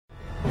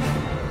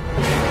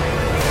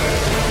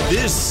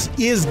This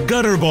is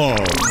Gutterball.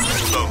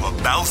 The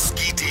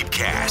Lebowski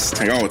Deepcast.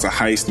 Like, oh, it's a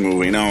heist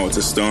movie. No, it's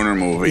a stoner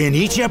movie. In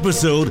each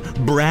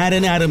episode, Brad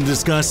and Adam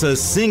discuss a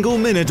single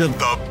minute of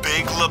The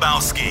Big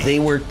Lebowski. They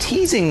were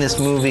teasing this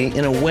movie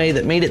in a way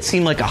that made it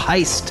seem like a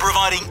heist.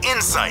 Providing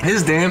insight.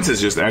 His dance is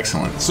just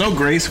excellent. So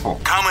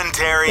graceful.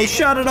 Commentary. They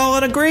shot it all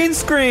on a green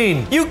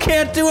screen. You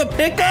can't do a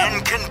pickup.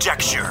 And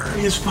conjecture.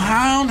 He has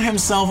found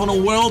himself in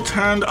a world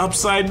turned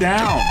upside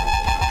down.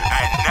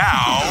 And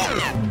now,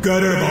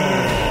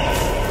 Gutterball.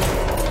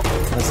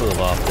 That's a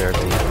little off there at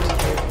the end.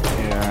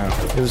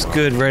 Yeah. It was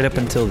good right up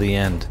until the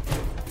end.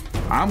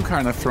 I'm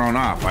kind of thrown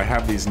off. I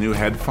have these new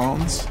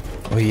headphones.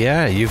 Oh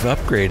yeah, you've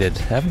upgraded,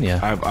 haven't you?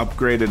 I've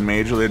upgraded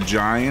majorly.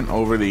 Giant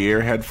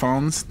over-the-ear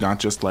headphones, not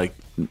just like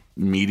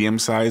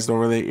medium-sized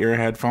over-the-ear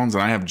headphones.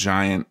 And I have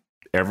giant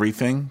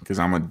everything because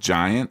I'm a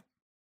giant.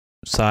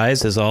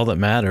 Size is all that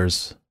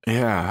matters.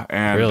 Yeah,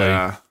 and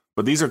Really?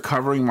 But these are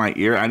covering my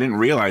ear. I didn't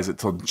realize it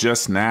till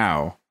just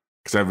now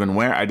because I've been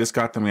wearing. I just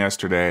got them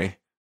yesterday,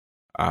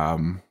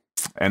 and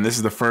this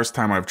is the first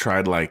time I've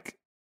tried like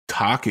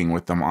talking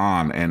with them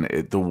on, and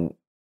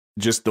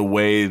the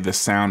way the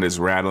sound is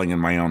rattling in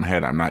my own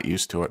head. I'm not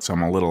used to it, so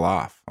I'm a little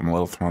off. I'm a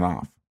little thrown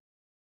off.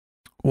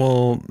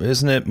 Well,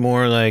 isn't it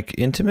more like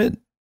intimate?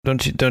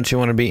 Don't you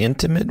want to be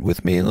intimate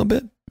with me a little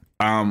bit?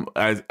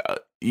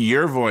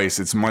 Your voice,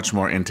 it's much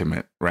more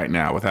intimate right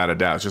now, without a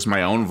doubt. It's just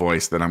my own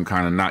voice that I'm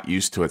kind of not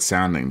used to it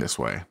sounding this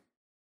way.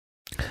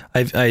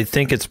 I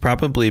think it's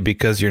probably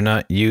because you're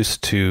not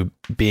used to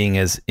being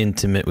as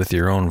intimate with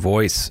your own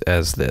voice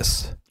as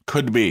this.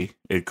 Could be.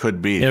 It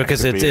could be. You know,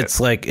 because it's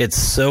like it's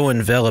so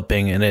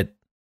enveloping, and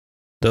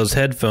those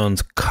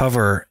headphones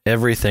cover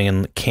everything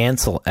and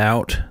cancel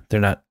out.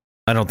 I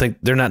don't think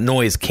they're not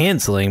noise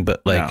canceling,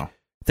 but like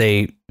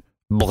they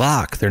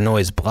block. They're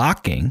noise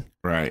blocking.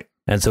 Right.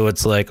 And so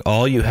it's like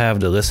all you have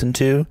to listen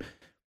to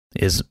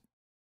is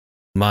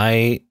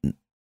my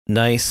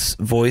nice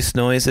voice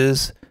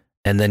noises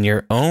and then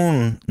your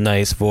own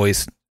nice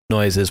voice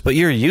noises. But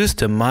you're used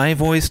to my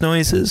voice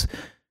noises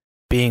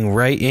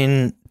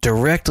being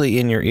directly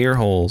in your ear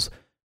holes,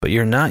 but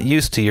you're not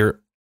used to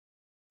your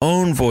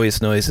own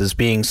voice noises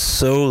being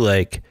so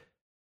like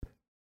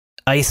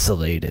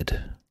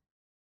isolated.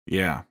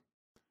 Yeah.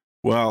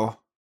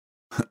 Well,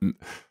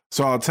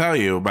 so I'll tell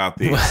you about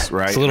these,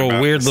 right? It's a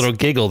little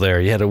giggle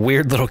there. You had a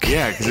weird little giggle.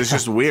 Yeah, because it's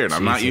just weird.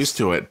 I'm not used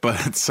to it.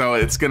 But so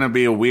it's going to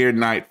be a weird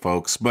night,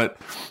 folks. But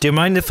do you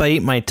mind if I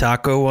eat my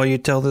taco while you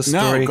tell this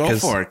story? No, go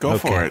for it. Go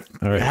for it.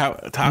 All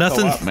right.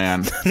 Taco up,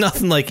 man.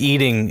 Nothing like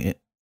eating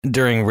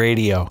during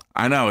radio.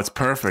 I know. It's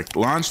perfect.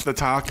 Launch the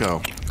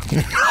taco.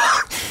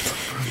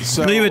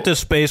 Leave it to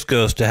Space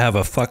Ghost to have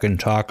a fucking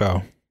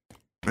taco.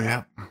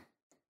 Yeah.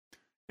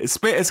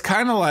 It's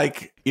kind of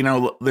like, you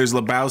know, there's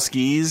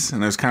Lebowskis,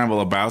 and there's kind of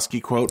a Lebowski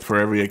quote for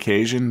every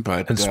occasion,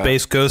 but... And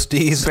Space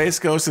Ghosties? Space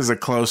Ghost is a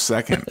close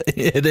second.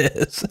 It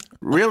is.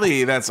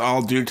 Really, that's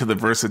all due to the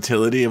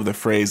versatility of the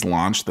phrase,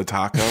 launch the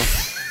taco.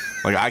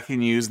 Like, I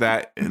can use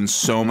that in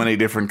so many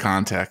different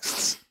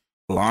contexts.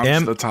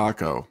 Launch the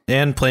taco.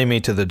 And play me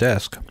to the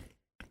desk.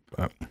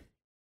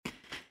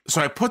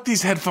 So I put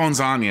these headphones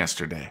on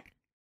yesterday.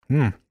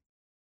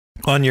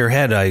 On your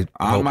head,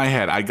 On my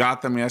head. I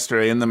got them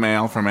yesterday in the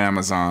mail from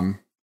Amazon.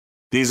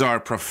 These are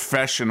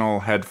professional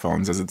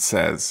headphones, as it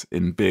says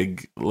in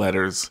big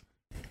letters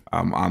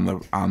on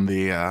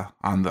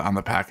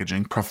the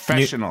packaging.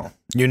 Professional.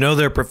 You know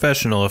they're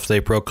professional if they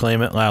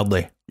proclaim it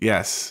loudly.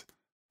 Yes.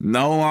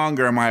 No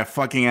longer am I a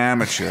fucking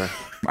amateur.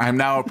 I'm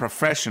now a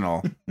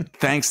professional,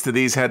 thanks to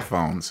these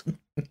headphones.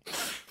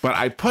 But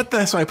I put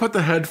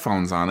the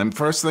headphones on, and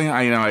first thing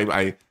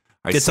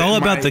it's all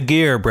about the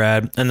gear,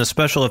 Brad, and the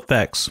special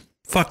effects.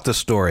 Fuck the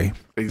story.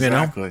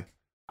 Exactly. You know?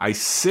 I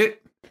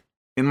sit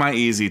in my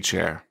easy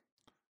chair.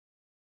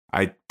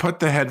 I put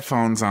the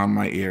headphones on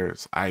my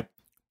ears. I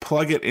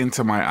plug it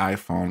into my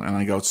iPhone, and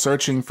I go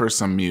searching for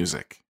some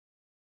music.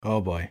 Oh,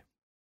 boy.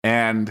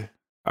 And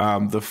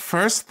the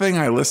first thing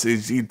I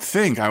listened, you'd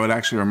think I would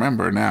actually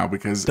remember now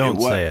because...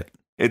 Don't say it.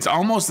 It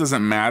almost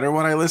doesn't matter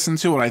what I listened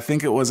to. What I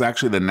think it was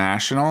actually the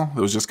National. It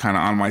was just kind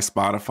of on my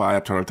Spotify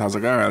up to it. I was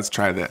like, all right, let's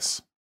try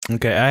this.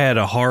 Okay, I had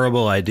a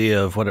horrible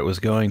idea of what it was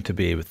going to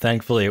be, but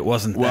thankfully it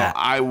wasn't that.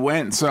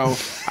 Well,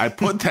 I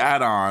put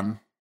that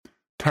on,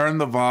 turned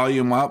the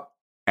volume up,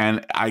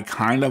 and I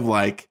kind of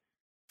like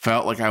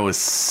felt like I was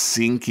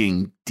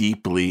sinking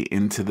deeply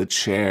into the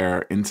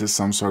chair, into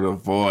some sort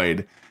of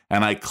void.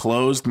 And I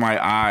closed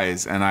my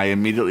eyes, and I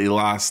immediately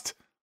lost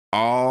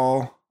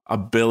all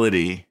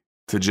ability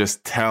to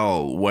just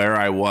tell where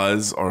I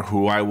was or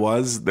who I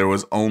was. There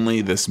was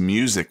only this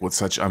music with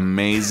such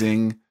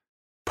amazing,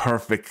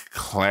 perfect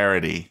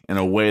clarity in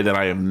a way that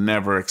I have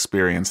never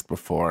experienced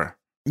before.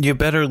 You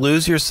better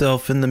lose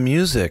yourself in the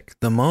music,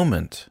 the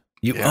moment.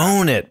 You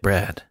own it,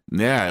 Brad.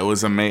 Yeah, it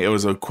was amazing. It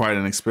was quite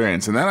an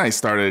experience. And then I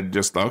started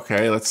just,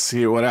 okay, let's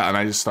see what else. And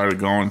I just started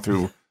going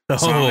through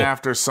song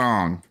after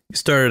song. You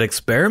started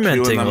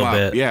experimenting a little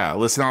bit. Yeah,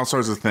 listen to all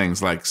sorts of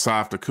things like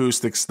soft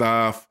acoustic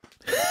stuff,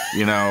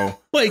 you know.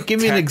 Wait, give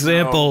me an techno.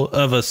 example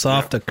of a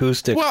soft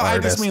acoustic Well, I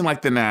artist. just mean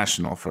like the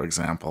National, for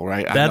example,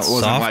 right? That's it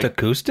wasn't soft like,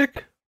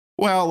 acoustic?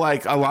 well,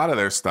 like a lot of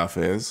their stuff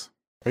is.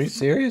 Are you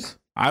serious?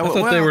 I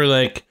thought they were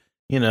like,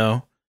 you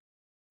know,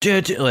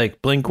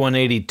 like Blink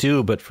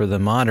 182, but for the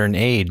modern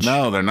age.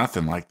 No, they're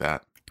nothing like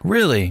that.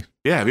 Really?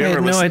 Yeah, have you I ever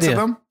had no listened to idea.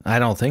 them? I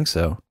don't think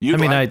so. You'd I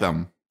mean, like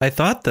them. I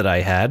thought that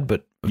I had,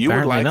 but You would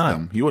apparently like not.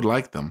 them. You would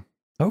like them.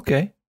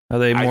 Okay. Are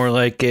they more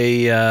like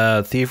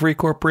a Thievery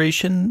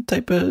Corporation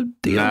type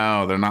of deal?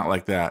 No, they're not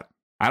like that.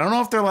 I don't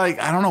know if they're like,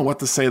 I don't know what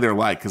to say they're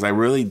like, because I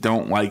really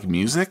don't like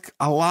music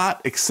a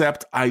lot,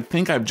 except I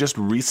think I've just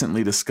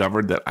recently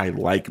discovered that I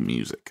like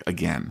music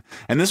again.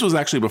 And this was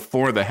actually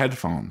before the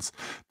headphones.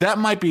 That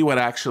might be what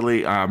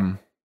actually,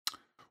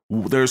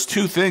 there's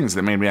two things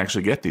that made me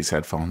actually get these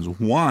headphones.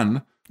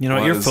 One, You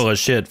know, you're full of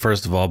shit,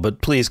 first of all,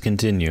 but please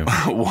continue.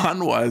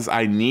 one was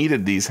I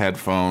needed these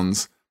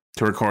headphones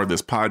to record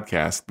this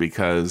podcast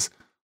because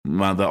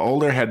the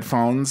older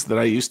headphones that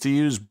I used to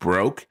use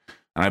broke.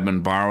 And I've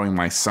been borrowing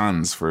my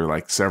son's for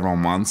like several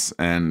months,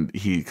 and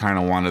he kind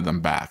of wanted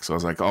them back. So I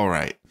was like, all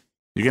right,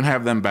 you can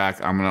have them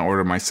back. I'm going to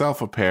order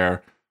myself a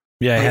pair.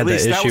 Yeah, I had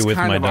that that issue was with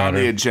kind my of on the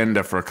daughter.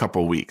 agenda for a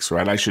couple weeks,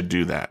 right? I should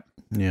do that.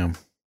 Yeah.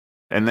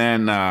 And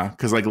then,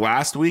 because like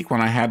last week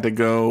when I had to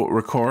go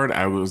record,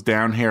 I was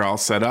down here all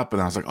set up,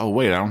 and I was like, oh,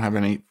 wait, I don't have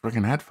any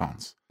freaking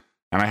headphones.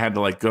 And I had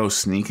to like go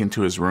sneak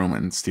into his room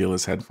and steal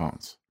his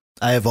headphones.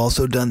 I have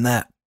also done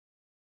that.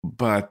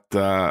 But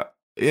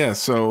yeah,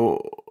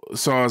 so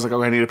I was like,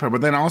 oh, I need a pair.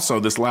 But then also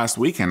this last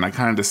weekend, I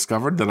kind of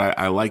discovered that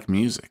I like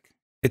music.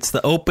 It's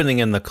the opening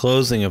and the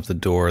closing of the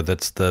door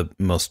that's the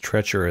most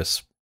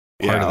treacherous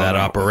part of that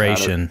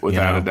operation.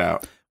 Without a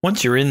doubt.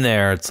 Once you're in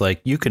there, it's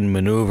like you can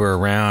maneuver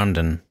around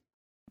and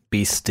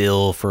be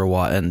still for a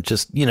while and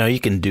just, you know, you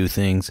can do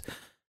things.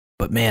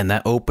 But man,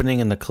 that opening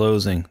and the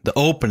closing, the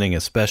opening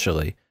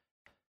especially,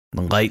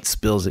 the light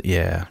spills it.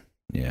 Yeah.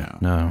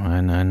 No, I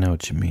know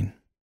what you mean.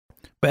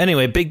 But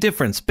anyway, big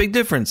difference.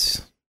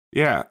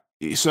 Yeah.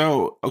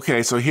 So,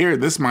 okay, so here,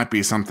 this might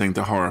be something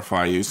to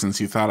horrify you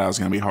since you thought I was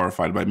going to be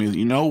horrified by music.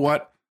 You know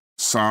what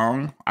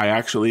song I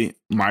actually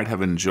might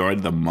have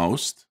enjoyed the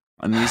most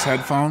on these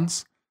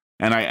headphones?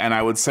 And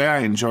I would say I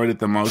enjoyed it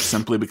the most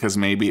simply because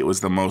maybe it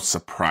was the most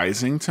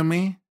surprising to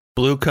me.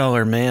 Blue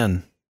Collar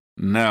Man.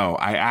 No,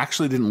 I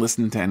actually didn't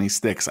listen to any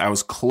Styx. I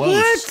was close.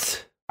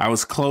 What? I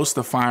was close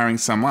to firing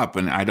some up,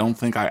 and I don't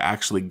think I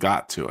actually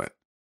got to it.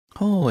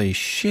 Holy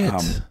shit.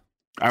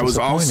 I was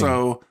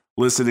also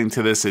listening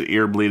to this at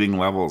ear bleeding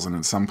levels, and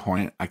at some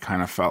point I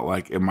kind of felt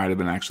like it might have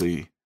been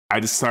actually, I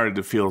just started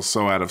to feel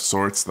so out of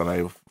sorts that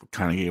I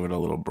kind of gave it a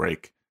little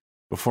break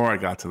before I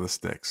got to the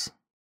Styx.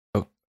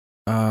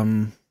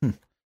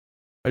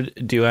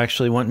 Do you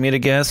actually want me to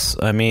guess?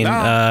 I mean,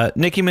 No.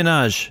 Nicki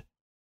Minaj.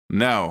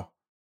 No,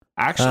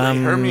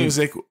 actually, her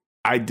music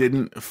I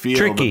didn't feel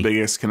Tricky. the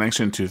biggest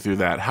connection to through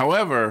that.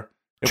 However,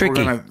 if Tricky.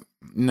 we're gonna,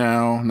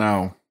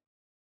 no,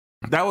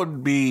 that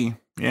would be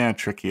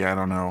Tricky. I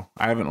don't know.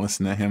 I haven't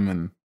listened to him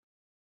in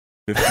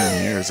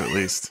 15 years at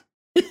least.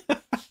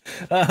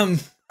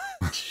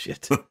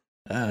 Shit.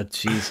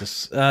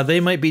 Jesus. They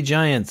Might Be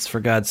Giants, for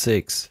God's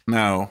sakes.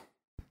 No.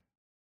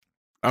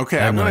 Okay,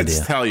 I have I'm no going idea.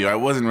 to tell you. I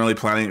wasn't really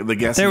planning. The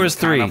guessing There was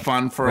kind three. of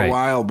fun for Right. a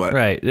while, but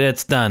Right,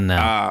 it's done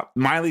now.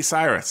 Miley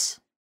Cyrus.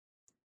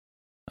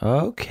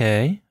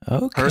 Okay.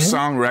 Her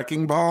song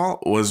 "Wrecking Ball"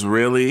 was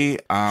really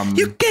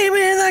You came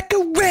in like a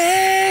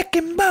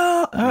wrecking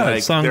ball. Oh, like,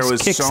 that song there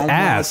was kicks so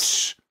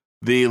ass.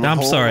 much. I'm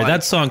whole, sorry, like-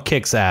 that song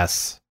kicks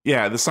ass.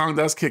 Yeah, the song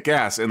does kick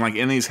ass, and like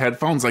in these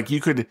headphones, like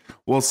you could,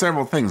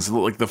 several things.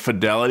 Like the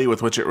fidelity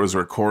with which it was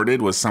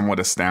recorded was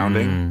somewhat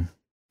astounding,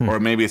 or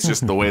maybe it's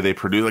just the way they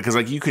produce it. Because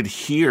like you could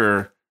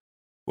hear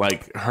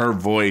like her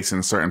voice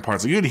in certain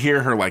parts. You could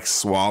hear her like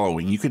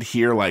swallowing. You could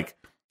hear like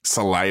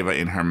saliva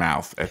in her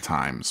mouth at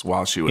times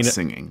while she was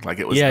singing. Like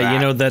it was. Yeah, that. you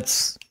know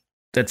that's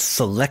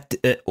select.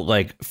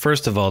 Like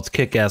first of all, it's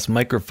kick ass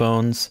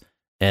microphones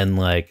and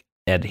like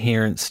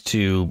adherence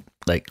to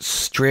like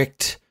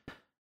strict.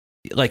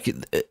 Like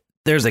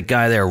there's a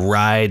guy there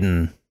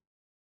riding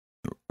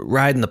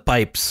the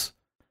pipes,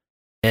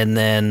 and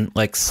then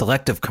like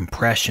selective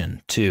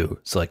compression too.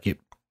 So like you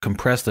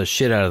compress the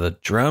shit out of the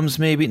drums,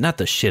 maybe not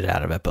the shit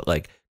out of it, but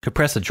like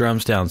compress the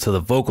drums down so the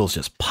vocals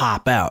just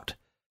pop out.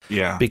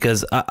 Yeah,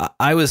 Because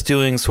I was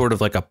doing sort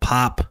of like a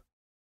pop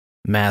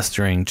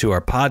mastering to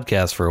our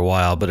podcast for a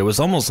while, but it was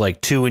almost like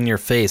two in your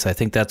face. I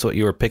think that's what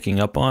you were picking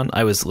up on.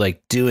 I was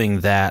like doing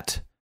that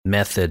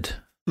method.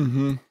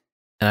 Mm-hmm.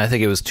 And I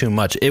think it was too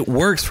much. It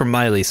works for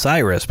Miley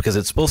Cyrus because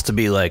it's supposed to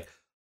be like,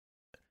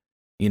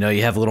 you know,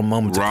 you have little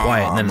moments of Raw,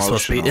 quiet, and then it's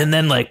supposed to be, emotional. and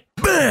then like,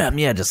 bam,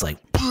 yeah, just like,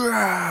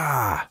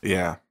 brah.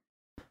 Yeah.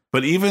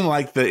 But even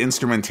like the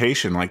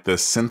instrumentation, like the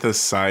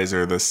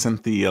synthesizer, the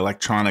synthy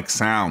electronic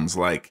sounds,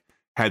 like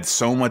had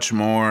so much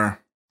more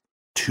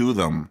to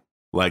them,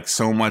 like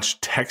so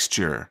much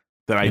texture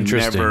that I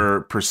Interesting.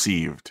 never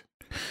perceived.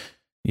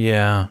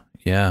 Yeah.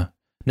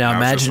 Now I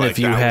was just imagine like, if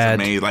you that was had,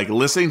 amazing. Like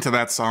listening to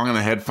that song in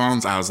the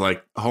headphones, I was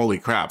like, holy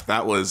crap,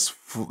 it was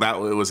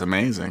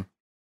amazing.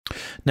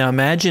 Now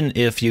imagine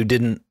if you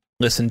didn't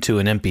listen to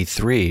an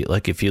MP3,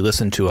 like if you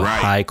listen to a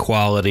high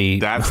quality.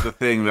 That's the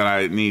thing that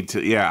I need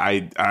to. Yeah,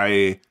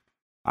 I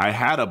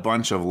had a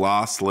bunch of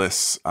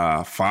lossless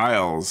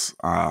files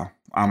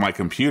on my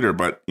computer,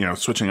 but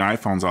switching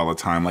iPhones all the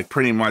time. Like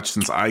pretty much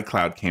since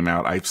iCloud came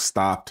out, I've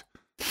stopped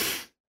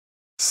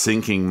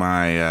syncing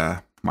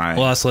my my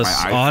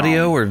lossless my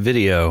audio or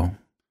video.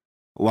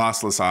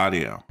 Lossless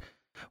audio.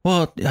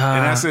 Well, in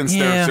essence,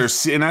 they're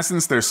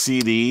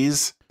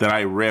CDs that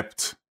I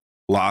ripped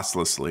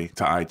losslessly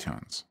to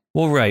iTunes.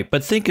 Well, right,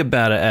 but think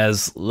about it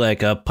as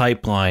like a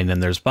pipeline,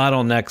 and there's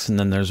bottlenecks, and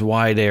then there's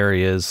wide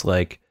areas.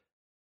 Like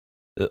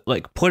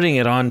putting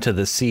it onto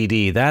the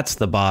CD, that's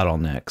the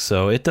bottleneck.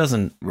 So it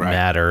doesn't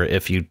matter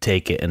if you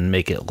take it and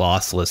make it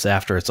lossless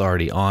after it's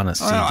already on a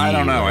CD. Well, I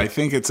don't know. I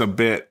think it's a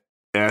bit.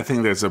 I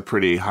think there's a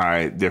pretty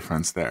high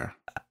difference there.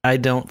 I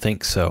don't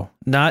think so.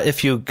 Not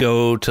if you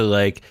go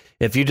to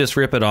if you just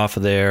rip it off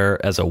of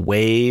there as a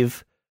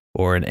wave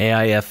or an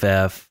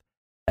AIFF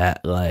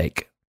at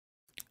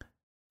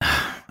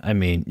I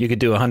mean, you could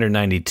do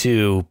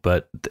 192,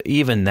 but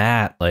even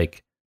that,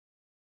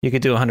 you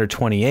could do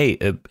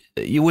 128.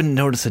 You wouldn't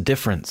notice a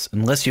difference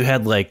unless you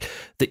had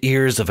the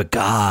ears of a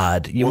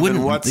god. You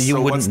wouldn't. What's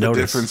notice. The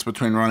difference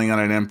between running on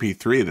an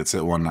MP3 that's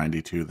at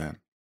 192 then?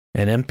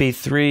 An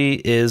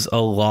MP3 is a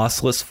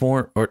lossless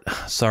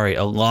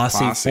a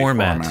lossy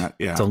format.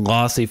 Yeah. It's a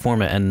lossy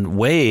format, and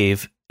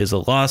WAV is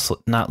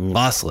not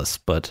lossless,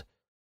 but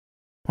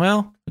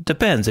it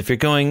depends. If you're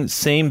going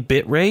same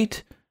bit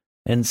rate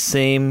and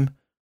same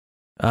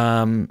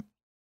bit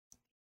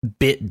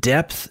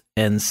depth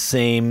and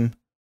same.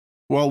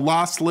 Well,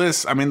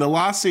 lossless. I mean, the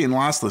lossy and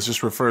lossless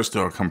just refers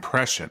to a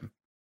compression.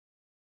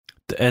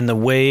 And the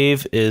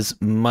wave is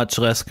much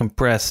less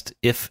compressed,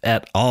 if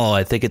at all.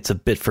 I think it's a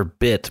bit for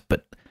bit,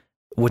 but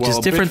which is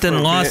different than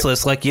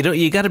lossless.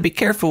 You got to be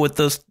careful with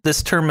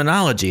this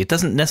terminology. It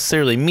doesn't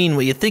necessarily mean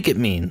what you think it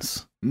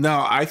means.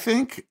 No, I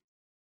think.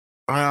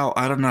 Well,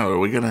 I don't know. Are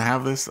we going to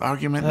have this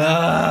argument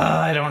now?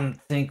 I don't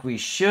think we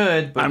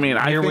should. But I mean,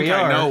 I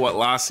know what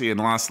lossy and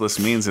lossless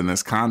means in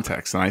this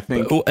context, and I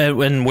think.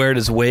 And where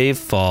does wave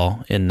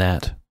fall in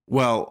that?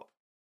 Well,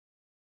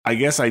 I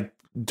guess I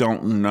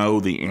don't know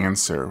the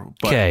answer.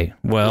 Okay,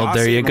 well,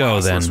 there you go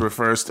then. Lossless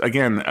refers to,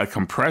 again, a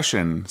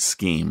compression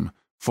scheme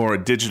for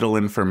digital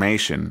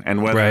information,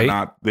 and whether or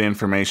not the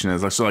information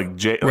is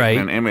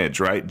an image,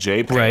 right?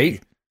 JPEG,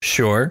 right?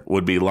 Sure,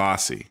 would be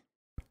lossy.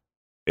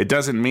 It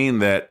doesn't mean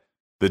that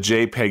the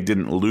JPEG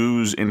didn't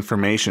lose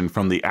information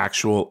from the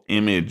actual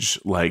image,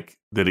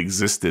 that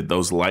existed,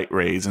 those light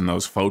rays and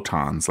those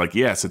photons.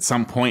 Yes, at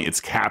some point it's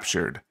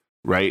captured.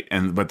 Right.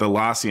 But the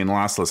lossy and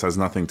lossless has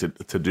nothing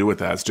to do with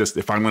that. It's just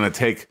if I'm going to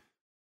take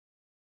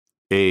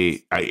a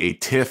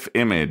TIFF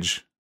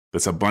image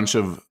that's a bunch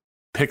of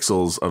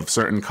pixels of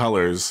certain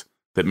colors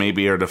that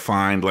maybe are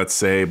defined, let's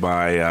say,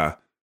 by,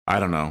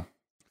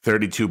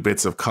 32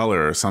 bits of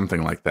color or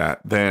something like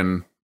that,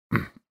 then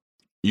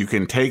you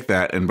can take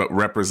that but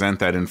represent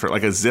that in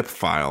like a zip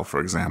file, for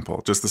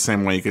example, just the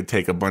same way you could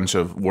take a bunch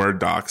of Word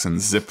docs and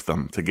zip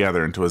them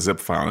together into a zip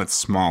file, and it's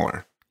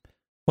smaller.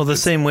 Well, the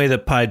same way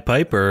that Pied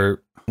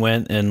Piper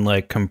went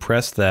and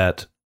compressed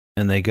that,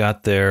 and they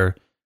got their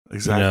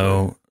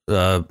Mein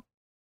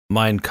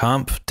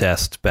Kampf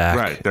test back,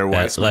 right? Their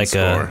Weissman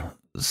score.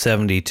 A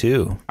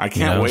 72. I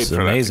can't wait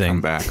for that to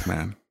come back,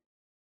 man.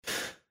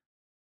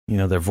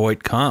 Their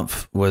Voight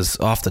Kampf was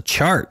off the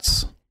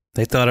charts.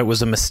 They thought it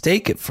was a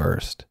mistake at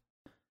first.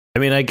 I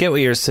mean, I get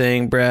what you're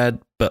saying,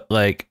 Brad, but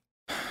I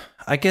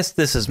guess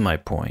this is my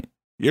point.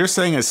 You're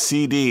saying a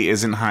CD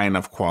isn't high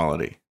enough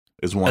quality.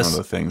 Is one of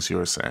the things you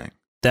were saying.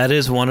 That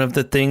is one of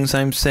the things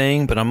I'm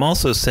saying, but I'm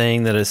also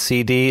saying that a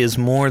CD is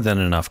more than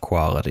enough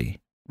quality.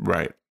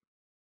 Right.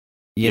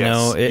 You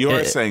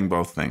are saying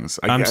both things.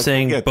 I'm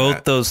saying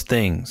both those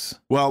things.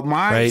 Well,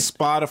 my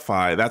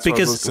Spotify, that's what I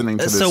was listening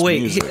to this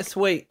music.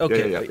 Wait.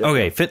 Okay.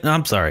 Okay.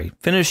 I'm sorry.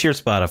 Finish your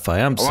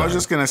Spotify. I'm sorry. I was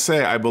just going to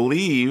say, I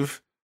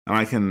believe, and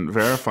I can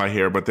verify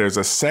here, but there's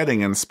a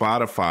setting in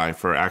Spotify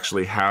for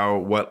actually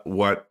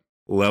what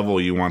level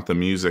you want the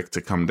music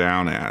to come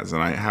down as,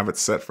 and I have it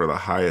set for the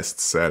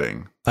highest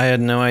setting. I had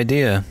no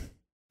idea.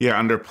 Yeah,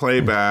 under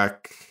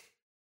playback.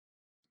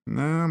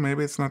 No,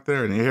 maybe it's not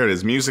there. Here it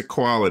is, music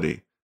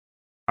quality.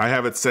 I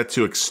have it set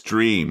to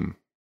extreme,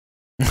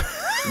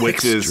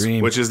 which is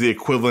the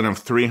equivalent of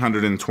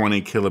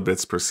 320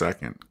 kilobits per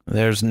second.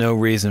 There's no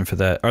reason for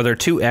that. Are there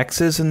two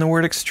X's in the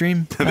word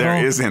extreme?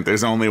 There isn't.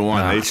 There's only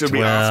one. They should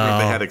be awesome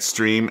if they had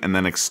extreme and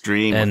then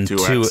extreme and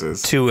with two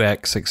X's.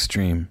 2X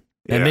extreme.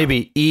 And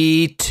maybe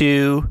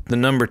E2, the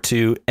number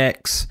 2,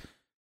 X,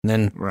 and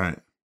then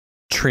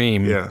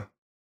stream. Yeah.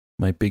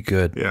 Might be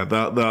good. Yeah,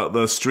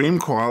 the stream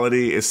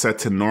quality is set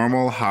to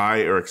normal,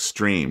 high, or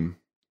extreme.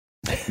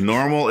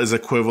 Normal is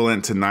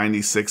equivalent to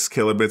 96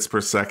 kilobits per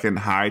second,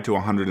 high to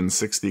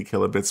 160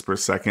 kilobits per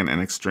second,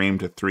 and extreme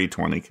to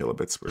 320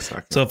 kilobits per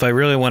second. So if I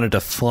really wanted to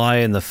fly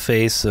in the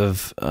face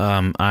of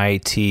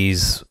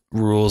IT's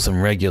rules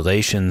and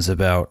regulations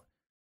about,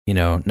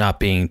 not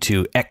being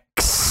too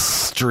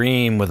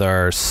extreme with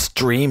our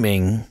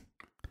streaming,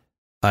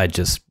 I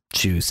just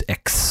choose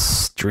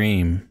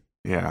extreme.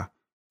 Yeah.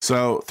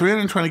 So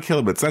 320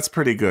 kilobits, that's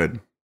pretty good.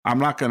 I'm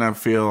not going to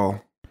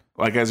feel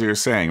like, as you're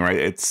saying, right?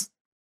 It's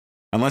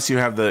unless you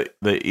have the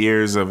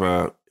ears of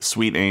a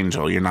sweet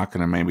angel, you're not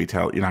going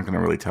to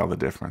really tell the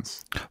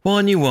difference. Well,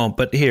 and you won't,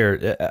 but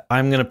here,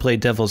 I'm going to play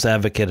devil's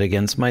advocate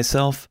against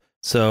myself.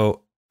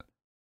 So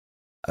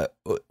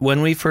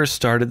when we first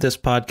started this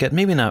podcast,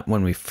 maybe not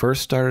when we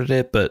first started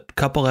it, but a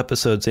couple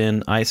episodes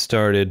in, I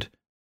started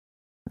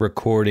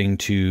recording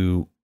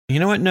to, you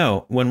know what?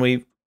 No,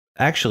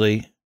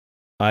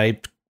 I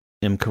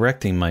am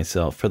correcting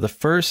myself. For the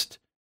first,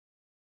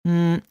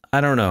 I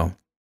don't know,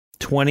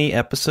 20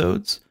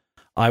 episodes,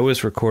 I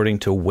was recording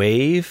to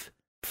WAV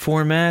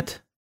format,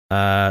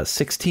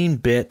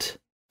 16-bit,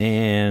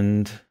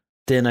 and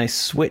then I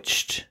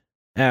switched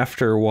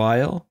after a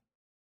while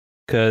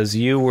because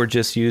you were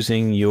just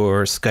using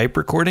your Skype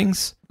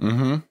recordings.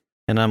 Mm-hmm.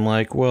 And I'm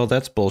like, well,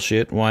 that's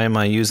bullshit. Why am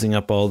I using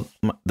up all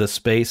the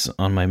space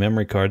on my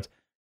memory cards?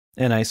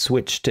 And I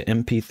switched to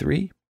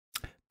MP3,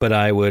 but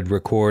I would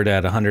record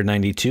at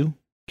 192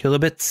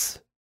 kilobits.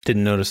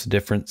 Didn't notice a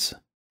difference.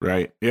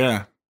 Right.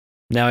 Yeah.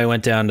 Now I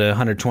went down to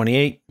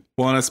 128.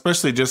 Well, and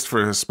especially just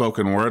for a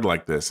spoken word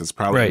like this, it's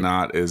probably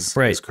not as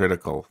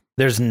critical.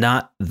 There's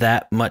not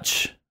that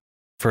much,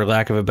 for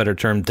lack of a better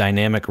term,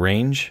 dynamic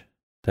range.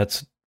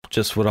 That's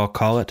just what I'll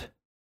call it.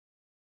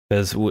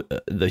 Because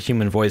the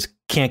human voice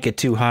can't get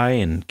too high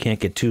and can't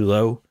get too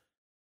low.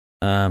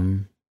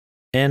 And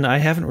I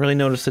haven't really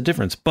noticed a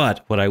difference.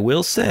 But what I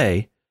will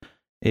say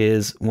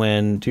is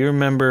do you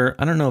remember,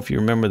 I don't know if you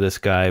remember this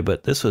guy,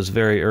 but this was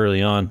very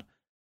early on.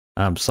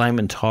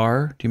 Simon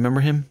Tarr, do you remember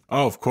him?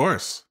 Oh, of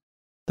course.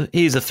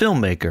 He's a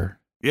filmmaker.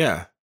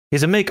 Yeah.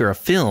 He's a maker of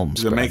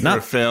films. He's a maker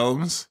of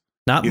films.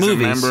 Not He's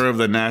movies. He's a member of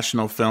the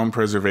National Film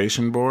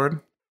Preservation Board.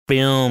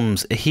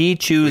 Films. He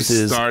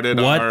chooses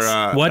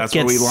what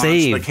gets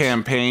saved. The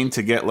campaign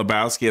to get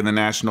Lebowski in the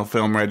National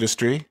Film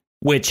Registry.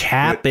 Which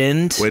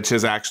happened. Which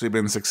has actually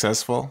been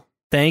successful.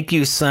 Thank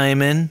you,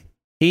 Simon.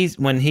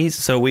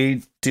 So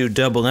we do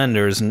double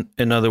enders.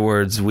 In other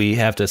words, we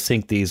have to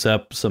sync these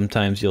up.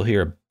 Sometimes you'll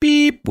hear a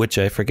beep, which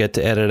I forget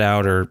to edit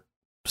out, or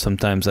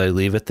sometimes I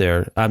leave it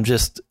there. I'm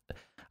just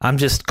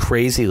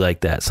crazy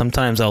like that.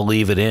 Sometimes I'll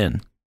leave it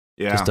in.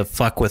 Yeah. Just to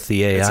fuck with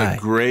the AI. It's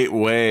a great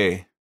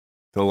way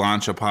to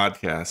launch a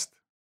podcast.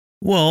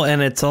 Well,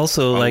 and it's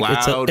also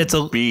it's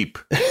a beep.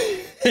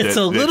 It's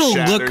a little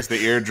that shatters look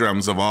the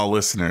eardrums of all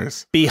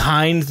listeners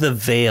behind the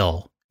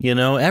veil. You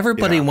know,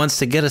 everybody wants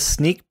to get a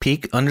sneak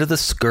peek under the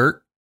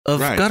skirt of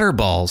gutter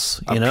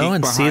balls. You know,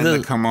 and see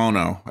the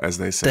kimono, as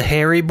they say, the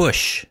hairy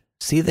bush.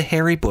 See the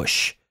hairy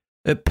bush.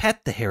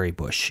 Pet the hairy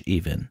bush,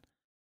 even.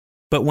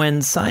 But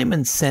when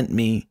Simon sent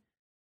me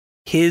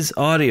his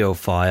audio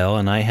file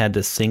and I had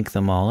to sync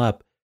them all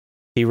up,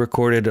 he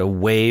recorded a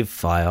WAV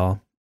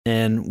file,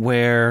 and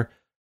where,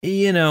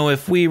 you know,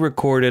 if we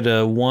recorded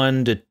a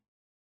 1 to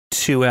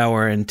 2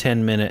 hour and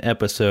 10 minute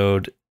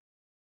episode,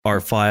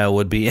 our file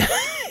would be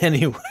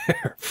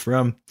anywhere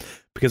from,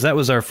 because that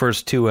was our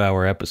first 2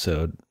 hour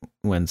episode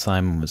when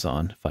Simon was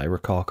on, if I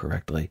recall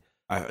correctly.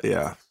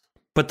 Yeah.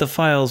 But the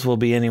files will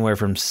be anywhere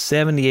from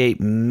 78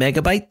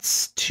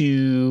 megabytes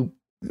to,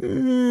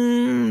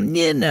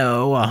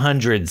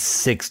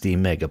 160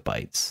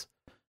 megabytes.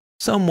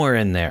 Somewhere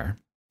in there.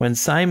 When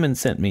Simon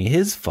sent me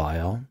his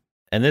file,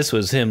 and this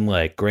was him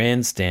like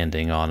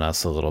grandstanding on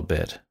us a little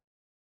bit.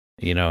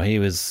 You know, he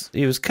was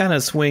kind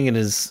of swinging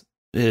his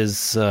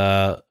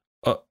oral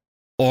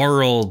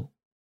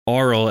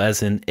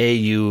as in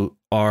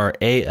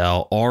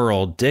AURAL,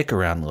 oral dick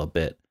around a little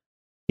bit.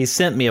 He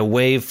sent me a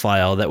WAV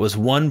file that was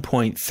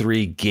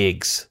 1.3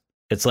 gigs.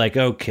 It's like,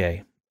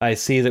 okay, I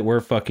see that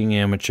we're fucking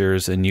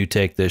amateurs and you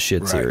take this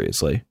shit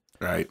seriously.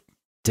 Right.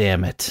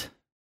 Damn it.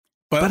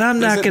 But I'm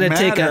not going to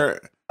take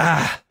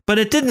but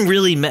it didn't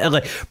really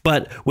matter.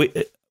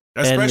 Especially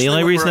and the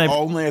only reason we're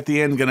only at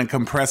the end going to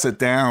compress it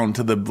down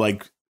to the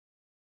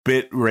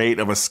bit rate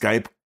of a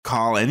Skype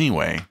call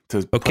anyway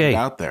to put it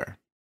out there.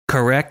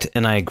 Correct,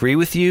 and I agree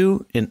with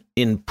you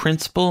in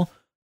principle,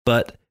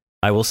 but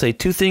I will say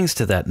two things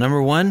to that.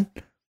 Number one,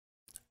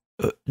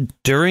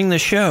 during the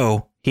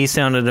show, he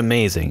sounded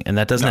amazing, and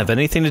that doesn't have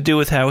anything to do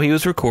with how he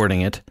was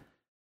recording it.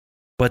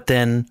 But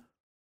then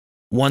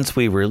once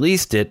we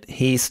released it,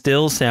 he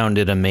still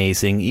sounded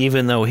amazing,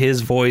 even though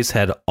his voice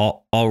had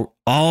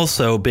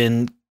also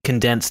been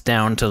condensed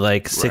down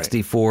to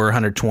 64,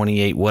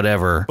 128,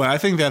 whatever. But I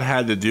think that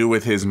had to do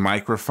with his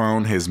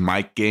microphone. His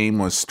mic game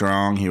was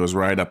strong. He was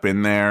right up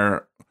in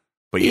there.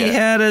 But he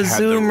had a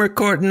Zoom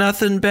record.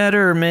 Nothing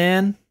better,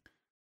 man.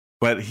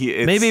 But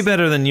maybe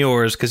better than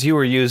yours, because you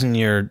were using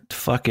your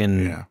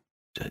fucking,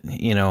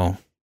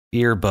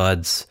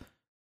 earbuds.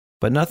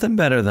 But nothing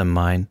better than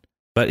mine.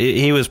 But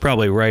he was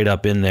probably right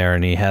up in there,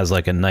 and he has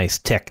a nice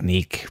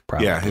technique.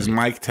 Probably. Yeah, his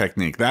mic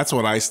technique. That's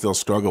what I still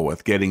struggle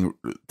with, getting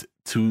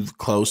too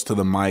close to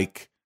the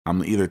mic.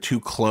 I'm either too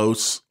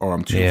close or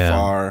I'm too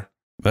far.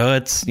 Well,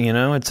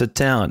 it's a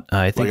talent.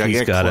 I think Like I he's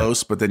get got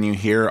close, but then you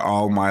hear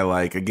all my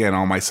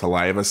all my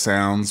saliva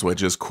sounds,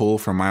 which is cool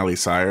for Miley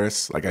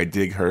Cyrus. Like I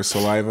dig her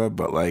saliva,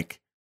 but like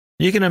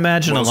it. You can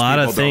imagine a most lot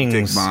of people don't dig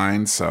things.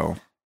 mine, so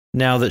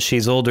Now that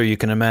she's older, you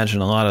can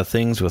imagine a lot of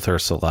things with her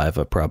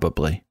saliva,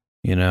 probably.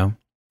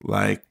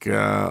 like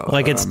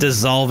It's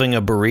dissolving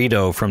a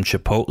burrito from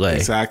Chipotle.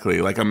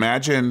 exactly. Like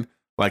imagine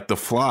like The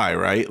Fly,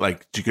 right?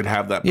 Like you could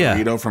have that Yeah.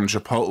 burrito from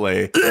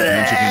Chipotle, and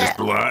then she can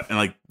just and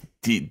like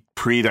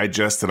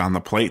pre-digest it on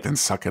the plate, then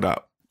suck it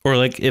up. Or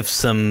like if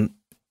some,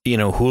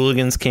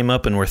 hooligans came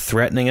up and were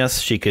threatening us,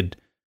 she could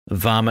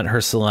vomit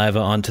her saliva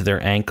onto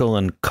their ankle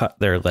and cut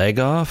their leg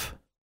off,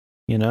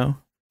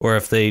 Or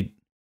if they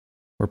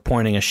were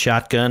pointing a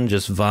shotgun,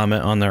 just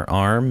vomit on their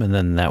arm and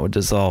then that would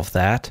dissolve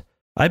that.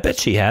 I bet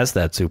she has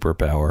that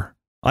superpower.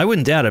 I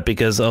wouldn't doubt it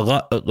because a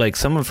lot, like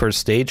some of her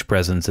stage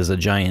presence is a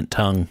giant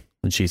tongue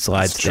when she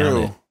slides That's down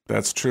true. it.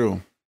 That's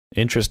true.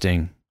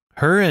 Interesting.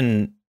 Her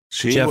and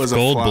She Jeff was a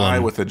fly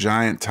Goldblum. with a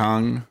giant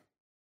tongue.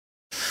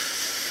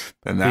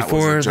 And that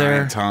Before was a they're-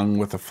 giant tongue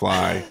with a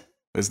fly.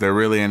 Is there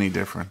really any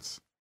difference?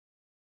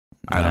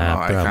 I don't know.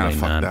 I kind probably of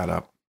fucked not. that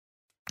up.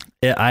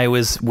 Yeah, I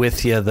was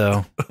with you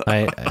though.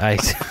 I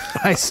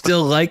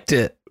still liked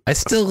it.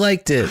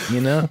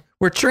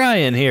 We're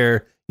trying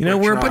here.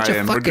 We're a bunch of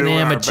trying. We're fucking doing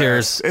our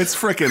amateurs. best. It's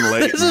freaking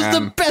late, This man. is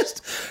the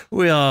best.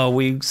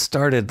 We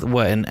started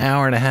an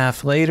hour and a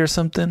half late or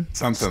something.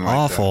 Something It's like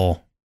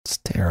awful. It's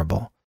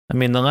terrible. I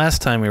mean, the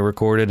last time we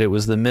recorded, it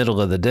was the middle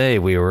of the day.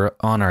 We were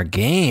on our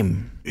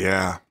game.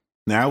 Yeah.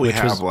 Now we Which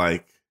have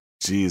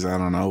was- I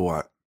don't know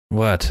what.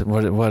 What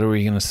are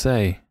we gonna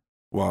say?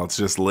 Well, it's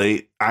just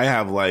late. I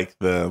have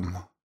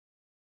the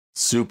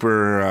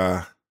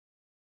super,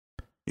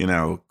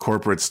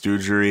 corporate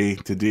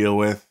stoogery to deal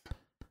with.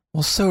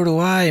 Well, so do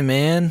I,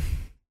 man.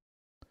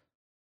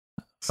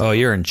 Oh,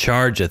 you're in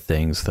charge of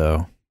things,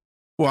 though.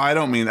 Well,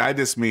 I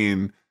just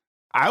mean,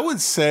 I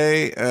would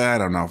say, I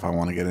don't know if I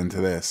want to get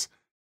into this.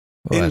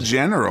 In What?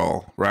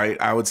 general, right?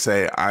 I would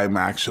say I'm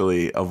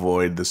actually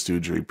avoid the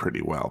stoogery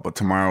pretty well, but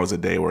tomorrow is a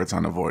day where it's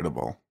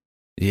unavoidable.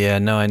 Yeah,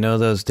 no, I know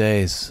those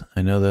days.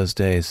 But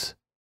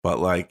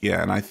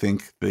and I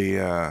think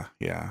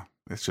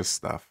it's just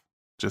stuff,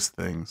 just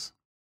things.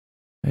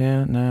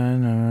 Yeah,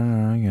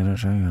 no, I get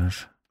it.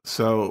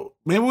 So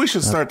maybe we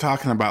should start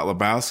talking about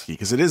Lebowski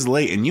because it is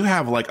late and you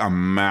have a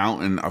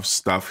mountain of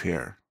stuff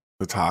here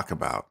to talk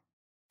about.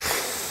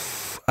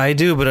 I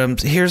do,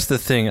 but here's the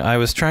thing. I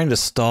was trying to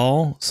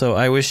stall, so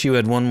I wish you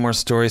had one more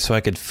story so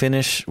I could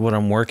finish what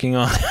I'm working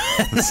on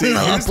and See,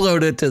 then here's-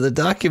 upload it to the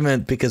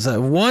document because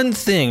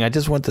I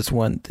just want this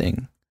one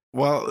thing.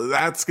 Well,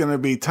 that's going to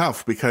be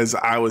tough because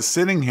I was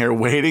sitting here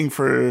waiting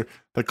for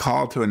the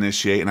call to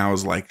initiate and I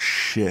was like,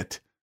 shit.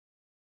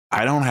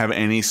 I don't have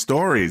any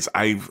stories.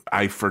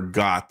 I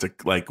forgot to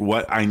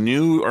what I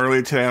knew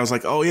earlier today. I was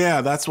like, oh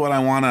yeah, that's what I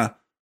want to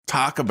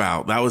talk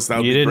about. That would You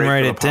be didn't great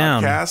write for it the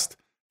down. podcast.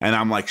 And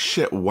I'm like,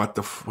 shit, what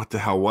the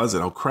hell was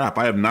it? Oh crap,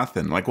 I have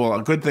nothing. Well,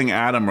 a good thing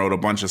Adam wrote a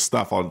bunch of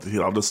stuff. I'll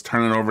just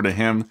turn it over to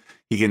him.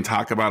 He can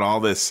talk about all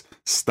this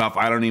stuff.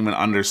 I don't even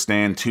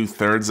understand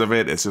 2/3 of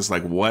it. It's just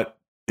what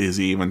is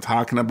he even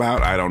talking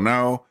about? I don't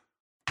know.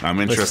 I'm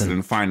interested Listen.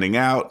 in finding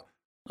out.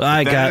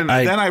 Then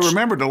I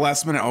remembered the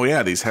last minute. Oh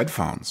yeah, these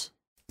headphones.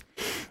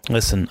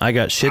 Listen, I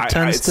got shit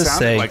tons it to sounded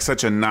say. like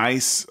such a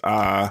nice,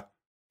 natural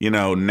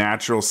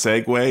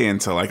segue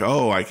into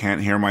I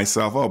can't hear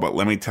myself. Oh, but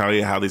let me tell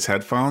you how these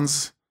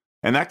headphones.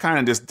 And that kind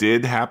of just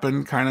did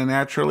happen kind of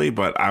naturally.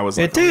 But I was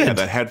like, It oh, yeah, did.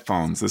 the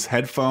headphones, this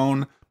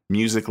headphone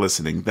music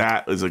listening.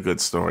 That is a good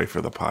story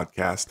for the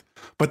podcast.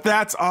 But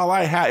that's all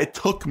I had. It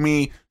took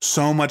me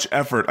so much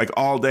effort,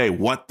 all day.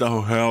 What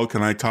the hell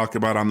can I talk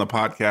about on the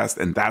podcast?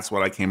 And that's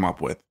what I came up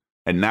with.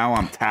 And now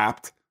I'm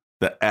tapped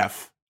the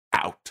F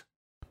out.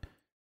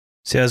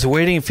 See, I was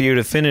waiting for you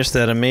to finish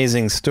that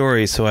amazing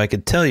story so I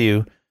could tell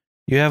you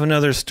have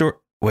another story.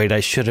 Wait,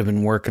 I should have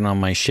been working on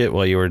my shit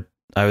while you were.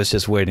 I was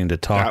just waiting to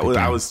talk.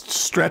 I was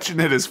stretching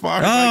it as far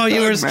as Oh, I could,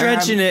 you were man.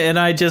 stretching it, and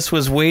I just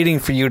was waiting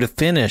for you to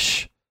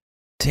finish.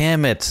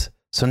 Damn it.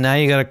 So now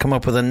you got to come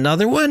up with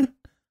another one?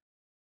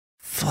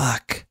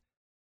 Fuck.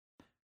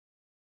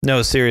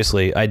 No,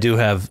 seriously, I do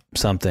have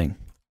something.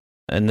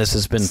 And this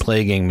has been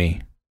plaguing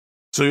me.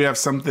 So you have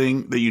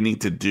something that you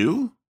need to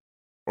do?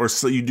 Or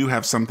so you do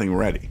have something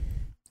ready?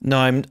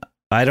 No,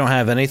 I don't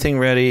have anything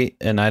ready,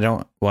 and I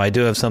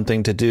do have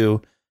something to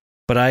do,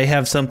 but I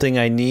have something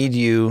I need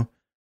you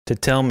to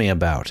tell me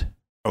about.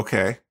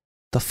 Okay.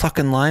 The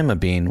fucking lima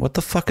bean. What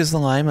the fuck is the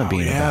lima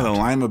bean yeah, about? the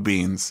lima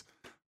beans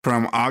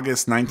from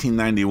August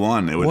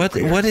 1991. It would What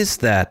appear. is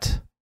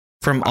that?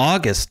 From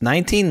August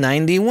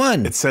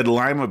 1991. It said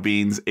lima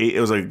beans. It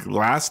was a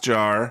glass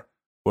jar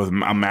with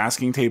a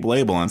masking tape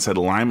label and said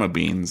lima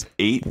beans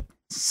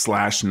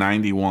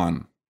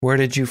 8/91. Where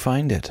did you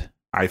find it?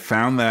 I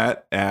found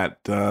that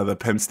at the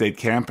Penn State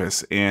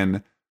campus,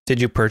 and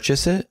Did you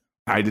purchase it?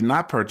 I did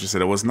not purchase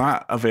it. It was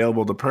not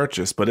available to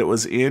purchase, but it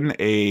was in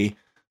a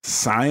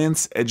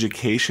science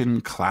education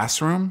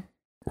classroom.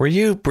 Were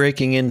you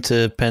breaking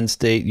into Penn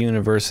State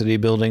University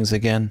buildings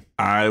again?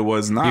 I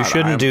was not. You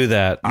shouldn't do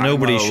that.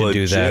 Nobody should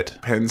do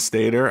that. Penn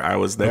Stater. I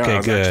was there. Okay, I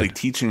was good. actually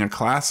teaching a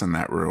class in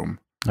that room.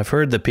 I've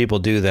heard that people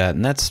do that,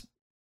 and that's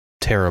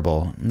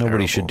terrible.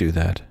 Nobody should do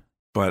that.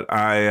 But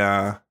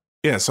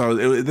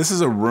this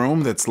is a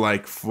room that's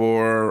like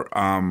for,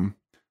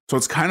 so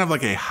it's kind of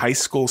like a high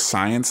school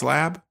science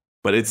lab,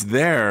 but it's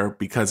there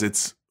because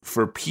it's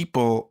for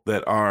people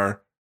that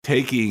are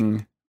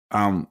taking,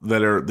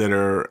 that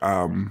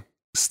are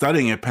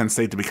studying at Penn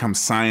State to become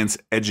science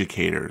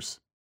educators.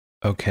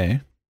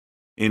 Okay.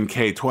 In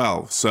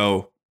K-12.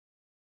 So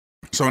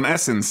in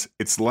essence,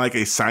 it's like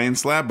a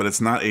science lab, but it's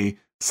not a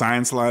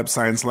science lab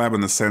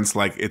in the sense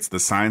like it's the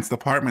science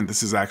department.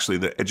 This is actually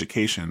the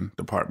education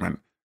department,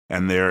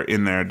 and they're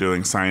in there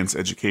doing science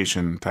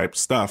education type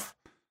stuff.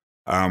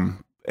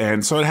 And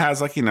so it has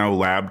like,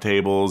 lab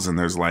tables, and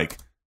there's like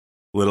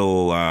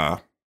little,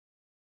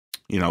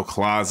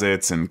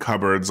 closets and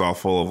cupboards all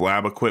full of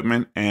lab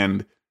equipment.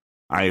 And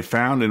I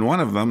found in one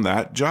of them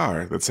that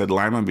jar that said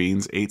Lima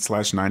Beans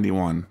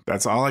 8/91.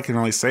 That's all I can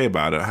really say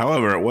about it.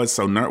 However, it was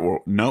so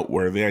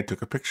noteworthy, I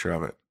took a picture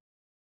of it.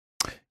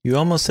 You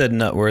almost said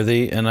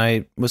nutworthy, and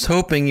I was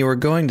hoping you were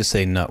going to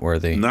say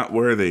nutworthy.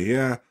 Nutworthy,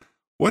 yeah.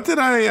 What did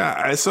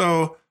and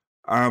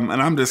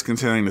I'm just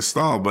continuing to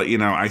stall, but,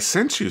 I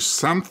sent you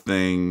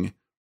something.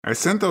 I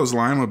sent those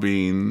Lima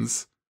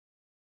Beans.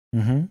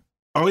 Mm-hmm.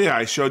 Oh, yeah,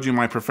 I showed you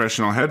my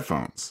professional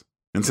headphones.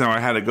 And so I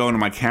had to go into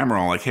my camera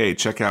roll like, hey,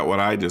 check out what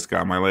I just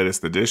got, my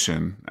latest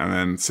edition. And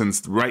then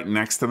since right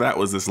next to that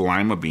was this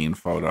Lima Bean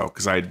photo,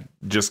 because I'd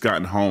just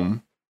gotten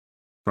home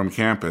from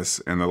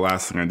campus, and the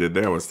last thing I did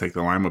there was take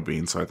the Lima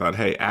Bean. So I thought,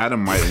 hey,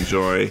 Adam might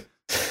enjoy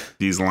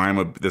this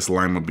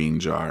Lima Bean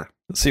jar.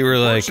 So you were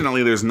like...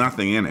 Fortunately, there's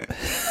nothing in it.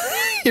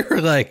 You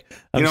were like,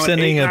 I'm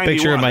sending a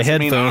picture of my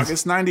headphones. Does it mean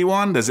August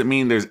 91? Does it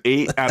mean there's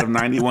 8 out of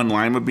 91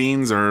 Lima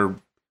Beans? Or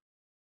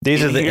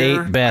these are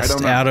the 8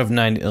 best out of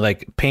 90.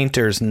 Like,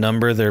 painters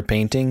number their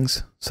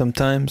paintings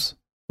sometimes.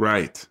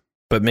 Right.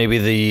 But maybe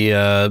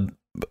the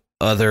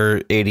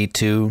other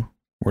 82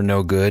 were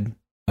no good.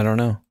 I don't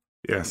know.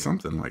 Yeah,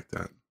 something like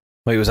that.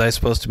 Wait, was I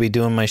supposed to be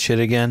doing my shit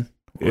again?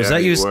 Was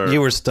that you? You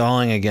were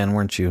stalling again,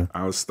 weren't you?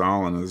 I was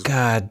stalling.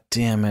 God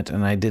damn it,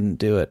 and I didn't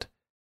do it.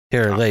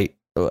 Here, late.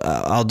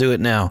 I'll do it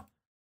now.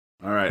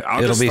 All right,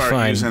 It'll just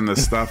start using the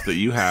stuff that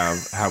you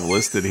have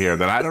listed here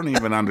that I don't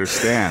even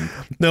understand.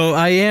 No,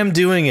 I am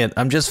doing it.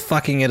 I'm just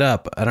fucking it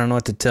up. I don't know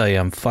what to tell you.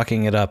 I'm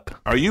fucking it up.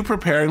 Are you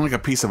preparing like a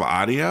piece of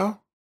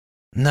audio?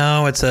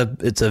 No, it's a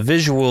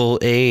visual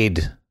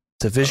aid.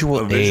 It's a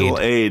visual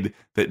aid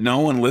that no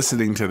one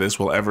listening to this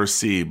will ever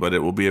see, but it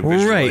will be a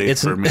visual aid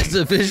for me. It's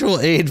a visual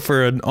aid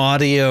for an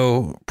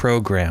audio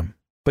program,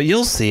 but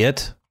you'll see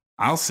it.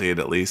 I'll see it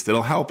at least.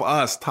 It'll help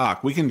us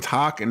talk. We can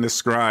talk and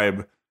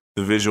describe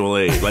the visual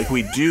aid like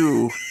we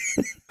do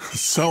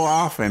so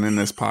often in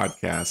this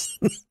podcast.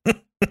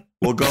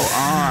 We'll go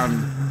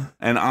on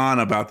and on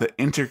about the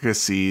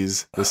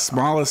intricacies, the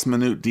smallest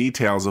minute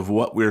details of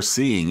what we're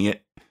seeing,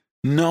 yet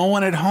no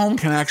one at home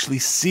can actually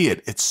see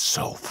it. It's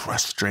so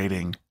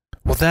frustrating.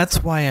 Well,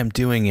 that's why I'm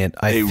doing it.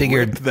 They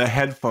ripped the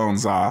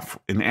headphones off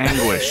in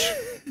anguish.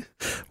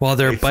 While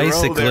they're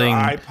bicycling throw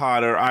their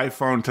iPod or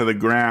iPhone to the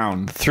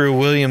ground through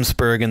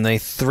Williamsburg, and they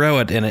throw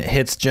it, and it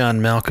hits John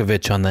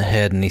Malkovich on the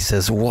head, and he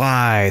says,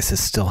 "Why is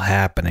this still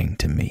happening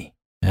to me?"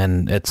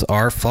 And it's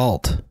our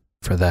fault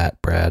for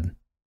that, Brad.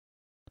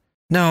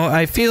 No,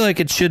 I feel like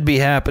it should be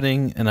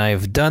happening, and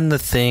I've done the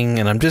thing,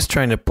 and I'm just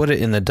trying to put it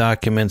in the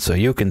document so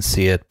you can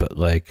see it, but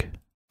like,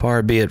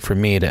 far be it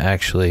from me to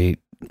actually...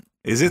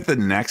 Is it the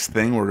next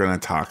thing we're going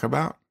to talk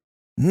about?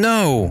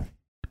 No.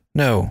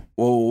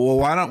 Well,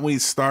 why don't we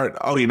start...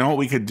 Oh, you know what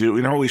we could do?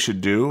 You know what we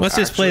should do? Let's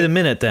just play the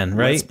minute then,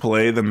 right? Let's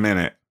play the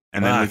minute,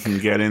 and then we can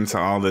get into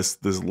all this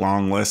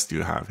long list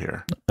you have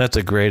here. That's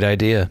a great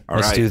idea.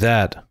 Let's do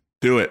that.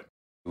 Do it.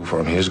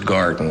 From his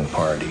garden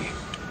party.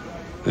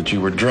 That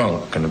you were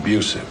drunk and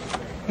abusive.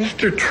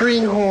 Mr.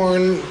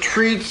 Treehorn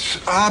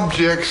treats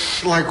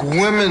objects like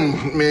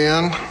women,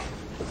 man.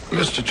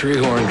 Mr.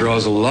 Treehorn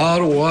draws a lot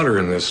of water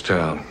in this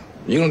town.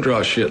 You don't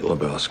draw shit,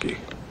 Lebowski.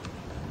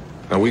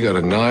 Now, we got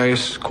a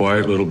nice,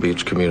 quiet little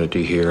beach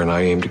community here, and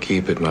I aim to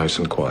keep it nice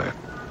and quiet.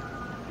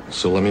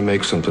 So let me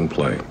make something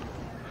plain.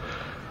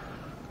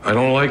 I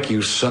don't like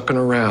you sucking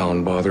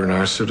around bothering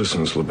our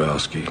citizens,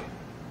 Lebowski.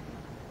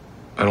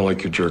 I don't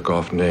like your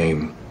jerk-off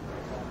name.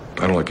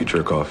 I don't like your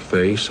jerk-off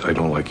face, I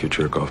don't like your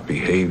jerk-off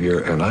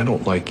behavior, and I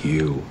don't like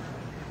you,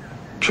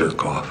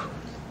 jerk-off.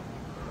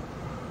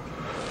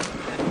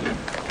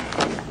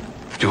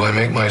 Do I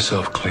make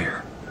myself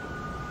clear?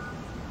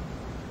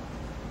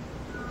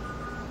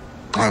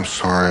 I'm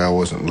sorry, I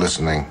wasn't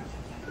listening.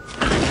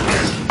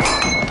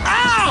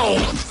 Ow!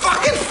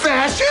 Fucking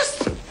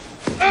fascist! Stay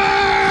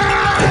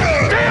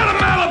out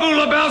of Malibu,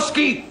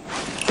 Lebowski!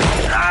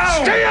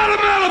 Ow! Stay out of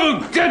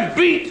Malibu,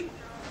 deadbeat!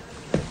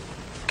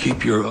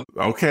 Keep your...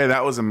 Okay,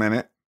 that was a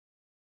minute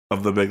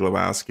of The Big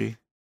Lebowski.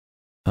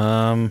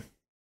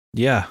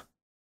 Yeah,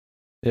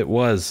 it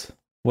was.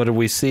 What did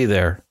we see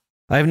there?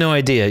 I have no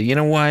idea. You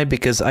know why?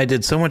 Because I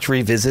did so much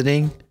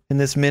revisiting in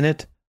this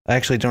minute. I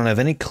actually don't have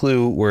any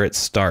clue where it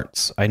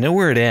starts. I know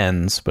where it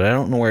ends, but I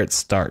don't know where it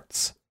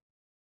starts.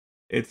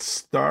 It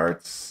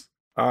starts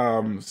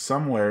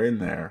somewhere in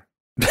there.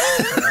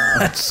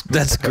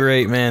 That's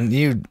great, man.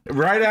 You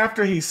right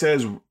after he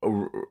says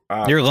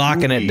you're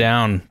locking Kubi. it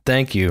down.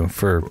 Thank you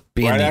for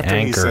being Right the after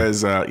anchor. he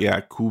says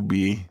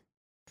Kubi.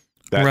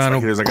 That's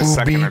Ronald there's like Kubi. a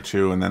second or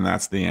two, and then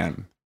that's the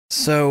end.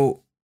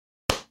 So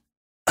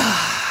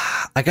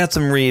I got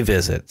some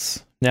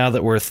revisits. Now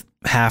that we're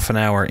half an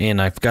hour in,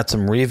 I've got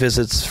some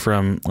revisits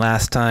from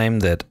last time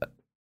that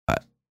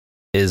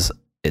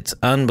it's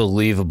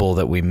unbelievable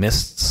that we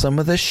missed some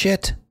of this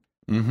shit.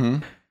 Mm-hmm.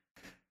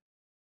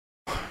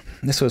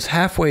 This was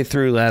halfway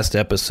through last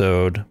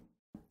episode.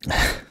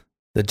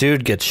 The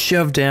dude gets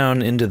shoved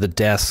down into the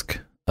desk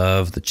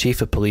of the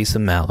chief of police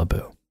in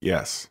Malibu.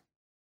 Yes.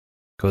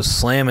 Goes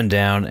slamming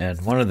down, and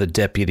one of the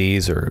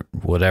deputies, or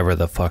whatever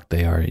the fuck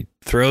they are, he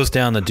throws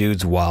down the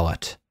dude's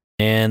wallet.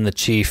 And the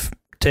chief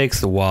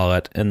takes the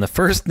wallet, and the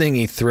first thing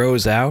he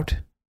throws out,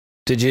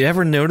 did you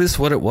ever notice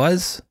what it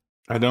was?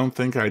 I don't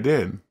think I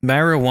did.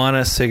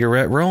 Marijuana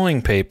cigarette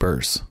rolling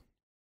papers.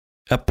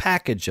 A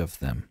package of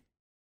them.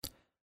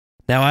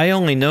 Now, I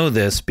only know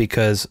this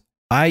because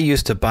I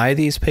used to buy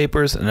these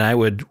papers and I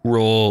would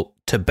roll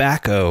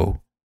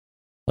tobacco,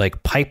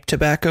 like pipe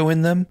tobacco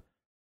in them,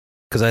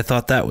 because I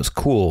thought that was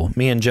cool.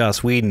 Me and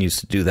Joss Whedon used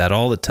to do that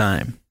all the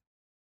time.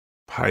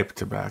 Pipe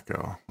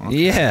tobacco. Okay.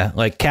 Yeah,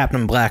 like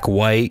Captain Black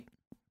White,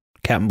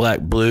 Captain Black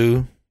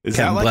Blue, Is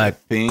Captain that like Black a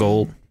thing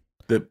Gold.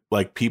 that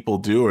like people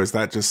do, or is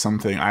that just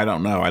something I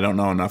don't know? I don't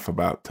know enough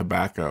about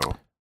tobacco.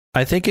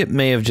 I think it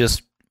may have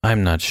just,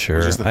 I'm not sure.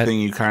 It's just the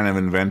thing you kind of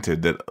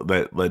invented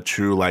that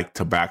true like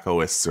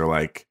tobaccoists are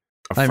like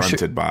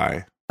affronted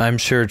by. I'm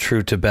sure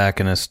true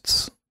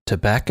tobacconists?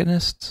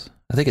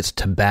 I think it's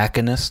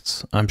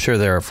tobacconists. I'm sure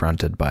they're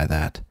affronted by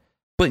that.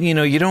 But, you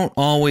know, you don't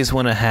always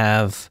want to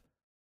have,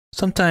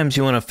 sometimes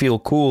you want to feel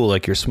cool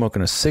like you're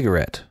smoking a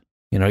cigarette.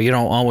 You know, you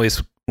don't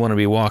always want to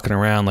be walking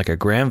around like a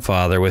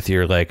grandfather with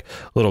your like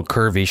little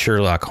curvy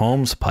Sherlock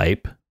Holmes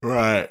pipe.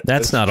 Right.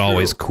 That's not true.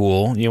 always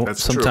cool.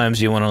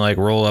 Sometimes you want to like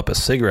roll up a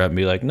cigarette and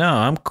be like, no,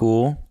 I'm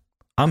cool.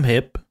 I'm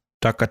hip.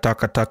 Tucka,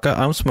 tucka, tucka.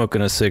 I'm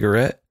smoking a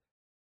cigarette.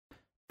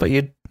 But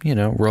you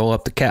know, roll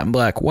up the Captain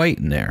Black White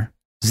in there.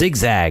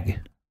 Zigzag,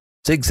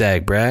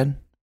 Brad.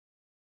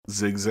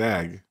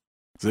 Zigzag.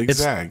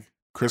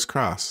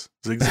 Crisscross.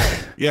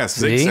 Zigzag. Yes,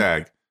 See?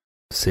 zigzag.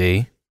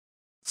 See?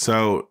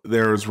 So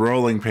there's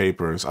rolling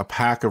papers, a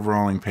pack of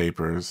rolling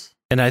papers.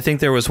 And I think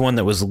there was one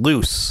that was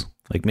loose.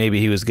 Like maybe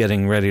he was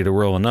getting ready to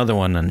roll another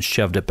one and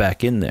shoved it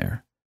back in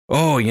there.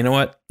 Oh, you know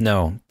what?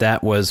 No,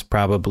 that was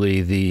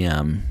probably the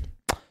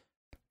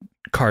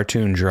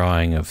cartoon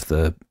drawing of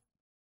the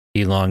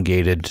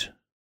elongated,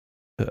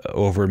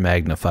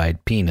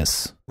 over-magnified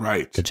penis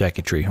Right. that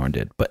Jackie Treehorn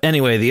did. But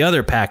anyway, the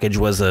other package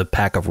was a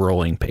pack of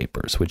rolling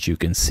papers, which you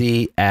can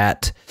see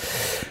at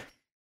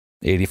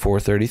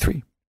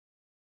 8433.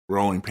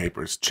 Rolling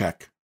papers,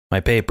 check. My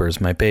papers,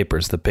 my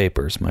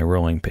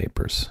rolling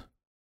papers.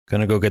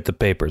 Gonna go get the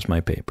papers, my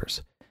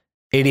papers.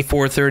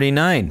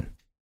 8439.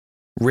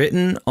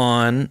 Written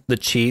on the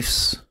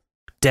chief's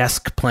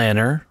desk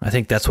planner. I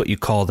think that's what you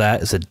call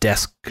that, is a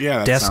desk. Yeah,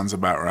 that desk sounds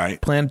about right.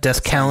 plan,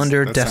 desk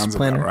calendar, That desk sounds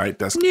planner. about right.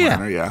 Desk Yeah.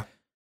 planner, yeah.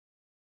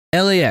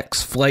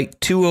 LAX flight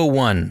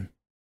 201.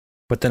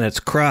 But then it's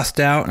crossed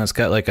out and it's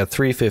got like a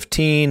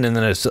 315 and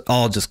then it's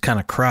all just kind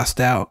of crossed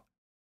out.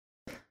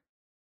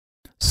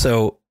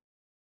 So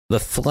the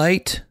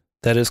flight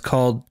that is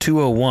called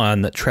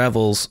 201 that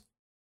travels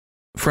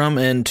from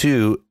and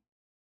to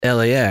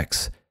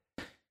LAX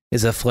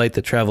is a flight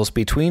that travels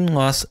between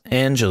Los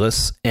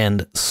Angeles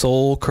and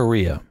Seoul,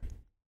 Korea.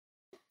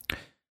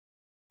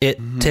 It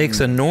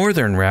takes a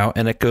northern route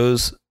and it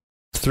goes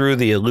through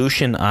the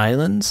Aleutian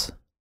Islands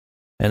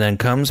and then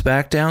comes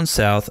back down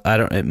south.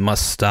 It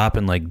must stop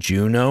in like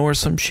Juneau or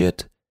some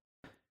shit.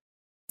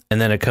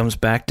 And then it comes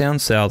back down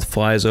south,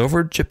 flies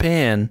over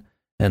Japan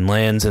and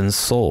lands in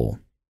Seoul.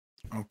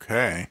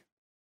 Okay.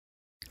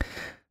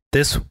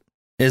 This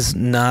is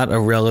not a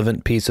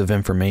relevant piece of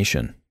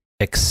information,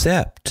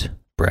 except,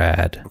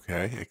 Brad,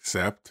 Okay,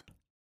 except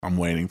I'm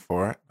waiting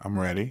for it. I'm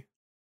ready.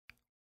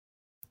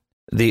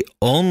 the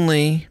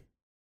only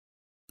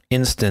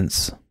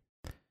instance.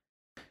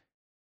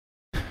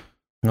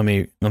 Let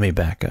me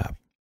back up.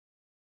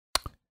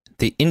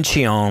 The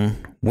Incheon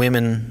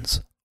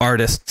Women's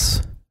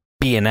Artists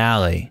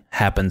Biennale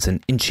happens in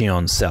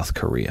Incheon, South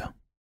Korea,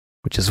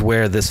 which is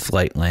where this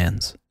flight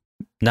lands.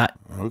 Not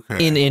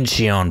Okay. in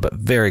Incheon, but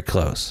very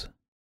close.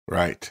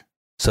 Right.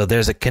 So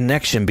there's a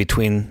connection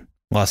between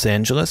Los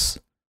Angeles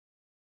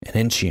and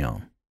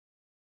Incheon.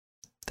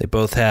 They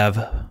both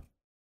have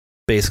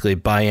basically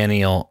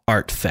biennial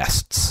art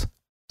fests.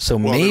 So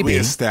Well, did we maybe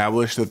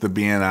establish that the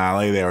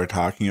Biennale they were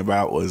talking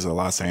about was a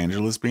Los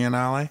Angeles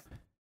Biennale?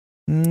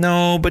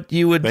 no, but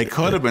you would. They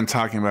could have been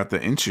talking about the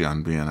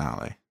Incheon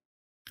Biennale.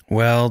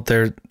 Well,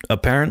 there's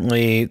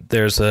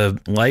a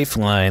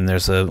lifeline.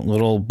 There's a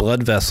little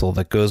blood vessel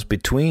that goes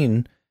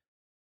between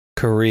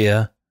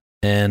Korea,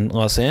 and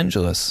Los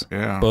Angeles,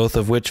 Yeah. both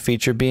of which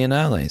feature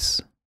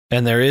biennales.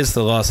 And there is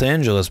the Los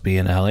Angeles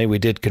Biennale. We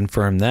did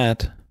confirm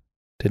that,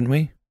 didn't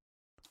we?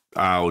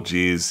 Oh,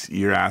 geez.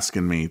 You're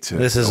asking me to.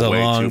 This is a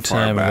way long too far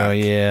time ago. back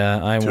Yeah,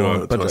 I to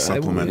won't. to but a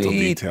supplemental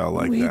detail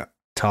like we that.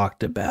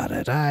 talked about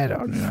it. I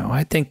don't know.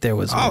 I think there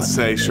was. I'll one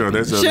say, maybe. sure.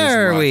 There's a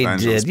sure Los we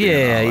Angeles did.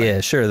 Yeah, Biennale.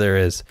 yeah. Sure there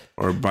is.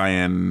 Or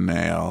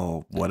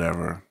biennial,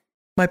 whatever.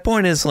 My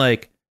point is,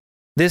 like,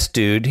 this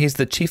dude, he's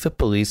the chief of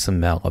police in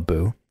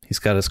Malibu. He's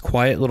got his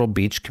quiet little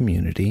beach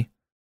community,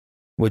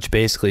 which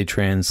basically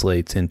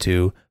translates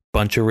into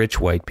bunch of rich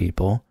white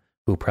people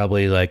who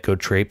probably like go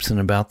traipsing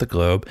about the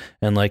globe.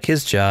 And like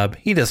his job,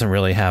 he doesn't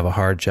really have a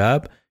hard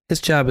job.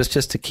 His job is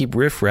just to keep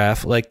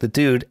riffraff like the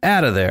dude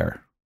out of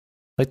there.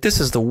 Like, this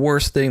is the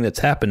worst thing that's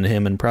happened to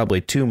him in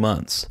probably 2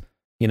 months.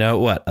 You know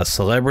what? A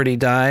celebrity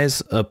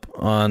dies up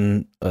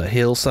on a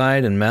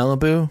hillside in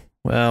Malibu?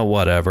 Well,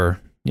 whatever,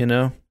 you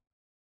know?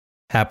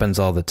 Happens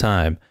all the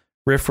time.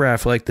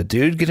 Riffraff like the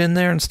dude get in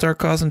there and start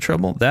causing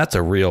trouble? That's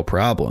a real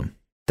problem.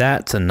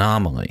 That's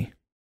anomaly.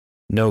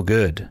 No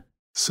good.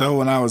 So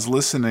when I was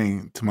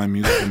listening to my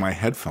music in my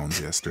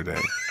headphones yesterday,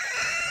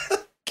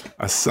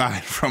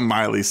 aside from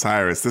Miley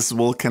Cyrus, this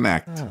will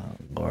connect. Oh,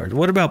 Lord.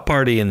 What about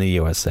Party in the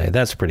USA?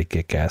 That's pretty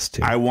kick-ass,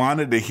 too. I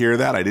wanted to hear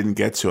that. I didn't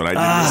get to it. I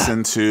did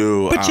listen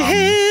to... Put your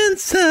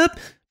hands up.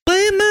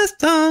 Play my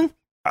song.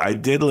 I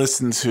did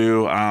listen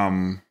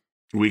to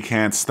We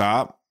Can't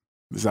Stop.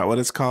 Is that what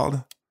it's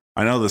called?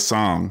 I know the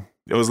song.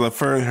 It was her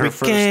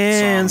first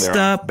can't song.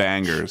 stop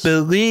Bangers.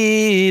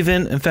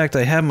 Believing. In fact,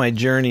 I have my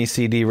Journey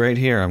CD right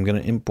here. I'm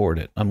going to import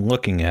it. I'm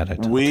looking at it.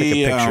 I'll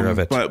take a picture of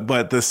it.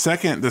 But the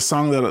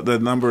song the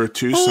number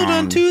 2 Hold on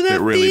song to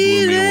that really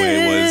blew me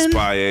away was feeling.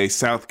 by a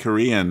South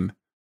Korean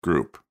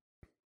group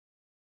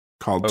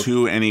called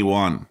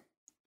 2NE1.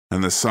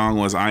 And the song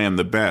was I Am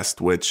the Best,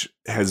 which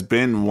has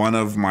been one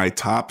of my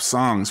top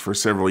songs for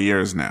several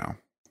years now.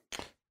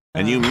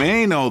 And you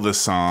may know the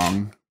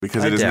song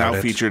because it is now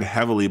featured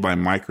heavily by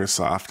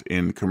Microsoft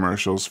in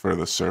commercials for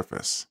the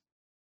Surface.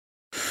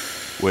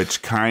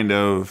 Which kind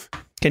of...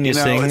 Can you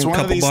sing it's a one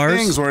of couple these bars?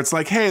 things where it's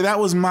like, hey, that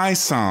was my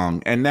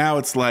song. And now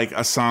it's like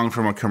a song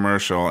from a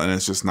commercial and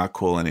it's just not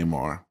cool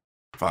anymore.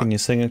 Fuck. Can you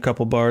sing a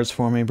couple bars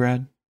for me,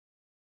 Brad?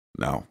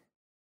 No.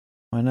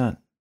 Why not?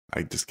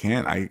 I just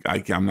can't.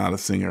 I'm not a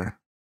singer.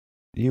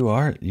 You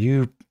are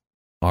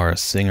a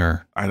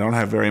singer. I don't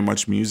have very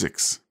much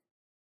musics.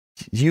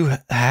 You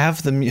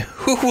have the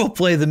who will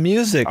play the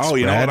music? Oh,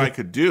 you know Brad? what I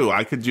could do?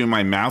 I could do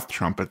my mouth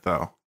trumpet,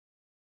 though.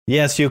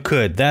 Yes, you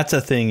could. That's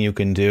a thing you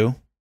can do.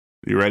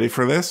 You ready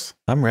for this?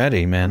 I'm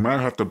ready, I man.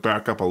 might have to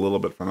back up a little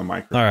bit from the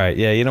microphone. All right.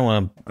 Yeah, you don't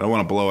want to. I don't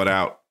want to blow it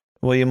out.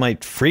 Well, you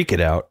might freak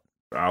it out.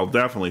 I'll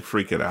definitely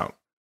freak it out.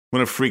 I'm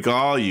going to freak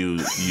all you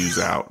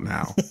out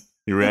now.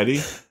 You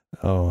ready?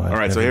 Oh, all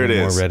right, so here it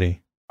is.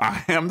 Ready.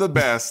 I Am the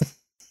Best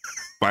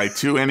by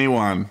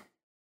 2NE1.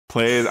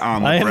 Played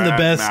on the I Am the Brad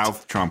Best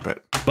mouth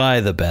trumpet. By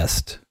the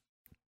best.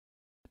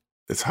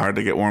 It's hard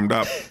to get warmed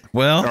up.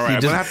 Well, All right,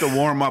 I'm going to have to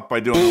warm up by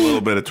doing a little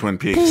bit of Twin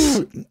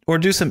Peaks. Or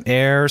do some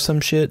air or some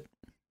shit.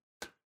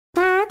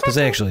 Because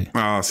actually.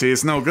 Oh, see,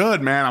 it's no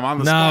good, man. I'm on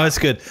the No, spot. it's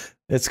good.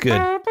 It's good.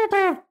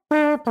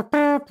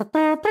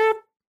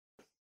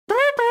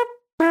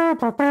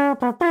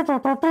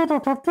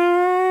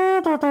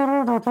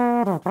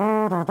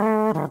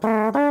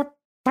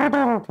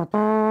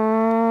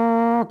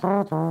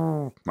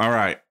 All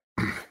right.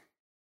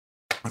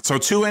 So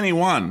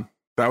 2NE1.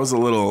 That was a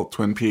little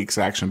Twin Peaks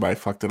action, but I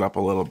fucked it up a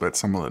little bit.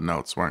 Some of the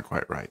notes weren't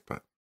quite right,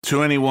 but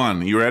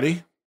 2NE1. You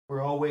ready?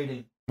 We're all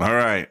waiting. All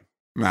right.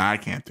 Nah, I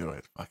can't do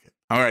it. Fuck it.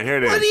 All right, here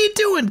it is. What are you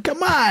doing?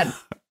 Come on.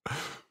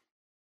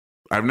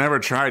 I've never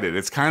tried it.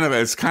 It's kind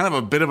of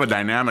a bit of a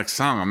dynamic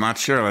song. I'm not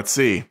sure. Let's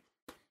see.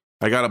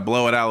 I got to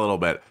blow it out a little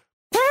bit.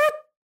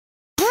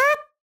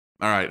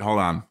 All right, hold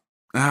on.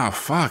 Oh,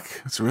 fuck.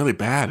 It's really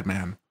bad,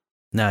 man.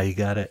 Now you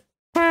got it.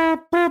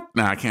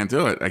 No, I can't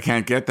do it. I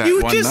can't get that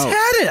You one just note.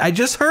 had it. I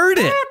just heard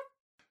it.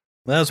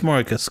 That was more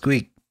like a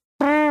squeak.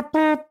 That's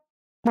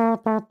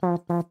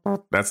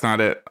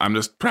not it. I'm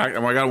just I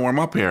got to warm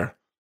up here.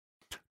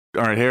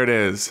 All right, here it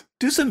is.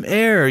 Do some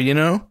air, you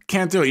know?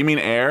 Can't do it. You mean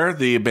Air,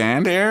 the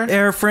band Air?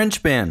 Air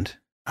French band.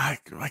 I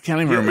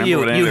can't even You- remember you-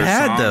 what any you of their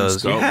had songs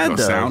those. You had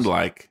those. sound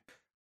like.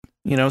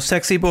 You know,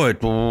 sexy boy.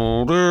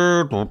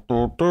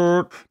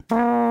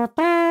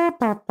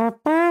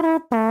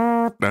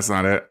 That's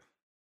not it.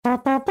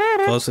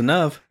 Close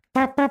enough.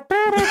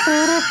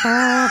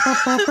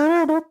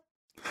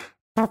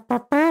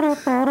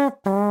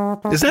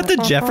 Is that the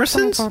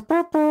Jeffersons?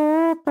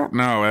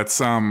 No, it's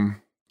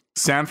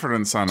Sanford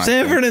and Son. I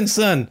Sanford think. and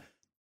Son.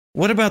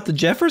 What about the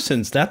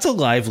Jeffersons? That's a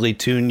lively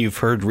tune you've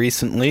heard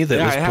recently that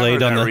Yeah, was I have played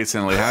heard on that the.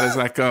 recently. How does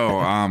that go?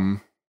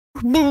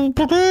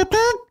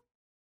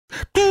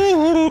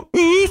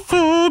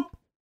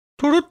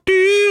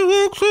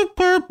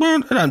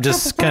 And I'm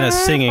just kind of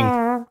singing.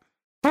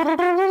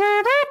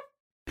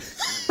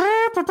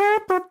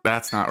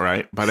 That's not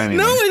right. But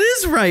anyway. No, it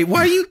is right.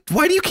 Why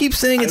do you keep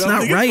saying it's I don't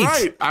not think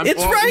right?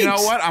 It's right. You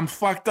know what? I'm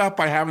fucked up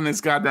by having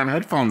this goddamn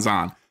headphones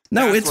on.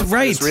 No, That's it's what- I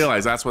right. just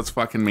realized that's what's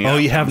fucking me Oh,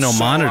 up. you have I'm no so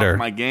monitor. off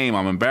my game.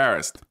 I'm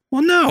embarrassed.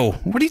 Well, no.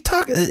 What are you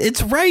talking?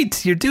 It's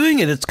right. You're doing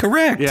it. It's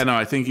correct. Yeah, no,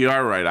 I think you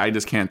are right. I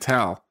just can't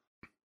tell.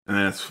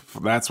 And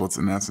that's what's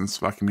in essence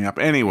fucking me up.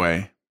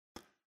 Anyway.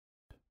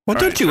 Well,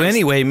 All don't right, you first-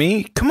 anyway,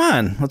 me? Come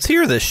on. Let's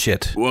hear this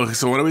shit. Well,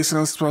 so what are we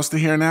supposed to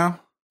hear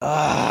now?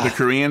 The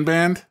Korean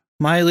band?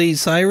 Miley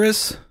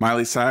Cyrus?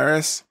 Miley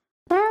Cyrus?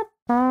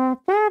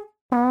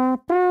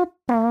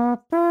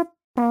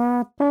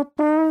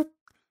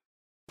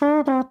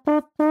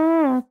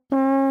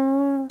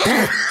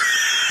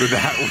 Did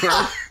that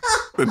work?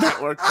 Did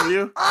that work for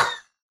you?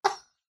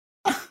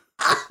 I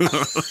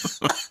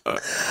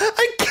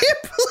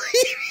can't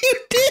believe you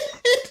did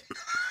it.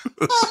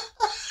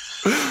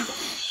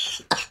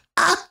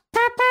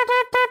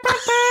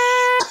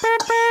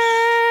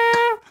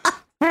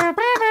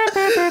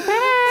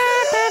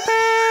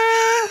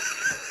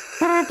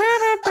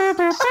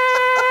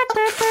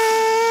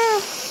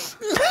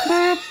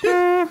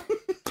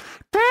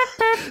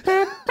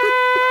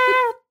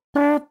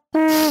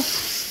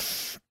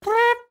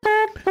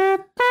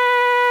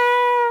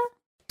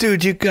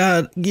 Dude, you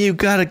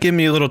gotta give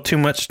me a little too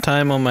much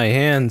time on my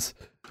hands.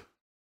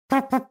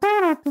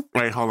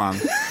 Wait, hold on.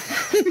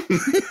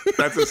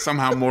 That just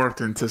somehow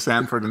morphed into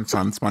Sanford and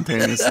Son I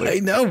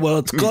spontaneously. know. Well,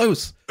 it's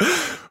close.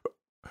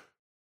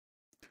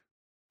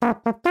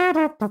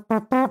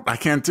 I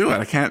can't do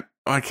it.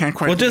 I can't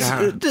quite. Well, do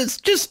that.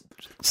 just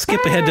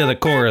skip ahead to the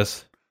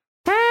chorus.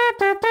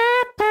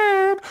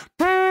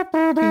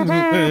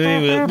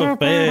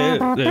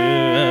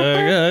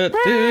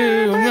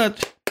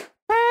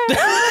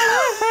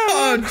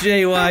 Oh,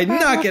 JY,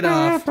 knock it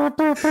off.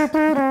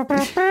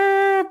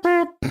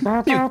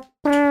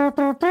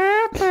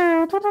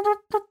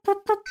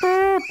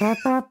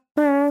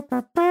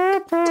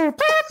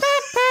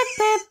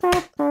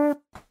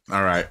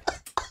 All right.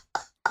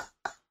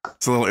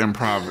 It's a little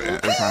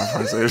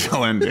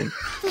improvisational ending.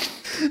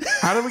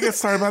 How did we get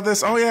started about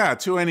this? Oh yeah,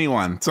 To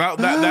Anyone. So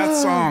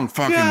that song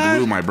fucking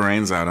blew my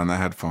brains out on the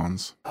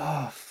headphones.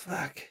 Oh,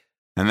 fuck.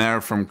 And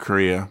they're from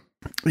Korea.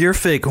 Your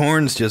fake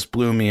horns just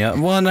blew me up.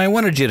 Well, and I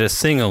wanted you to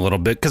sing a little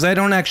bit because I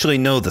don't actually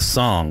know the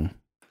song.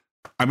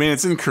 I mean,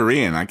 it's in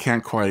Korean. I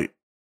can't quite.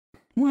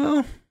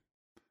 Well,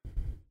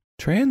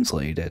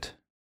 translate it.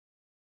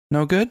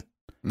 No good?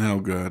 No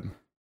good.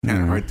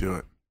 Can't quite do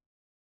it.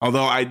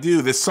 Although I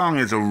do, this song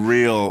is a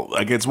real,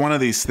 like, it's one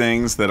of these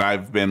things that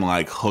I've been,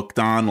 like, hooked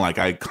on. Like,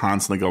 I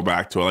constantly go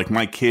back to it. Like,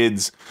 my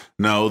kids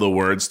know the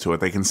words to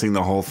it. They can sing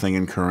the whole thing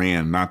in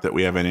Korean. Not that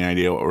we have any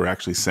idea what we're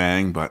actually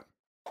saying, but.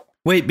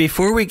 Wait,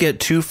 before we get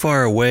too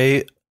far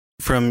away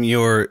from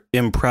your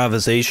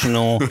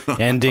improvisational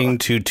ending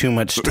to Too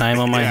Much Time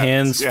on My Yes,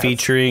 Hands yes,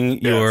 featuring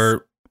yes.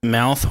 your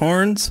mouth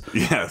horns,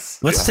 Yes.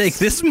 let's yes. take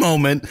this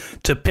moment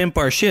to pimp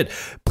our shit.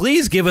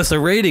 Please give us a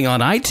rating on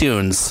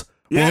iTunes.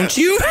 Yes. Won't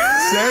you?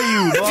 Say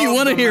you If you love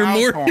want to the hear mouth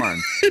more,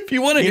 horn. if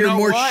you want to You hear know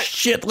more what?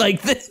 shit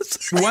like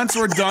this, Once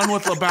we're done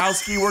with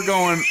Lebowski, we're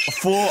going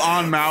full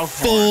on mouth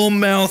horn. full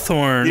mouth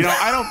horn. You know,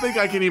 I don't think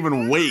I can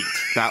even wait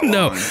that long.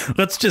 No,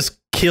 let's just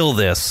kill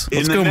this.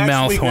 Let's In go the next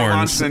mouth week, we'll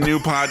launch horns. a new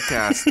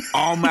podcast,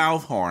 all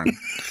mouth horn.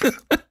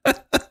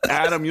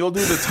 Adam, you'll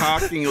do the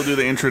talking, you'll do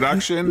the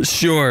introduction.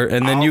 Sure,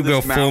 and then I'll you go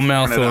just full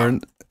mouth mouth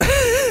horn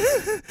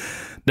horn.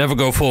 Never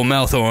go full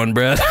mouth horn,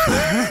 Brad.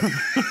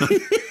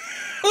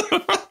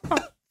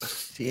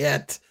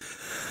 Shit.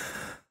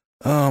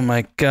 Oh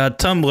my God,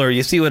 Tumblr.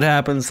 You see what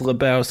happens,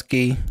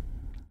 Lebowski.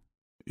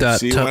 You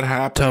see what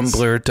happens?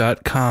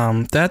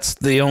 Tumblr.com. That's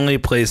the only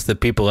place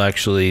that people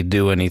actually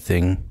do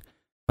anything,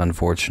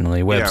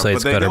 unfortunately.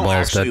 Website's yeah, but they don't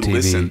actually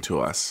listen gutterballs.tv. to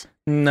us.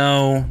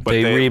 No, But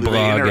they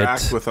reblog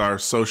interact it. with our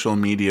social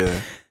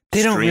media.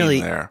 They don't stream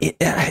really. there.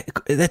 That's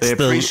They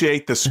the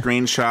appreciate the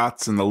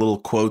screenshots and the little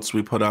quotes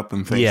we put up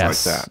and things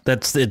yes, like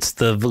that. it's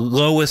the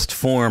lowest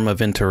form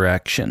of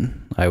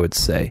interaction, I would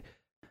say.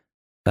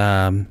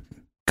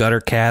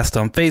 Guttercast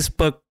on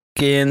Facebook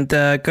and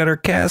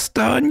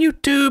Guttercast on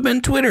YouTube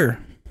and Twitter.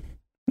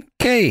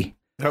 Okay.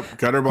 Yep,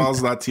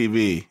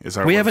 gutterballs.tv is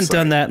our We haven't website.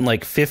 done that in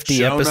like 50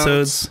 Show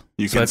episodes. notes.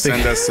 You so can I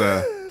send us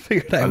a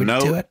figured I a would do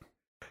note. it.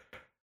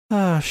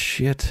 Oh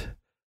shit.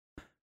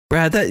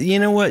 Brad, that you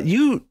know what?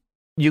 You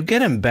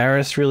get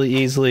embarrassed really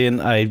easily,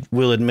 and I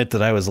will admit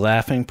that I was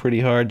laughing pretty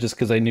hard just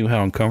because I knew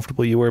how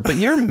uncomfortable you were. But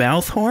your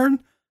mouth horn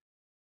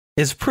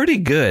is pretty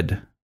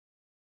good.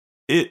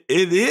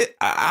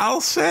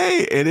 I'll say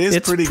it is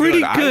It's pretty pretty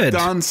good. I've good.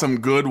 done some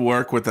good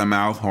work with the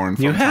mouth horn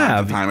from You time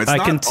have. to time. It's I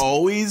not can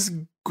always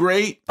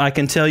great. I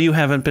can tell you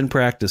haven't been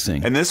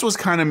practicing. And this was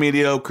kind of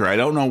mediocre. I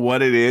don't know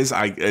what it is.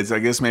 It's, I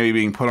guess maybe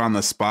being put on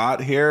the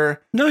spot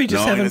here. No, you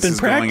just knowing haven't this been is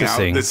going out.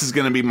 practicing. This is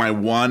going to be my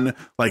one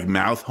like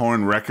mouth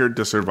horn record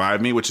to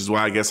survive me, which is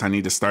why I guess I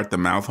need to start the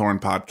mouth horn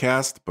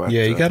podcast. But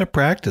Yeah, you got to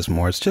practice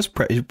more. It's just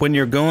when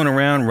you're going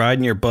around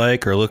riding your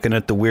bike or looking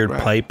at the weird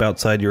Right. pipe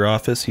outside your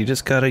office, you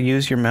just got to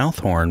use your mouth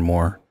horn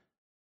more.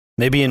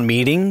 Maybe in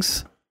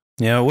meetings.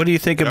 You know, what do you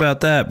think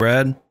about that,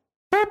 Brad?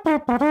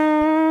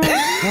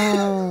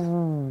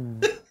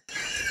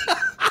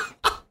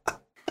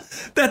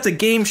 That's a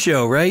game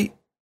show, right?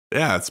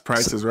 Yeah, it's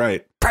Price is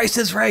Right. Price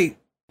is Right.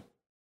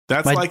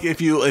 That's like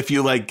if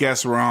you like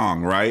guess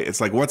wrong, right? It's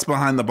like what's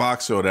behind the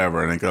box or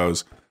whatever, and it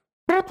goes.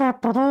 Oh,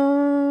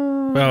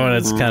 and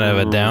it's kind of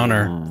a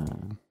downer.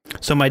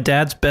 So my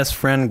dad's best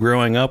friend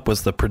growing up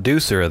was the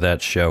producer of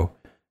that show.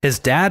 His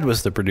dad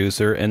was the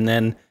producer, and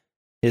then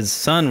his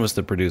son was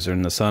the producer,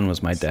 and the son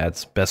was my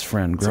dad's best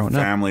friend growing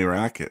up. Family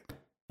racket.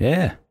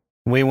 Yeah.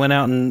 We went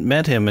out and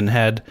met him and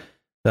had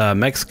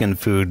Mexican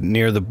food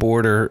near the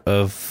border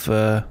of,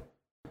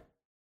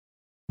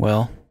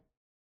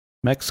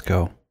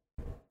 Mexico.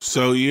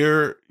 So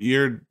your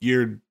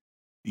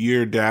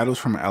dad was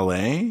from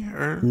LA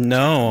or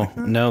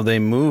No, they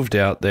moved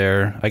out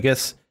there. I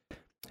guess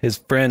his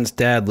friend's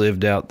dad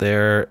lived out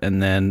there,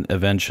 and then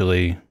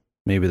eventually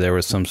maybe there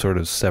was some sort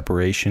of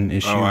separation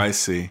issue. Oh, I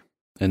see.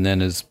 And then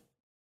his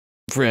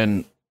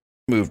friend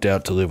moved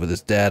out to live with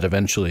his dad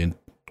eventually and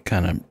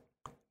kind of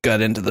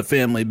got into the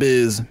family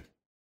biz.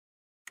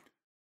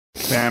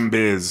 Fam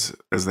biz,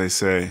 as they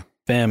say.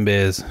 Fam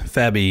biz.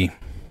 Fabby.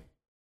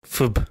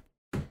 Fub.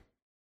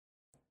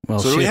 Well,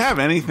 so do we have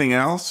anything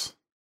else?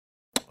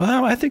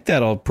 Well, I think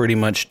that'll pretty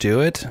much do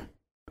it.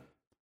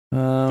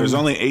 There's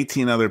only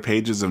 18 other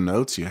pages of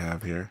notes you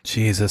have here.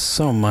 Jesus,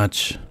 so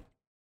much.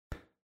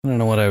 I don't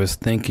know what I was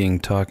thinking,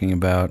 talking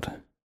about.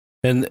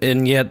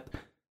 And yet,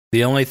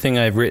 the only thing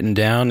I've written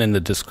down in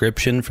the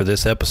description for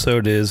this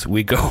episode is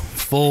we go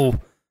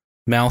full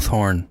mouth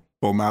horn.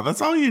 Well, now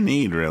that's all you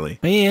need, really.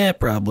 Yeah,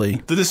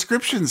 probably. The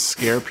descriptions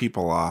scare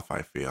people off,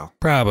 I feel.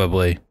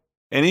 Probably.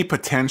 Any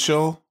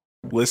potential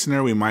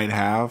listener we might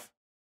have,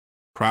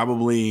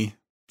 probably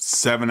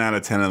 7 out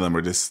of 10 of them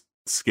are just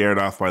scared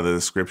off by the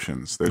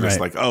descriptions. They're just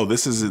like, oh,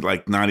 this is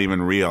like not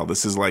even real.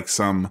 This is like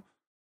some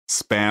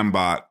spam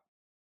bot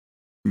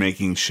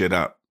making shit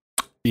up.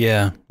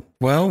 Yeah.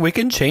 Well, we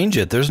can change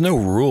it. There's no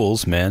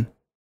rules, man.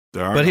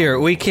 But here,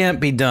 we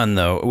can't be done,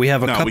 though. We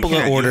have a couple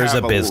of orders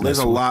of business. There's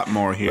a lot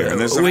more here. And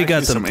there's we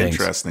got some things.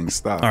 Interesting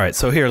stuff. All right,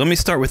 so here, let me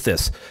start with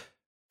this.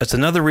 It's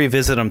another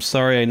revisit. I'm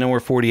sorry. I know we're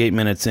 48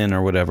 minutes in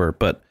or whatever,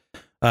 but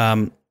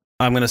I'm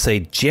going to say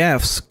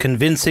Jeff's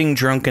convincing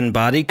drunken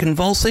body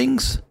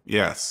convulsings.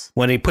 Yes.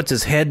 When he puts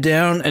his head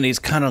down and he's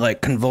kind of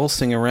like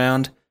convulsing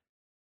around.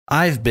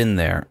 I've been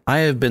there. I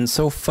have been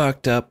so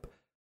fucked up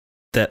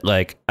that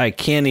like I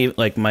can't even,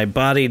 like my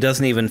body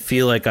doesn't even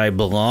feel like I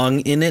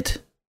belong in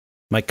it.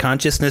 My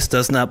consciousness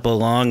does not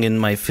belong in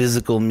my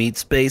physical meat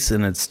space,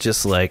 and it's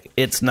just like,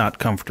 it's not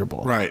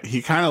comfortable. Right.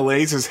 He kind of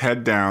lays his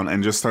head down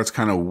and just starts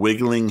kind of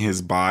wiggling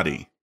his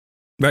body.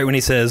 Right when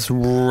he says,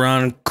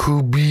 Ron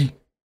Kubi.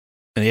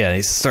 And yeah,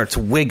 he starts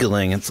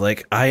wiggling. It's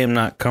like, I am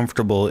not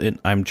comfortable.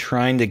 I'm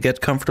trying to get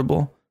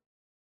comfortable.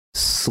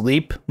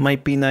 Sleep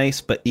might be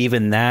nice, but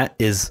even that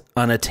is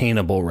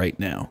unattainable right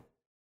now.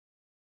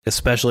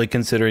 Especially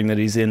considering that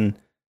he's in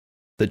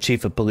the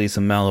chief of police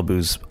of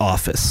Malibu's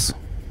office.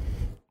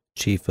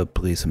 Chief of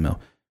police of the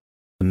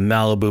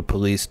Malibu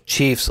police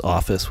chief's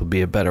office would be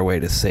a better way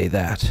to say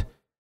that.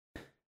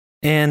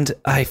 And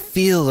I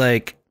feel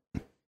like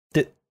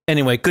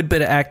anyway, good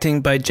bit of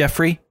acting by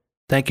Jeffrey.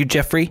 Thank you,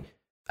 Jeffrey.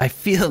 I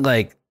feel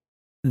like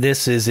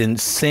this is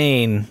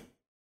insane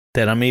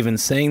that I'm even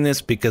saying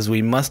this because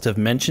we must have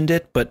mentioned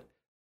it, but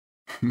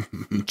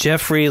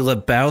Jeffrey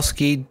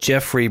Lebowski,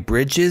 Jeffrey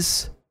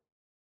Bridges,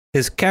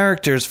 his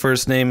character's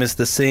first name is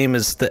the same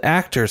as the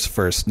actor's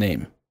first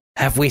name.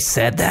 Have we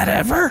said that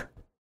ever?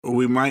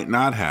 We might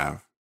not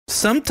have.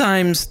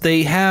 Sometimes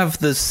they have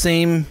the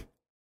same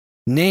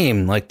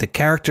name, like the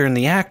character and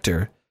the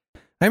actor.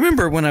 I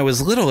remember when I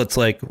was little, it's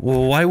like,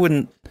 well, why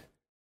wouldn't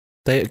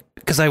they?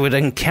 Because I would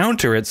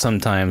encounter it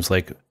sometimes,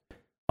 like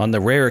on the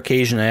rare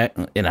occasion,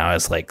 I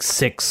was like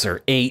 6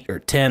 or 8 or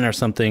 10 or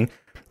something.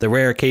 The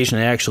rare occasion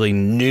I actually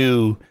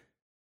knew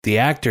the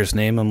actor's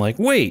name. I'm like,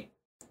 wait.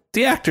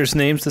 The actor's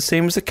name's the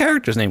same as the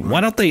character's name. Why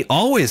don't they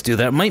always do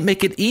that? It might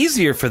make it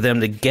easier for them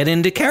to get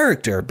into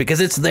character because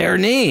it's their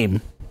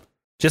name.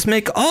 Just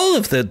make all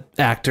of the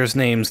actors'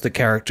 names the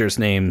characters'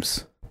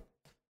 names.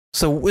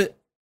 So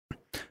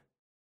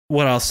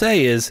what I'll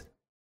say is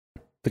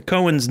the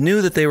Coens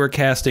knew that they were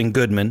casting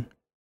Goodman,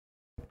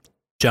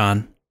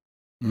 John,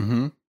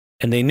 and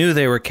they knew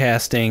they were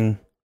casting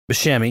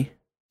Buscemi,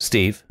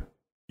 Steve,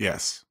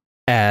 yes,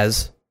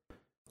 as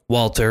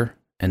Walter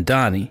and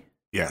Donnie.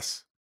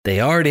 Yes. They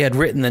already had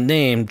written the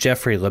name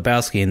Jeffrey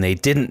Lebowski, and they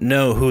didn't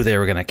know who they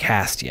were going to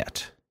cast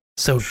yet.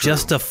 So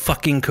just a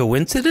fucking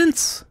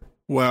coincidence?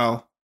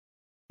 Well,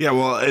 yeah.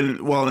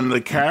 And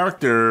the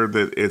character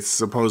that it's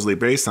supposedly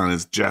based on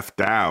is Jeff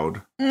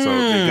Dowd. So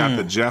they got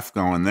the Jeff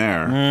going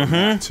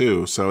there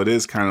too. So it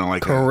is kind of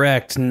like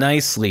correct.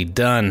 Nicely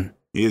done.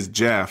 He is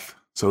Jeff.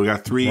 So we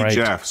got 3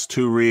 Jeffs,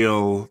 2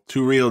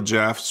 real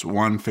Jeffs,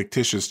 1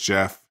 fictitious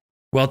Jeff.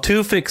 Well,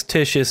 2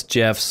 fictitious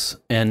Jeffs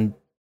and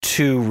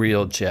 2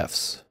 real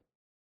Jeffs.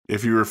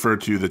 If you refer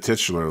to the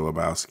titular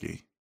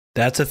Lebowski.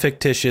 That's a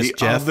fictitious the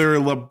Jeff. The other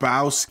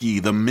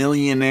Lebowski, the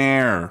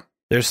millionaire.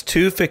 There's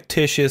 2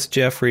 fictitious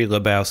Jeffrey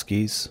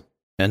Lebowskis,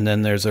 and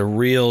then there's a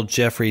real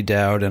Jeffrey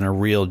Dowd and a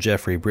real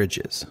Jeffrey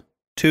Bridges.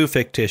 2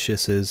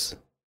 fictitiouses.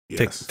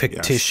 Yes,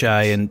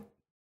 fictitii and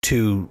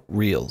 2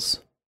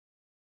 reels.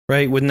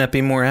 Right? Wouldn't that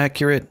be more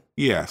accurate?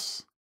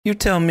 Yes. You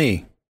tell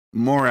me.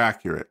 More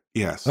accurate.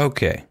 Yes.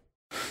 Okay.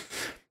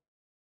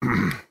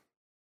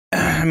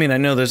 I mean, I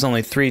know there's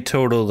only 3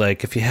 total.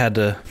 Like, if you had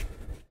to,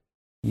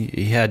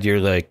 you had your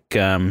like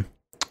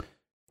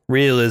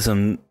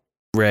realism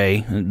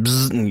ray, and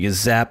you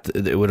zapped,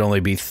 it would only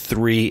be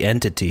 3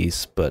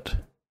 entities. But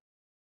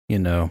you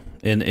know,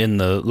 in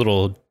the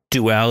little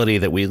duality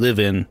that we live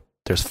in,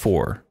 there's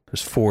 4.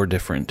 There's 4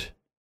 different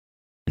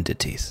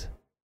entities.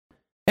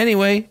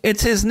 Anyway,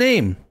 it's his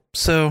name.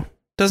 So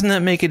doesn't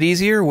that make it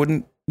easier?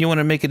 Wouldn't you want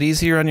to make it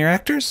easier on your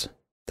actors?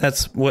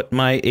 That's what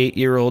my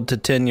 8-year-old to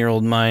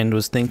 10-year-old mind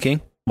was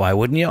thinking. Why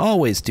wouldn't you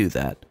always do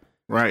that?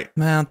 Right.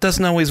 Well, it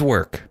doesn't always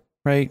work,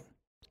 right?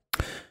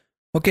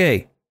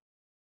 Okay.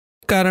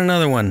 Got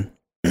another one.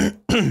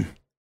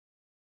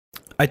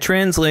 I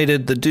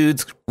translated the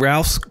dude's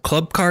Ralph's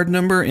club card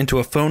number into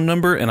a phone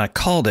number and I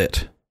called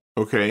it.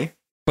 Okay.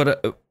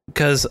 But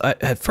because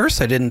at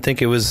first I didn't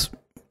think it was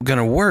going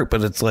to work,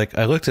 but it's like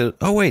I looked at it.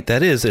 Oh, wait,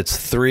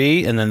 it's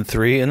 3 and then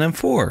 3 and then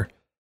 4.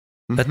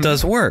 That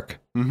does work.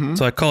 Mm-hmm.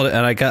 So I called it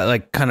and I got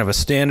like kind of a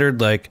standard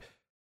like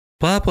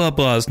blah, blah,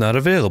 blah is not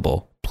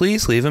available.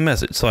 Please leave a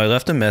message. So I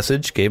left a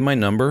message, gave my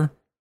number.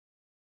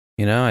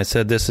 You know, I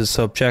said, this is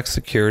Sobchak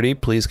Security.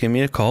 Please give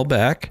me a call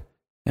back.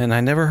 And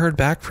I never heard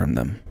back from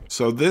them.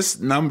 So this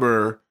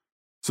number,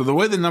 so the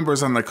way the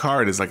numbers on the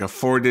card is like a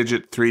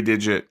 4-digit,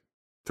 3-digit,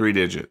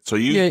 3-digit. So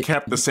you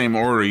kept the same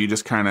order. You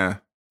just kind of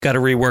got to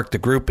rework the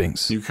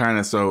groupings. You kind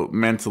of so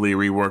mentally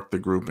rework the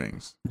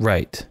groupings.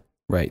 Right.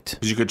 Right.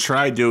 Because you could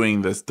try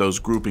doing those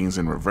groupings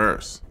in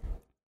reverse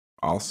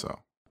also.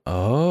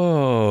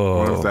 Oh. I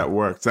wonder if that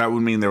works. That would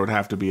mean there would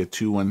have to be a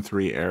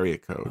 213 area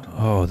code.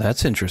 Oh,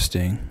 that's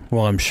interesting.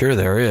 Well, I'm sure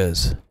there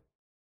is.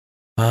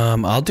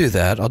 I'll do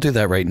that. I'll do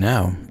that right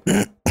now.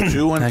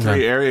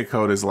 213 area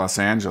code is Los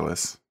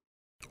Angeles.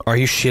 Are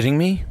you shitting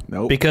me?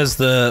 Nope. Because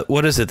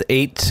what is it?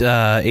 850,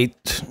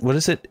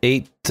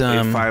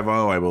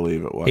 I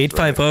believe it was.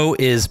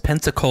 850 is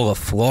Pensacola,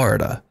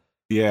 Florida.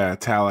 Yeah,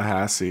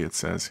 Tallahassee, it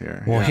says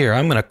here. Well, here,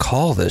 I'm going to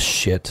call this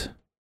shit.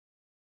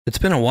 It's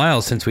been a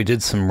while since we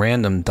did some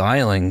random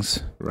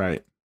dialings.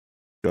 Right.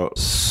 Go.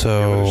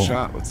 So, give it a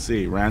shot. Let's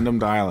see. Random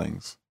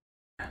dialings.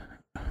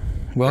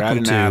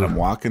 Welcome to Adam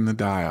walking the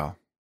dial.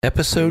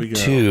 Episode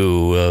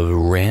 2 of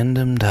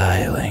Random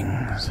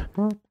Dialings.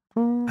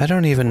 I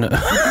don't even know.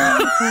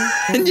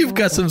 And you've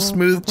got some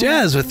smooth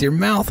jazz with your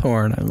mouth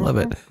horn. I love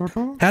it.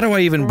 How do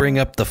I even bring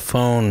up the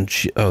phone?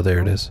 Oh, there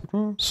it is.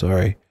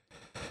 Sorry.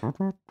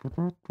 All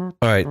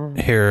right,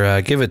 here,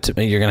 give it to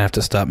me. You're going to have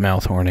to stop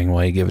mouth horning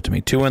while you give it to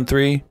me.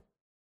 213.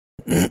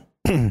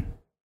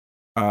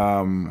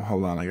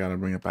 Hold on, I got to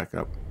bring it back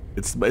up.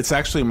 It's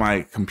actually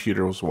my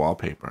computer's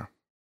wallpaper.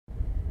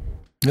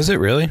 Is it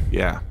really?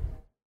 Yeah.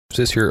 Is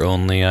this your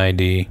only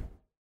ID?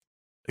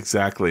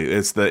 Exactly.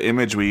 It's the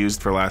image we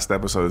used for last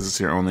episode. This is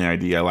your only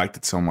ID. I liked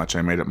it so much,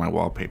 I made it my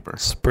wallpaper.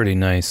 It's pretty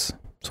nice.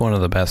 It's one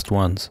of the best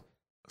ones.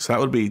 So that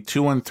would be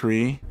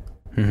 213.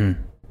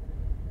 Mm-hmm.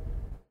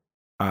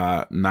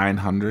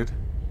 900.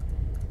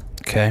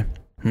 Okay.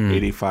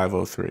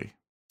 8503.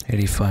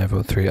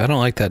 8503. I don't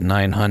like that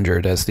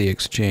 900 as the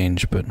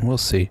exchange, but we'll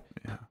see.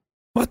 Yeah.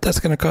 What? That's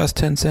going to cost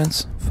 10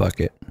 cents? Fuck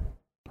it.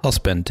 I'll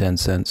spend 10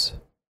 cents.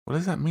 What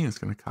does that mean? It's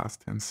going to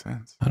cost 10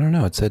 cents. I don't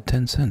know. It said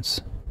 10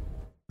 cents.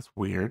 That's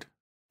weird.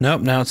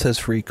 Nope. Now it says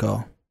free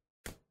call.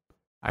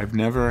 I've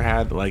never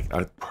had like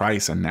a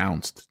price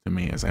announced to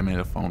me as I made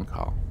a phone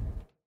call.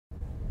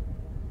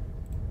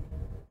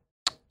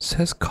 It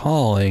says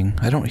calling.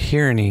 I don't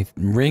hear any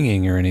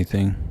ringing or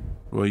anything.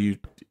 Well,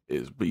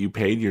 but you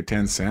paid your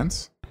 10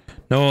 cents?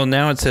 No,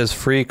 now it says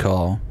free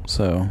call.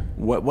 So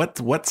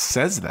what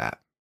says that?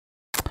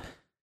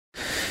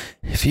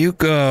 If you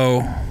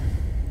go,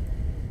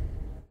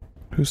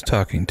 who's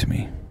talking to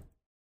me?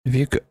 If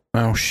you go,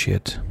 oh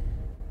shit.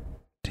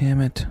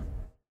 Damn it.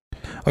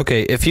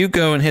 Okay, if you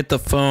go and hit the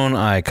phone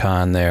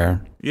icon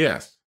there.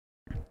 Yes.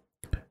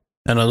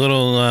 And a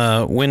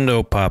little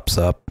window pops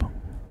up.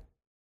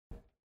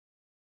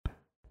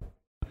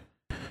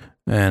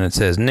 And it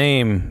says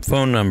name,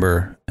 phone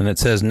number, and it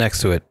says next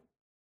to it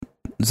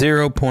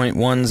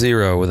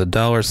 0.10 with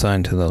a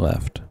 $sign to the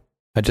left.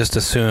 I just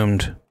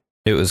assumed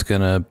it was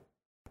going to...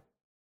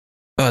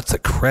 Oh, it's a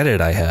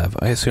credit I have.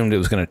 I assumed it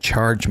was going to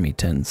charge me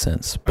 10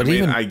 cents. But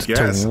I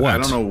guess, I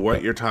don't know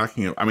what you're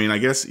talking about. I mean, I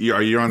guess,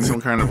 are you on some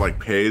kind of like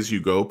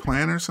pay-as-you-go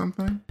plan or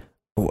something?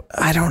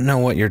 I don't know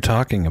what you're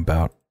talking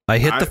about. I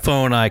hit the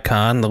phone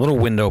icon, the little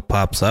window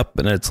pops up,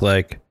 and it's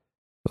like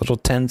a little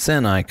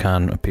 10-cent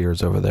icon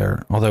appears over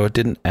there. Although it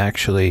didn't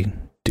actually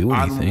do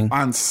anything.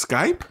 On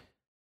Skype?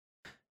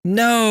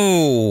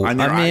 No! On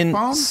your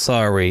iPhone?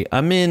 Sorry.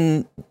 I'm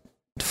in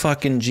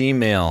fucking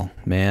Gmail,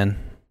 man.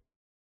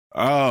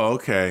 Oh,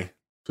 okay.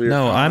 So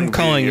no, I'm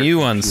calling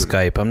you on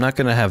Skype. I'm not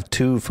going to have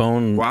 2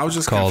 phone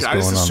calls going on Skype. I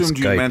just assumed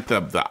you meant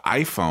the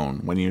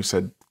iPhone when you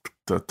said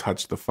to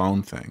touch the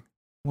phone thing.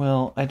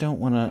 Well, I don't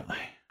want to...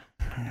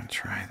 I'm going to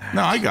try that.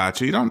 No, I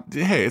got you. You don't...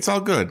 Hey, it's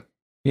all good.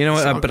 You know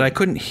what? So But I good.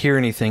 couldn't hear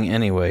anything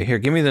anyway. Here,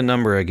 give me the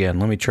number again.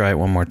 Let me try it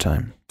one more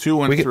time.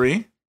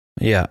 213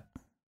 Yeah.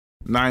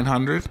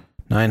 900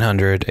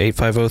 900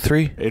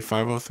 8503.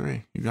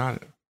 8503. You got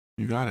it.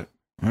 You got it.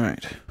 All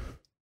right.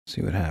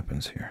 See what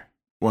happens here.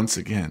 Once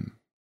again.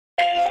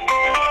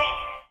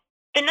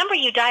 The number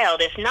you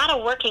dialed is not a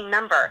working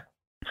number.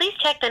 Please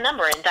check the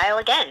number and dial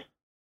again.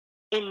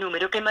 El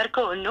número que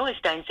marcó no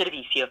está en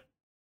servicio.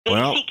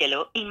 Well-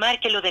 Verifíquelo y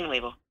márquelo de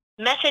nuevo.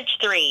 Message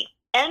 3,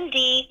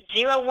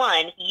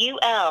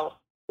 MD01UL.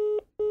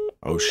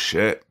 Oh,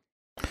 shit.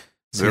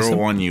 See, some-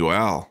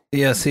 01UL.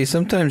 Yeah, see,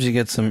 sometimes you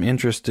get some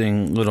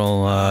interesting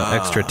little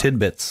extra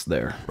tidbits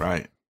there.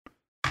 Right.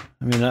 I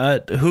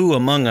mean, who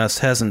among us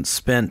hasn't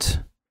spent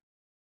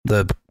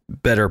the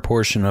better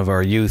portion of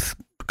our youth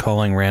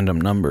calling random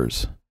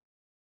numbers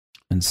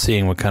and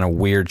seeing what kind of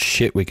weird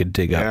shit we could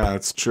dig Yeah, up?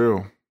 that's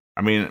true.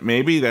 I mean,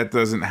 maybe that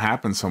doesn't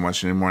happen so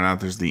much anymore now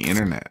that there's the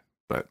internet,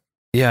 but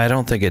Yeah, I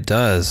don't think it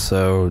does.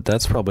 So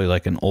that's probably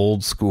like an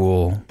old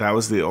school. that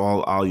was the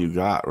all you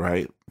got,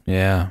 right?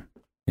 Yeah.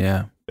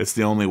 Yeah. It's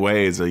the only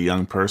way as a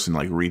young person,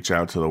 like, reach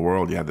out to the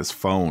world. You had this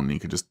phone, you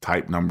could just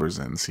type numbers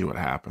in and see what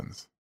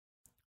happens.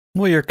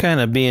 Well, you're kind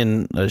of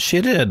being a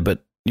shithead,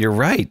 but you're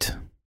right.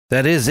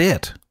 That is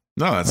it.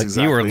 No, that's Like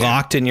exactly you were it.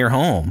 locked in your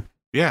home.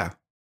 Yeah,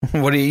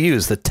 What do you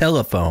use? The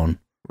telephone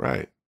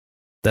right.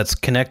 that's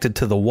connected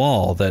to the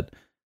wall that,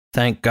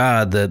 thank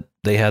God that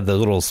they had the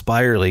little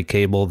spirally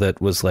cable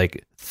that was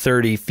like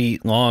 30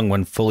 feet long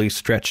when fully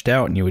stretched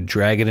out, and you would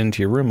drag it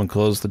into your room and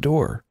close the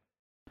door.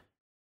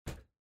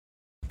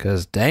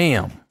 Because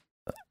damn.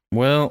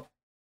 Well,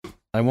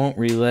 I won't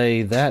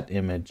relay that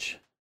image.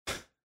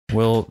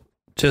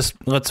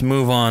 Let's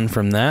move on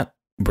from that.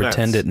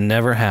 Pretend Yes. it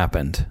never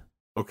happened.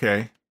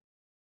 Okay.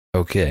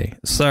 Okay.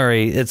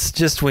 Sorry. It's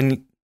just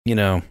when,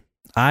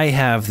 I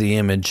have the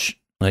image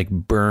like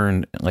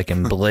burned, like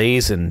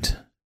emblazoned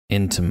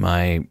into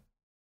my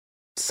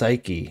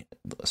psyche,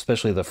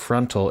 especially the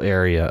frontal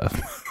area of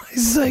my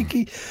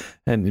psyche.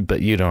 But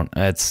you don't.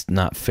 That's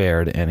not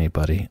fair to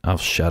anybody. I'll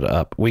shut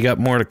up. We got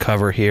more to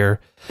cover here.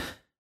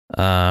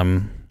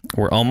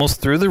 We're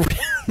almost through the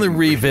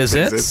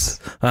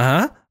revisits.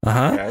 Okay.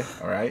 All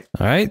right.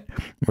 All right.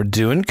 We're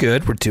doing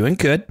good.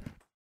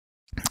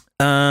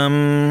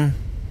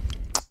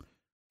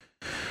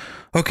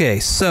 Okay,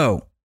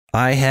 so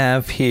I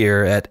have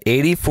here at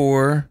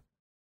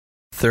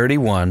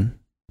 8431,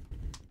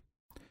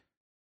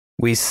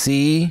 we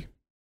see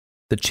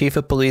the chief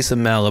of police of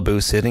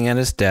Malibu sitting at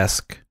his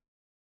desk.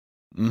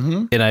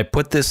 Mm-hmm. And I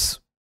put this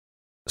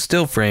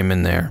still frame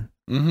in there.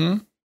 Mm-hmm.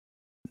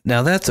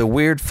 Now, that's a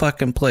weird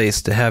fucking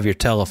place to have your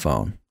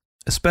telephone,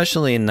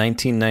 especially in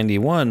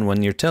 1991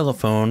 when your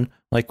telephone,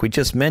 like we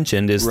just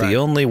mentioned, is Right. the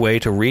only way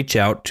to reach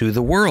out to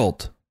the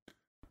world.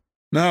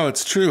 No,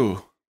 it's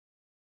true.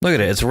 Look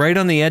at it. It's right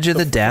on the edge of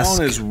the desk.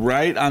 phone is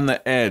right on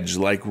the edge,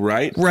 like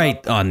right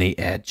on the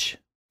edge.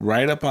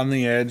 right up on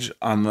the edge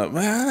on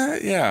the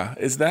yeah.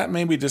 Is that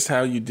maybe just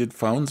how you did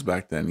phones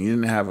back then? If you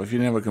didn't have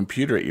a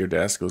computer at your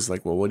desk, it was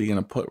like, well, what are you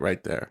going to put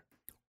right there?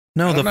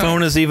 No, I the don't know.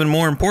 phone is even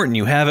more important.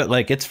 You have it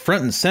like it's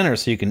front and center,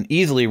 so you can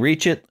easily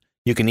reach it.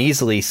 You can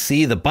easily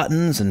see the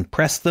buttons and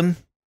press them.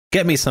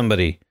 Get me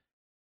somebody.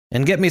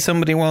 And get me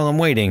somebody while I'm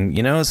waiting,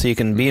 so you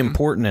can be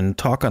important and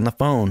talk on the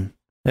phone.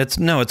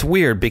 It's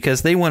weird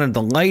because they wanted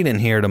the light in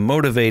here to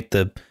motivate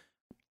the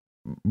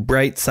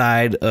bright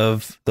side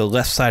of the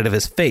left side of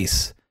his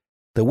face.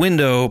 The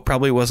window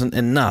probably wasn't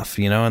enough,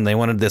 and they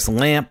wanted this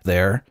lamp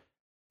there,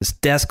 this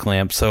desk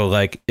lamp. So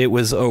like it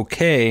was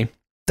okay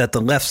that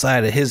the left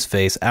side of his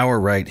face, our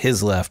right,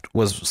 his left,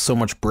 was so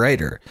much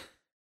brighter.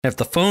 If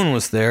the phone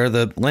was there,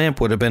 the lamp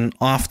would have been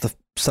off the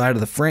side of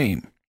the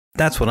frame.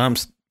 That's what I'm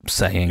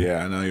saying.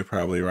 Yeah, I know you're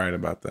probably right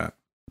about that.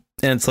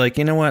 And it's like,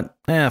 you know what?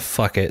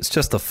 Fuck it. It's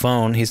just a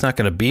phone. He's not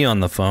going to be on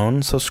the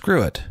phone, so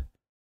screw it.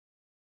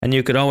 And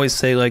you could always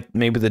say, like,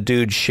 maybe the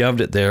dude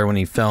shoved it there when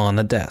he fell on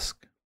the desk.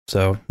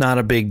 So, not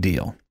a big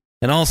deal.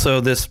 And also,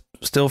 this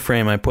still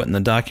frame I put in the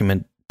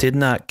document did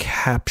not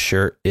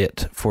capture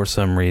it for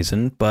some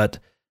reason, but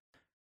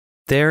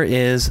there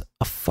is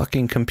a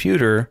fucking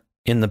computer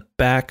in the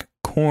back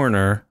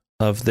corner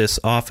of this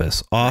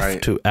office, off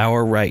Right. to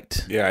our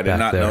right. Yeah, I did back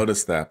not there.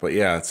 notice that, but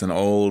yeah, it's an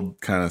old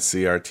kind of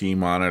CRT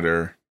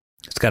monitor.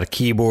 It's got a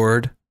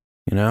keyboard,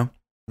 Well,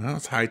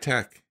 it's high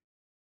tech.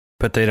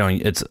 but they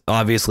don't. It's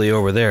obviously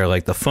over there.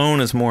 Like the phone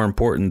is more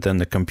important than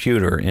the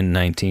computer in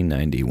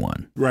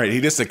 1991. Right. He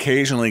just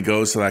occasionally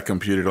goes to that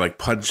computer to like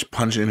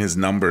punch in his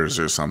numbers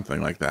or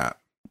something like that.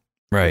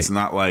 Right. It's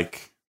not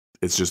like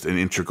it's just an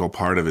integral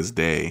part of his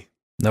day.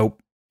 Nope.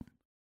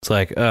 It's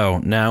like, oh,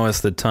 now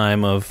is the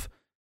time of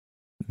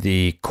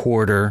the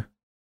quarter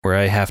where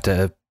I have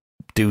to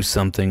do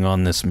something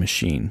on this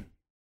machine.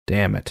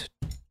 Damn it.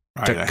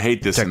 Right. I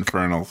hate this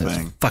infernal It's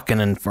thing. fucking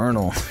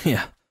infernal.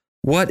 Yeah.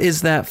 What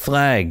is that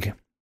flag?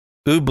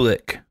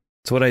 Ooblik.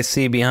 It's what I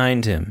see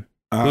behind him.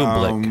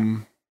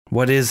 Ooblik.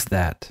 What is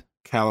that?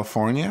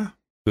 California?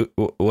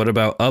 What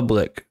about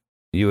Ublik?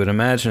 You would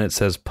imagine it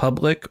says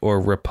public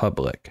or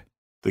republic.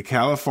 The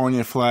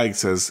California flag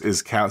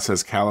says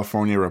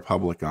California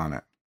Republic on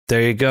it.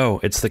 There you go.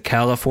 It's the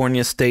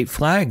California state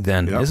flag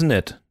then, Yep. isn't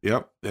it?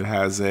 Yep. It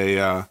has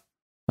a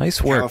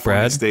Nice work,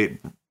 California Brad. state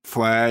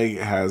flag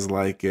has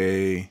like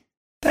a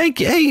Thank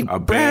you. Hey, a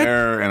Brad.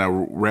 bear and a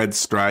red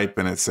stripe,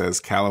 and it says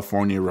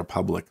California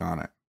Republic on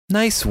it.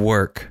 Nice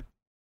work.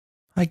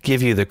 I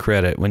give you the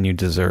credit when you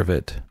deserve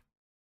it.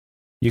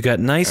 You got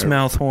nice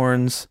mouth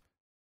horns,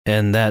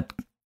 and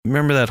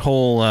remember that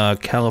whole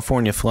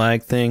California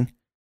flag thing?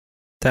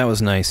 That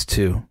was nice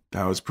too.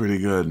 That was pretty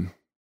good.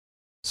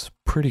 It's a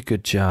pretty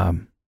good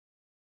job.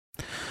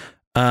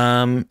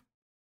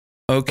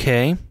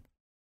 Okay.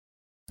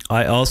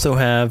 I also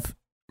have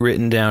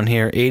written down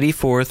here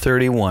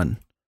 8431,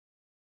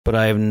 but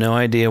I have no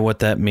idea what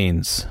that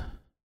means.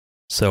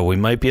 So we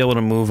might be able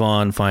to move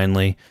on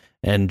finally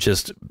and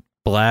just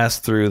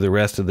blast through the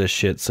rest of this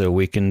shit so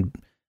we can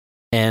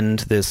end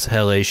this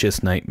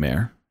hellacious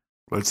nightmare.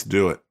 Let's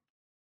do it.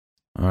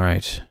 All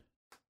right.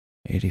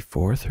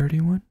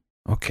 8431?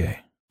 Okay.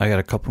 I got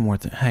a couple more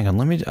things. Hang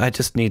on, I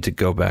just need to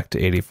go back to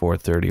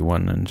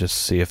 8431 and just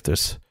see if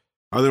there's...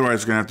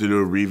 Otherwise, we're going to have to do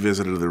a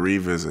revisit of the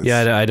revisits.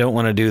 Yeah, I don't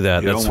want to do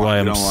that. That's why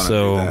I'm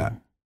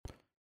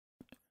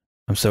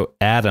so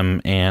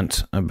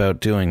adamant about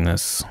doing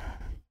this.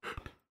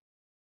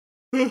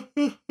 Yeah,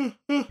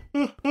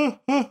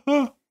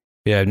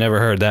 I've never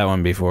heard that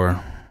one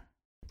before.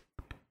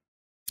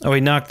 Oh,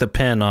 he knocked the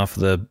pen off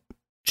the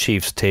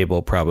chief's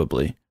table,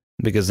 probably.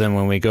 Because then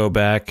when we go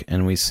back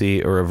and we see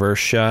a reverse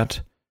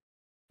shot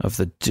of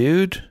the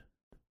dude,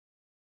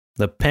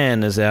 the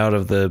pen is out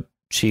of the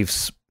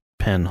chief's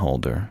pen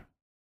holder.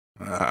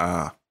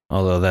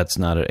 Although that's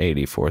not at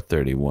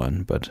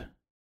 8431, but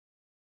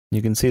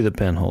you can see the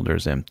pen holder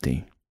is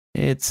empty.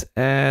 It's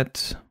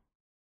at...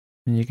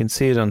 And you can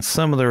see it on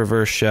some of the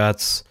reverse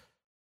shots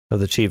of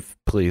the chief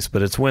of police,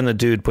 but it's when the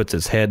dude puts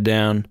his head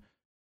down.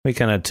 We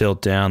kind of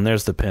tilt down.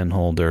 There's the pen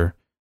holder.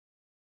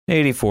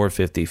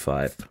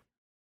 8455.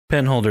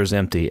 Pen holder's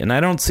empty. And I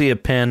don't see a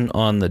pen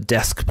on the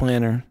desk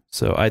planner,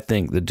 so I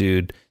think the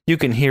dude... You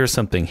can hear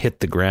something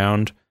hit the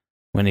ground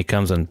when he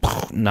comes and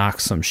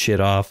knocks some shit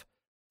off.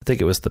 I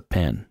think it was the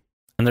pen.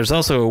 And there's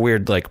also a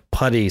weird, like,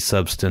 putty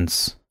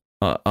substance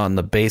on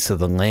the base of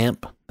the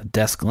lamp, the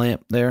desk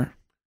lamp there.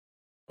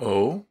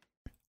 Oh?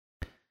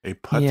 A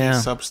putty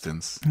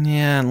substance.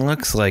 Yeah, it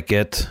looks like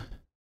it.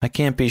 I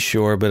can't be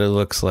sure, but it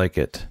looks like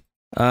it.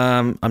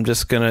 I'm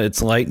just gonna...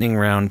 It's lightning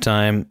round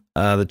time.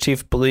 The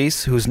chief of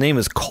police, whose name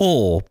is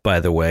Cole, by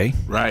the way.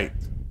 Right.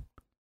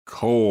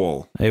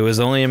 Cole. It was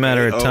only a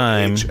matter of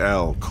time...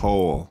 K-O-H-L,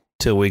 Cole.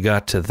 Till we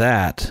got to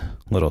that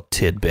little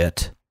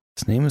tidbit.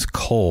 His name is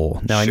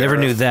Cole. Now, I never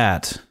knew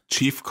that.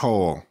 Chief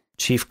Cole.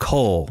 Chief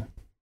Cole.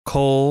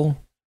 Cole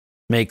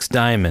makes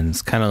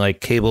diamonds, kind of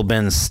like Cable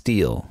bends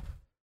steel.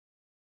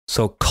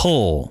 So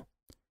Cole,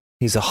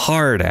 he's a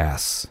hard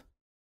ass.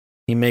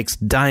 He makes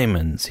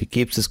diamonds. He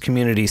keeps his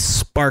community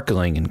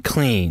sparkling and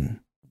clean.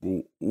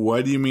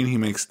 What do you mean he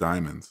makes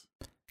diamonds?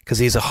 Because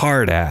he's a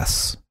hard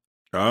ass.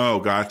 Oh,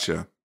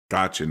 gotcha.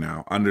 Gotcha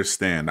now.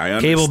 Understand. I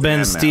understand. Cable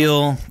bends now.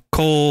 steel.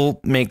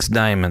 Cole makes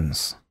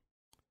diamonds.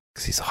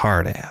 Because he's a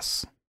hard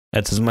ass.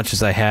 That's as much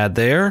as I had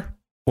there.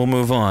 We'll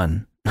move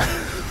on.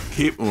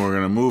 We're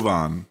going to move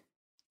on.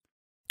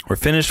 We're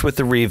finished with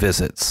the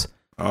revisits.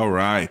 All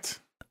right.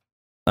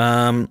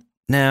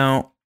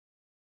 Now,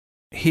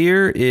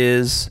 here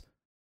is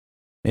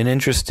an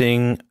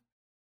interesting...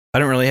 I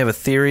don't really have a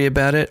theory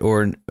about it,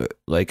 or,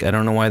 like, I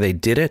don't know why they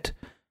did it,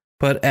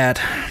 but at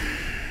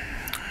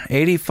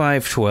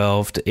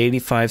 8512 to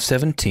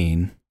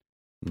 8517,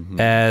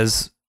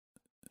 as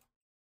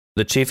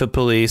the chief of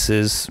police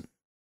is,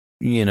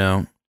 you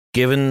know,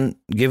 giving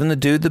the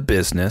dude the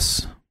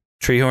business,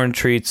 Treehorn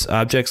treats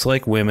objects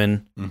like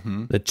women.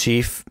 Mm-hmm. The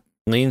chief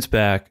leans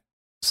back,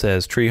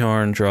 says,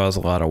 Treehorn draws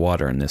a lot of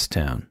water in this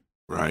town.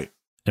 Right.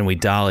 And we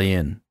dolly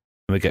in, and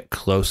we get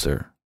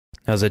closer.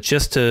 Now, is it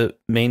just to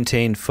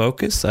maintain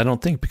focus? I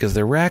don't think, because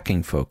they're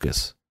racking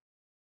focus.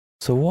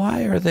 So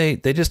why are they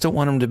just don't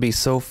want him to be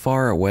so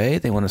far away?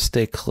 They want to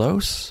stay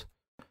close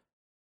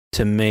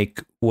to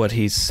make what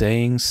he's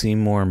saying seem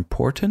more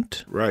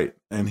important? Right.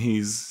 And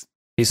he's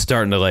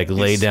starting to, like,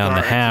 lay down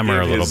the hammer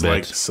a little bit.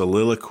 Like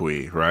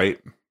soliloquy, right?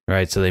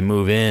 Right, so they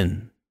move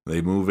in.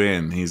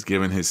 He's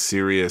given his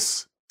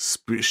serious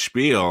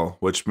spiel,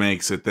 which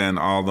makes it then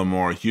all the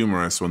more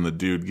humorous when the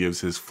dude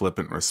gives his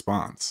flippant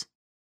response.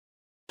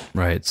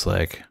 Right, it's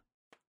like,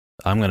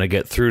 I'm going to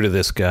get through to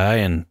this guy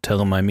and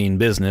tell him I mean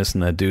business,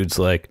 and that dude's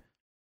like,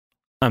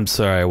 I'm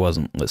sorry, I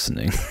wasn't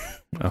listening.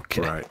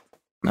 Okay. Right.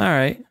 All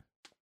right.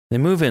 They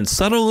move in.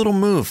 Subtle little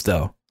move,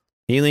 though.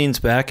 He leans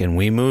back, and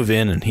we move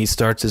in, and he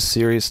starts his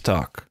serious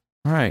talk.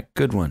 All right,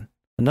 good one.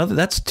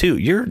 That's two.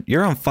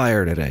 You're on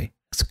fire today.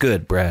 That's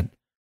good, Brad.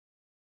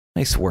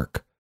 Nice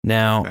work.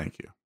 Now, thank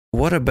you.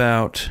 What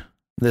about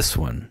this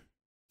one?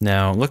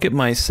 Now, look at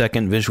my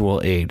second visual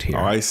aid here.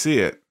 Oh, I see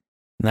it.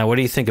 Now, what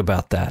do you think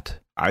about that?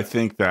 I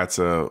think that's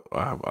a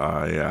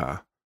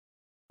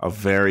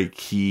very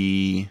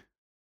keen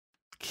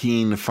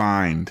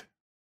find.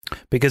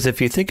 Because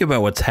if you think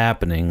about what's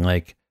happening,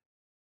 like,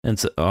 and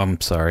so, I'm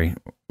sorry,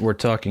 we're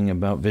talking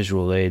about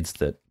visual aids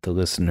that the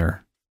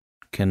listener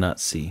cannot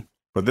see.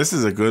 But this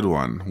is a good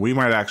one. We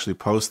might actually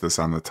post this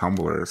on the Tumblr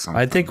or something.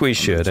 I think we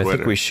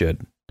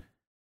should.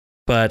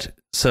 But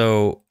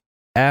so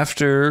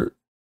after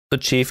the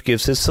chief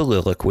gives his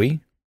soliloquy,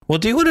 well,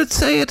 do you want to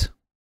say it?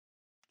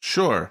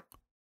 Sure.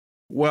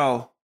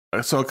 Well,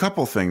 so a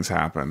couple things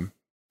happen.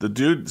 The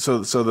dude,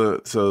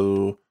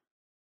 the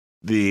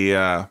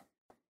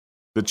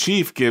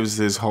chief gives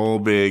his whole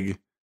big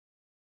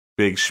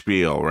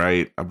spiel,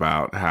 right,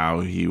 about how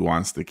he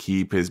wants to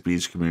keep his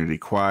beach community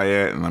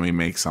quiet and let me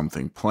make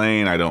something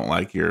plain. I don't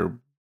like your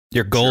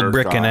gold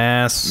brickin'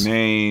 ass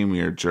name,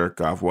 your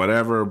jerk off,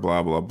 whatever,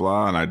 blah blah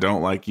blah, and I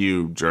don't like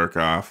you, jerk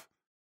off.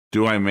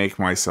 Do I make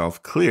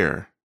myself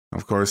clear?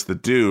 Of course, the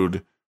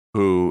dude,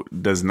 who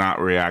does not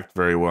react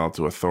very well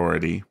to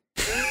authority,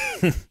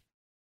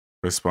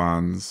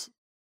 responds,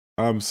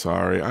 "I'm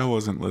sorry, I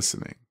wasn't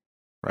listening."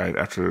 Right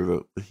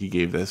after he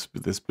gave this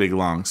big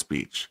long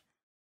speech.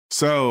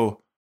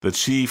 So the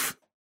chief,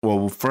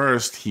 well,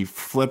 first he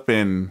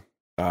flipping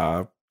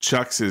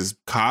chucks his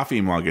coffee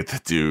mug at the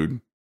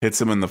dude,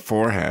 hits him in the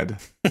forehead,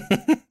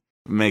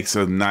 makes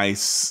a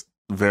nice,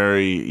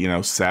 very,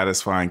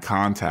 satisfying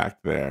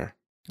contact there.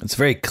 It's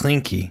very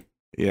clinky.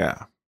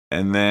 Yeah.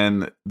 And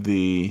then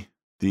the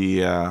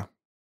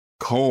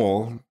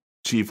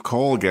Chief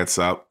Cole gets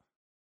up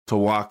to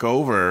walk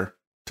over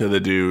to the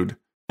dude.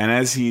 And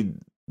as he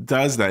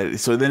does that,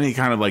 so then he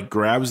kind of like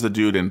grabs the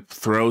dude and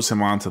throws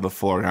him onto the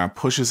floor, kind of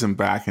pushes him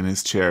back in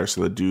his chair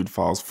so the dude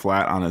falls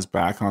flat on his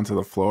back onto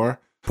the floor.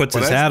 Puts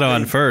his hat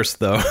on first,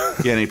 though.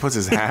 Yeah, and he puts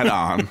his hat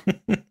on.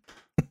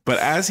 But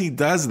as he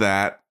does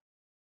that,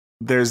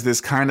 there's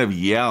this kind of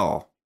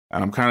yell.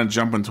 And I'm kind of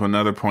jumping to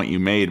another point you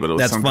made, but it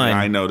was something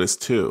I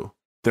noticed too.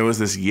 There was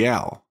this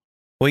yell.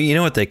 Well, you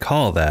know what they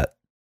call that?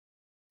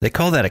 They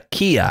call that a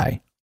ki.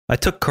 I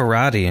took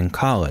karate in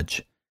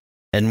college.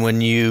 And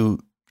when you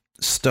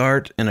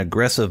start an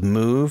aggressive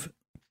move,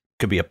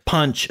 could be a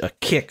punch, a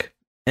kick,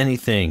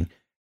 anything,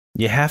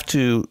 you have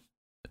to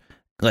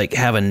like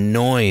have a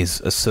noise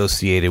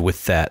associated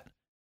with that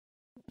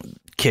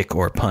kick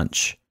or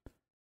punch,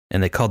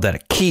 and they called that a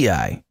ki,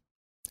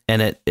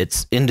 and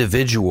it's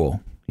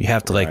individual. You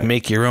have to like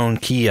make your own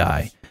ki,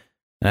 and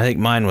I think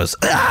mine was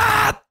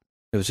ah!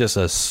 It was just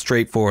a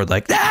straightforward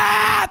like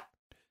ah!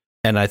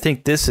 And I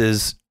think this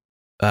is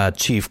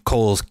Chief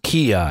Cole's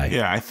ki.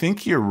 Yeah, I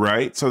think you're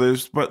right. So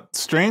but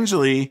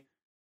strangely,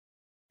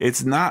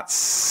 it's not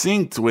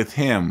synced with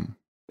him.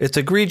 It's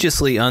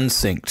egregiously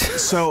unsynced.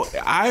 So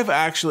I've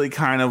actually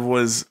kind of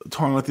was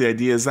torn with the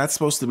idea. Is that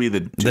supposed to be the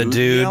dude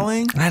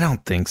yelling? I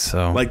don't think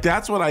so. Like,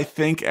 that's what I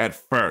think at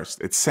first.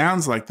 It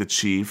sounds like the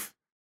chief,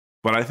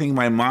 but I think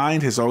my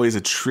mind has always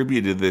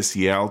attributed this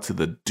yell to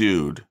the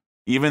dude,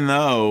 even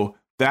though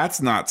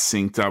that's not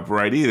synced up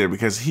right either,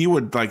 because he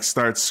would like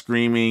start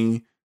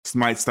screaming,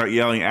 might start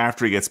yelling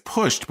after he gets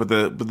pushed, but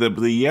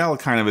the yell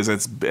kind of is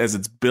as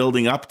it's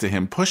building up to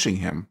him pushing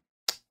him.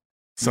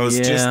 So it's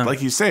just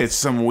like you say, it's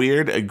some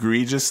weird,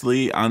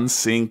 egregiously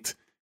unsynced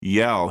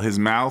yell. His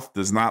mouth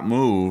does not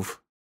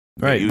move.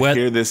 Right. You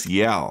hear this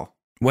yell.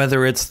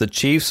 Whether it's the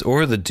chiefs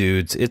or the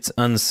dudes, it's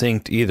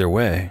unsynced either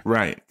way.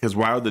 Right. Because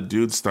why would the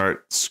dude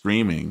start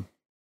screaming?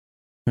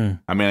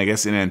 I mean, I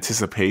guess in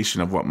anticipation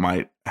of what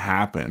might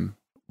happen.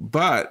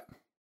 But,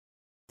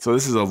 so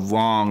this is a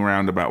long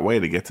roundabout way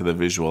to get to the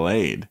visual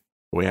aid.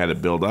 We had to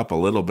build up a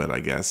little bit, I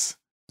guess.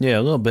 Yeah,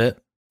 a little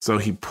bit. So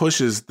he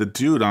pushes the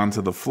dude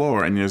onto the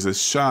floor, and there's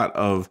this shot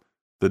of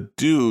the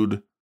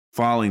dude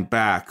falling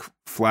back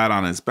flat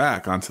on his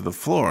back onto the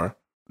floor.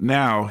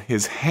 Now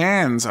his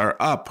hands are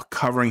up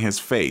covering his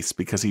face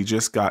because he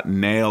just got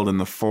nailed in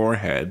the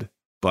forehead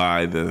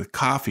by the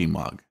coffee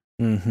mug.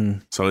 Mm-hmm.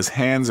 So his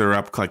hands are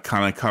up, like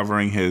kind of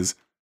covering his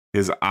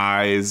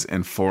eyes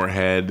and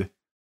forehead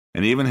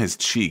and even his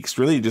cheeks.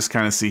 Really, you just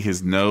kind of see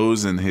his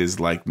nose and his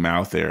like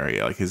mouth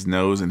area, like his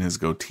nose and his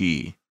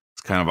goatee.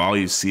 It's kind of all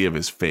you see of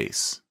his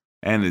face.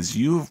 And as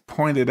you've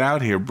pointed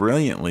out here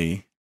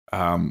brilliantly,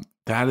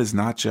 that is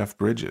not Jeff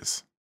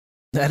Bridges.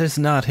 That is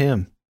not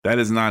him. That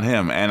is not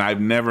him. And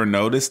I've never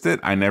noticed it.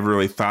 I never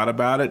really thought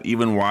about it.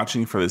 Even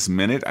watching for this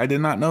minute, I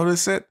did not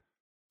notice it.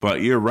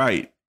 But you're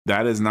right.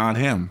 That is not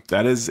him.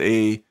 That is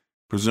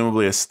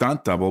presumably a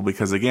stunt double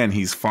because, again,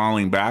 he's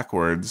falling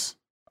backwards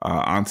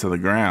onto the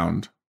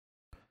ground.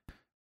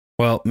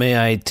 Well, may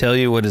I tell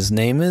you what his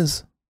name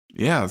is?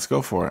 Yeah, let's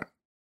go for it.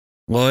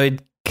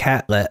 Lloyd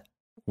Catlett.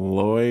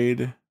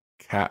 Lloyd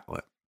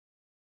Catlett.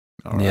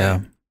 All right. Yeah.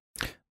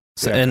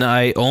 So, and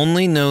I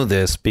only know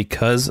this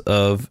because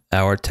of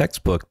our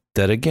textbook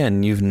that,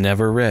 again, you've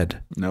never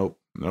read. Nope.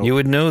 You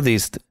would know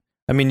these.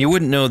 I mean, you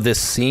wouldn't know this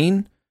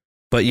scene,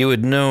 but you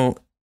would know.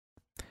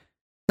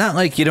 Not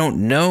like you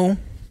don't know.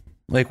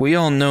 Like, we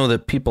all know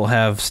that people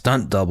have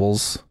stunt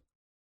doubles.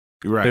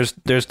 Right.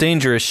 There's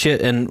dangerous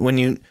shit. And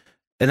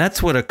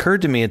that's what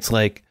occurred to me. It's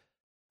like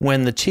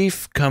when the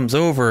chief comes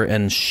over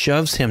and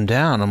shoves him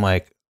down, I'm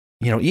like,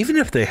 even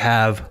if they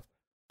have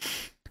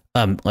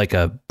like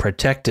a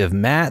protective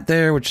mat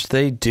there, which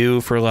they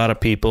do for a lot of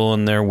people,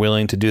 and they're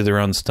willing to do their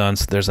own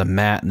stunts. There's a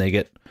mat, and they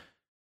get,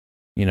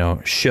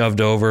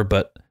 shoved over.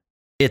 But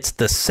it's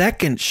the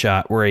second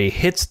shot where he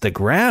hits the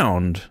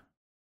ground.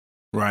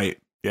 Right.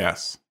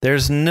 Yes.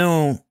 There's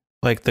no,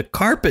 like, the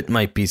carpet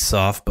might be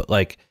soft, but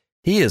like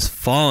he is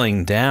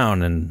falling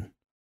down and.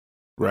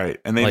 Right.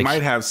 And they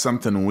might have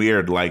something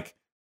weird like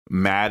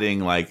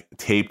matting like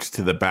taped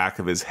to the back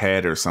of his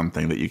head or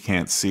something that you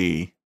can't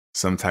see.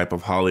 Some type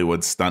of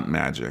Hollywood stunt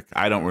magic.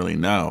 I don't really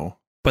know.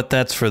 But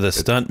that's for the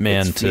stunt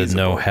man to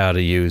know how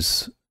to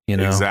use,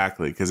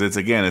 Exactly. Because it's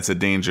a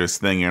dangerous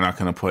thing. You're not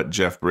going to put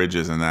Jeff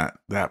Bridges in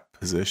that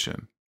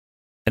position.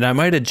 And I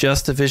might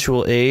adjust the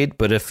visual aid,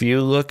 but if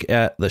you look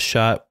at the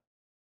shot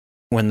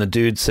when the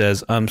dude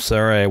says, "I'm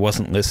sorry, I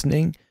wasn't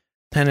listening,"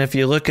 and if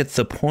you look at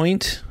the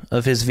point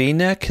of his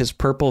V-neck, his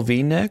purple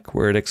V-neck,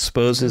 where it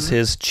exposes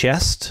his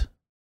chest,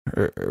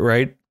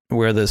 right,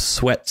 where the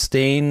sweat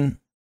stain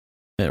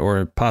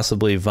or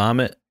possibly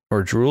vomit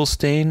or drool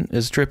stain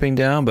is dripping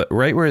down, but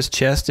right where his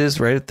chest is,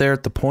 right there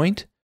at the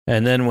point.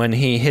 And then when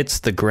he hits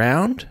the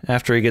ground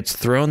after he gets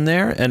thrown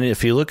there, and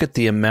if you look at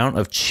the amount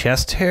of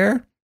chest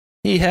hair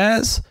he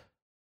has,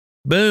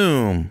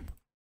 boom.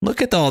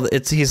 Look at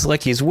he's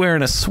like he's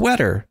wearing a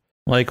sweater,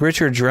 like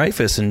Richard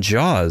Dreyfuss in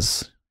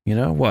Jaws.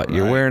 What? Right.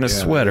 You're wearing a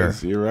sweater.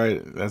 You're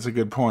right. That's a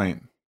good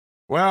point.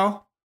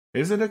 Well,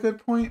 is it a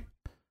good point?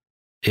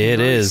 It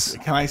is.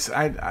 Can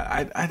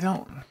I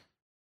don't.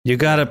 You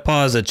got to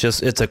pause it.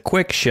 It's a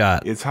quick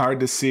shot. It's hard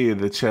to see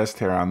the chest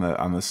hair on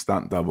the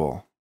stunt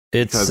double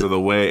because of the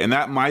way, and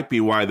that might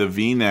be why the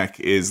V-neck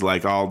is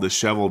like all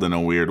disheveled in a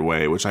weird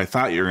way. Which I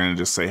thought you were going to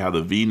just say how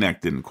the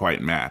V-neck didn't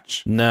quite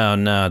match. No,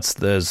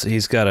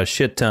 he's got a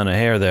shit ton of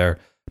hair there.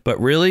 But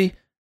really,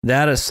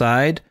 that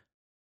aside,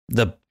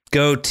 the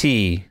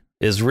goatee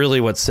is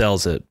really what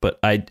sells it. But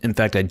I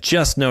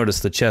just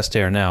noticed the chest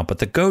hair now. But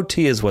the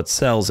goatee is what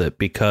sells it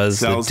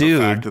because the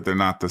fact that they're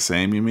not the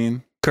same. You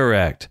mean?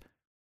 Correct.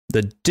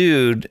 The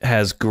dude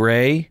has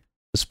gray,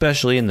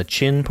 especially in the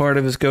chin part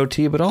of his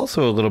goatee, but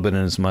also a little bit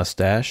in his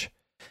mustache.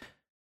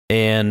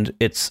 And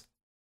it's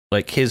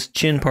like his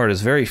chin part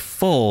is very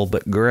full,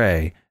 but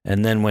gray.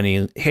 And then when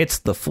he hits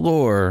the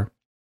floor,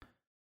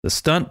 the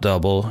stunt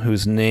double,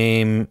 whose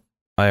name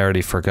I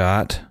already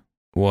forgot,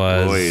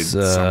 was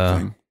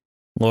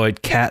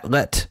Lloyd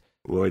Catlett.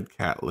 Lloyd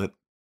Catlett.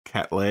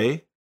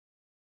 Catlett?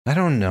 I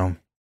don't know.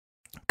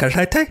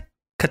 Kateta.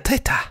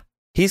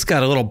 He's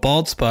got a little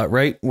bald spot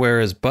right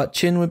where his butt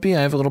chin would be.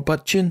 I have a little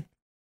butt chin.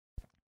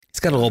 He's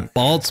got a little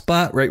bald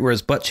spot right where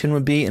his butt chin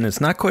would be, and it's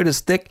not quite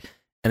as thick,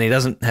 and he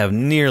doesn't have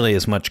nearly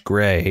as much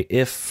gray,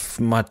 if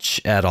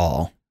much at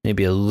all.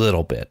 Maybe a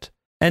little bit.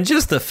 And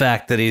just the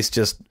fact that he's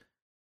just,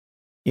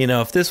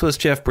 if this was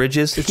Jeff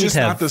Bridges, it's he'd just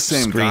have not the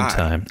same screen guy.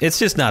 time. It's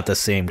just not the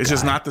same guy. It's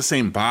just not the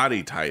same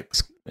body type.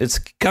 It's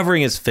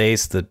covering his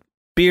face. The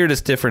beard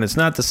is different. It's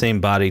not the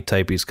same body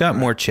type. He's got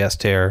more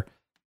chest hair.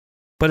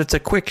 But it's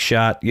a quick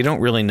shot. You don't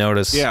really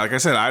notice. Yeah, like I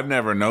said, I've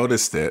never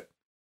noticed it.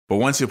 But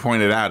once you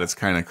point it out, it's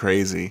kind of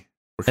crazy.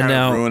 We're kind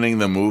of ruining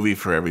the movie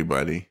for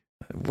everybody.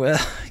 Well,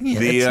 yeah,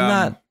 it's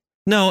not.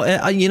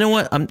 No, you know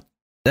what?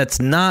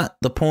 That's not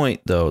the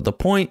point, though. The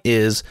point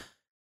is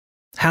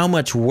how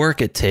much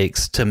work it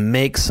takes to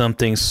make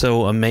something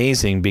so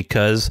amazing,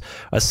 because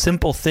a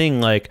simple thing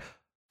like,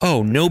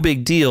 oh, no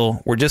big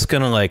deal. We're just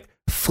going to like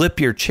flip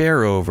your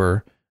chair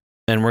over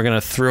and we're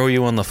going to throw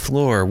you on the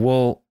floor.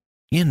 Well,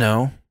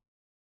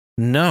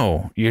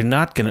 no, you're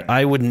not going to.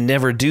 I would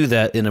never do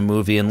that in a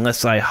movie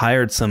unless I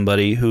hired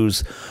somebody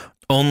whose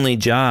only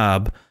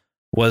job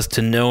was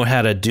to know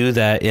how to do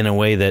that in a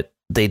way that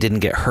they didn't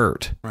get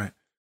hurt. Right.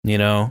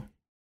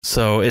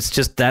 So it's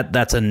just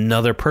that's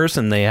another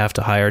person they have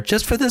to hire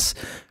just for this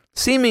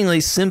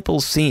seemingly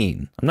simple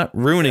scene. I'm not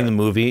ruining the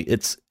movie.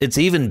 It's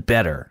even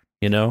better,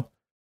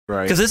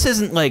 Right. Because this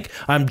isn't like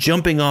I'm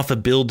jumping off a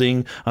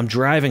building, I'm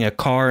driving a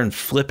car and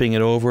flipping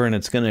it over and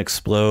it's going to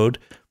explode.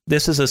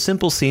 This is a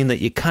simple scene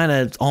that you kind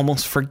of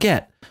almost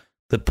forget.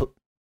 The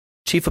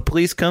chief of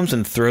police comes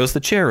and throws the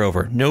chair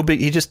over.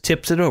 He just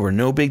tips it over.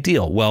 No big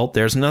deal. Well,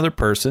 there's another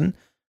person.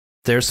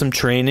 There's some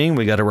training.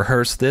 We got to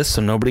rehearse this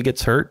so nobody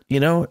gets hurt.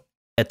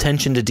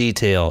 Attention to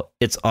detail.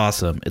 It's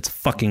awesome. It's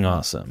fucking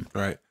awesome.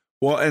 Right.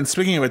 Well, and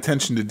speaking of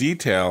attention to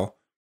detail,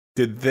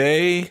 did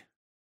they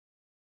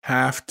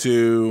have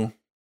to...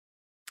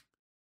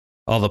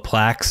 all the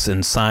plaques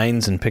and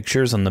signs and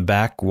pictures on the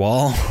back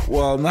wall?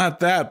 Well, not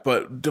that,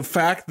 but the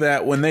fact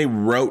that when they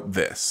wrote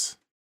this,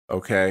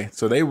 okay,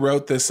 so they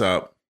wrote this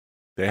up,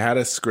 they had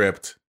a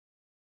script.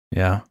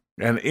 Yeah.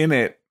 And in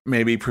it,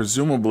 maybe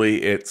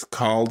presumably it's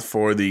called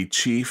for the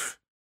chief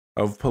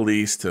of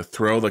police to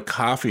throw the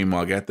coffee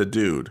mug at the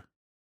dude,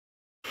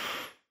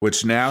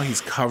 which now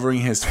he's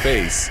covering his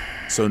face.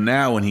 So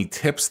now when he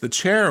tips the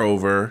chair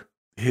over,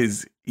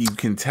 you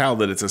can tell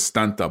that it's a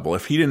stunt double.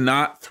 If he did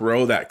not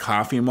throw that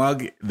coffee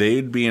mug,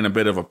 they'd be in a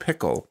bit of a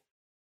pickle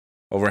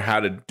over how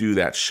to do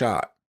that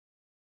shot.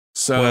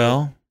 So,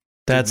 well,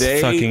 That's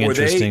fucking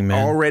interesting, were they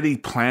man. already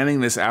planning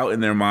this out in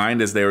their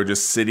mind as they were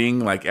just sitting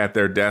like at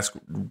their desk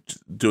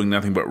doing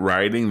nothing but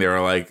writing? They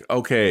were like,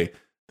 okay,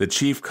 the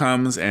chief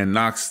comes and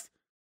knocks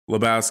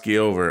Lebowski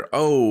over.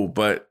 Oh,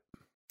 but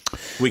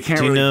we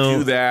can't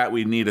do that.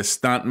 We need a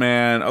stunt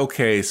man.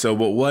 Okay, so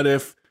but what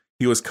if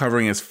he was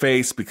covering his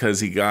face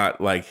because he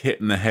got like hit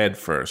in the head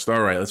first?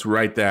 All right, let's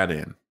write that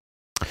in.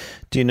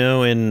 Do you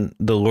know in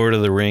The Lord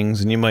of the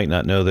Rings, and you might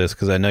not know this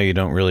because I know you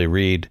don't really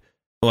read.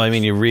 Well, I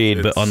mean, you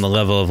read, but on the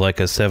level of like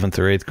a 7th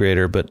or 8th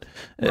grader. But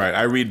right,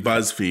 I read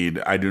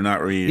BuzzFeed. I do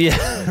not read.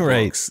 Yeah,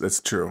 right. Books.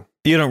 That's true.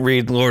 You don't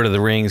read Lord of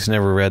the Rings.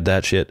 Never read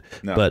that shit.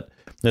 No. But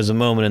there's a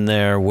moment in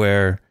there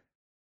where,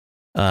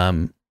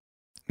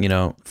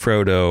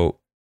 Frodo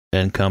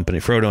and company,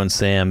 Frodo and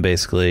Sam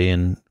basically,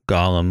 and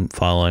Gollum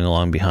following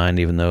along behind,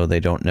 even though they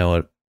don't know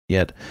it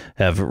yet,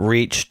 have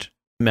reached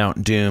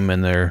Mount Doom,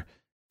 and they're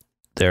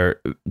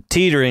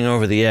teetering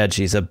over the edge.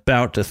 He's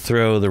about to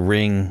throw the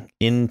ring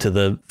into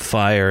the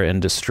fire and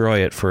destroy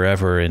it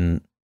forever, and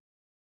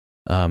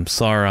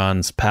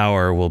Sauron's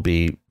power will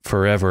be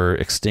forever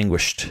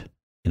extinguished.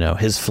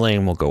 His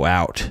flame will go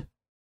out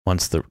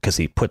because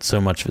he put so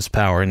much of his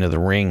power into the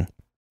ring.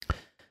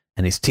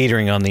 And he's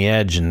teetering on the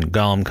edge, and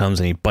Gollum comes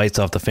and he bites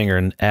off the finger.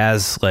 And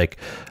as like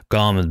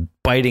Gollum is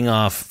biting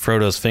off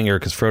Frodo's finger,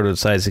 because Frodo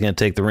decides he's going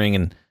to take the ring,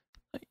 and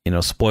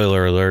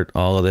spoiler alert,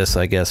 all of this,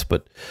 I guess,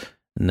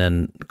 and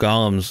then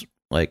Gollum's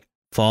like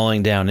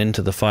falling down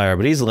into the fire,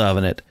 but he's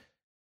loving it.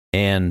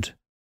 And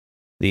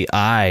the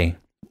eye,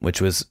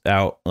 which was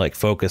out like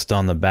focused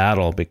on the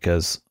battle,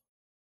 because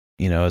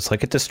it's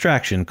like a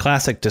distraction,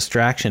 classic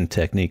distraction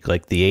technique,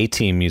 like the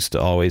A-Team used to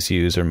always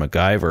use, or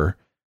MacGyver.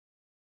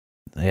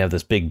 They have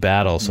this big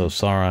battle, so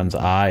Sauron's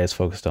eye is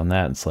focused on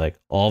that. It's like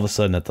all of a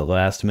sudden at the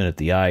last minute,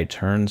 the eye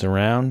turns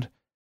around,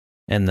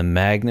 and the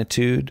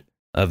magnitude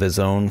of his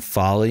own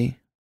folly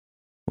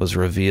was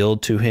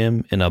revealed to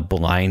him in a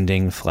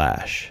blinding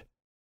flash.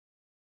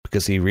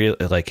 Because he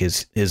like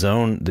his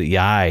own, the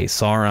eye,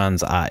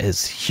 Sauron's eye,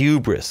 his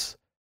hubris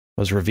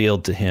was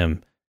revealed to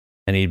him,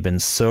 and he'd been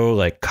so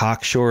like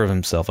cocksure of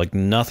himself, like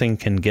nothing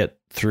can get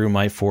through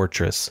my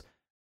fortress,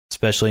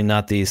 especially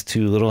not these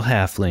two little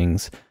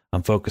halflings.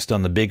 I'm focused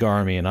on the big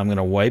army, and I'm going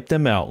to wipe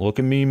them out. Look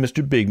at me,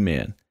 Mr. Big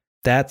Man.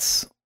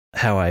 That's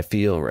how I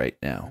feel right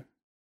now.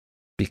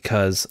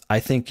 Because I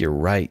think you're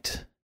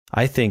right.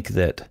 I think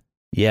that,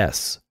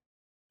 yes,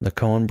 the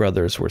Coen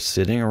brothers were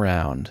sitting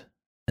around,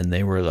 and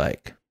they were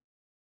like,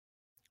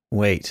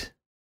 wait,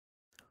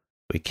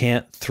 we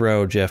can't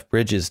throw Jeff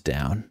Bridges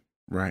down.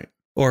 Right.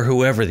 Or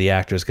whoever the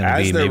actor is going to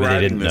be. Maybe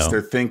they didn't know.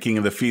 They're thinking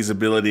of the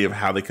feasibility of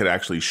how they could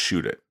actually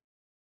shoot it.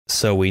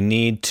 So we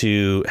need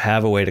to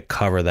have a way to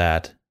cover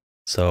that.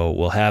 So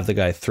we'll have the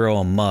guy throw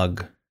a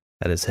mug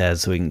at his head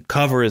so we can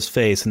cover his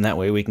face, and that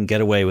way we can get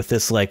away with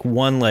this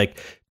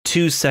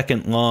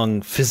 2-second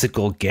long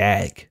physical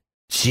gag.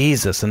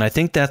 Jesus. And I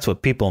think that's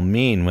what people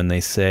mean when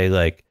they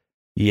say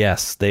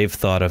yes, they've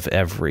thought of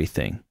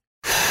everything.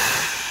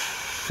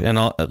 And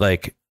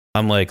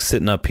I'm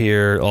sitting up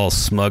here all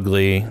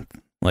smugly,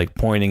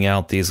 pointing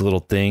out these little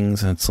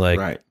things. And it's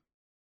right.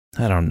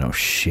 I don't know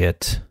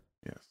shit.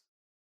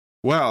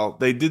 Well,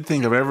 they did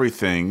think of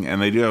everything,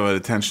 and they do have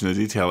attention to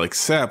detail,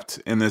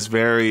 except in this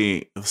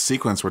very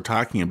sequence we're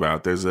talking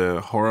about, there's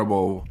a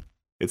horrible,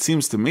 it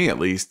seems to me at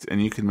least,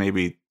 and you can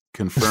maybe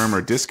confirm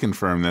or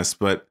disconfirm this,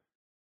 but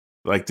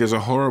there's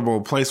a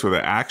horrible place where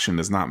the action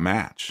does not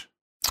match.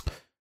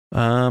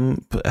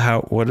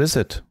 What is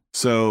it?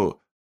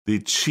 So the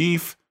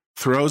chief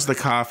throws the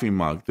coffee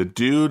mug. The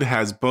dude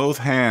has both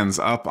hands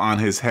up on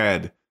his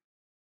head.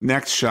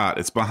 Next shot,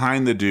 it's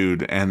behind the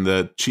dude, and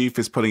the chief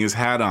is putting his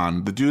hat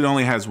on. The dude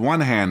only has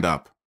one hand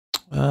up.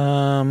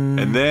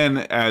 And then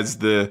as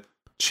the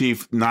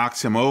chief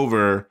knocks him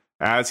over,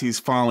 as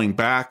he's falling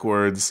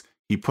backwards,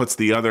 he puts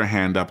the other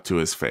hand up to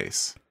his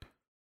face.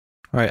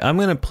 All right, I'm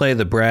going to play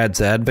the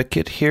Brad's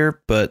advocate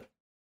here, but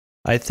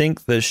I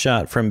think the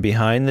shot from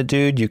behind the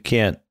dude, you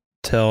can't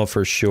tell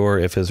for sure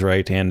if his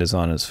right hand is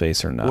on his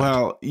face or not.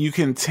 Well, you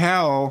can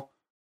tell.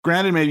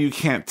 Granted, maybe you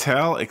can't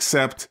tell,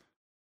 except,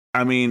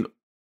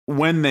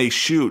 when they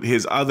shoot,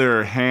 his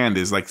other hand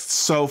is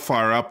so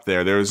far up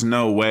there, there's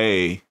no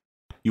way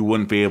you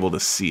wouldn't be able to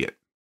see it.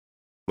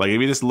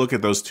 If you just look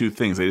at those two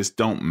things, they just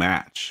don't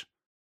match.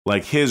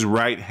 His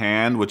right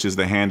hand, which is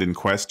the hand in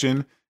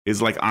question,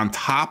 is on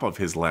top of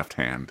his left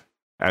hand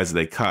as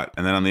they cut.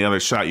 And then on the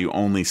other shot, you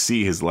only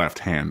see his left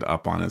hand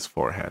up on his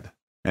forehead.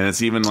 And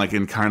it's even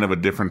in kind of a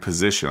different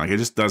position. It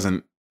just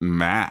doesn't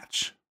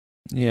match.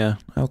 Yeah,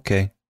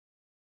 okay.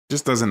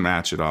 Just doesn't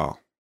match at all.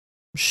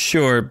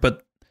 Sure,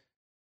 but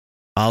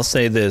I'll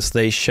say this.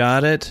 They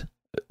shot it,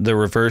 the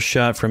reverse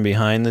shot from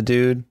behind the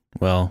dude.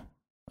 Well,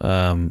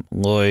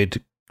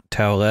 Lloyd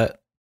Towlett.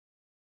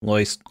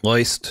 They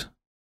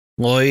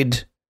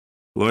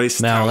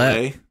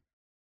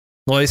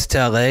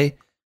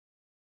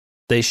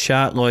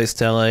shot Lois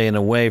Talley in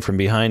a way from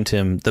behind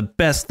him the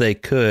best they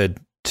could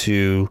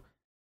to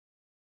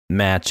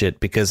match it,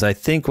 because I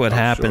think what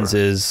happens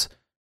is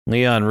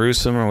Leon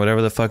Russom, or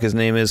whatever the fuck his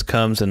name is,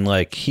 comes and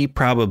he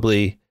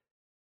probably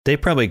they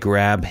probably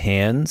grab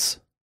hands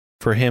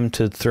for him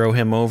to throw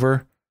him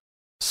over.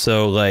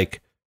 So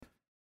like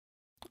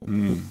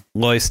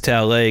Lois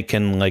Talley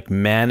can like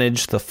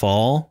manage the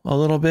fall a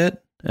little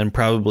bit and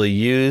probably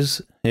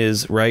use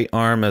his right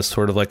arm as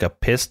sort of like a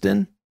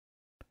piston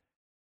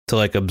to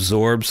like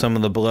absorb some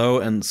of the blow,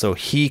 and so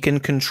he can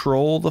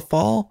control the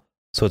fall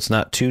so it's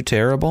not too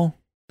terrible.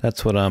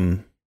 That's what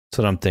I'm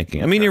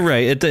thinking. I mean, you're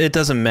right. It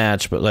doesn't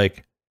match, but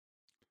like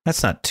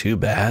that's not too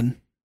bad.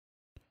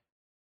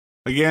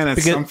 Again,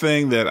 it's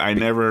something that I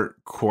never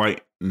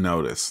quite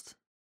noticed.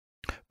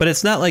 But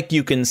it's not like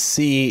you can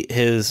see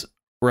his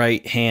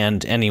right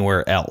hand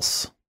anywhere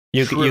else.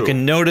 You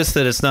can notice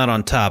that it's not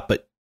on top,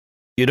 but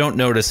you don't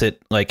notice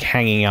it like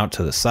hanging out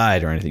to the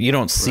side or anything. You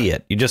don't see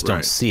it. You just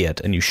don't see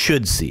it, and you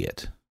should see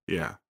it.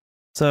 Yeah.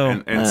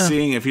 So and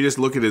seeing, if you just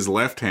look at his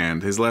left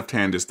hand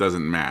just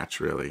doesn't match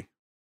really.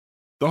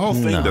 The whole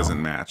thing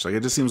doesn't match. Like, it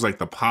just seems like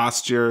the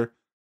posture,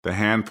 the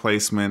hand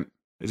placement,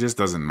 it just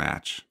doesn't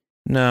match.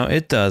 No,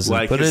 it doesn't.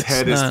 Like, but his it's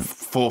head not... is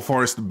full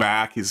forced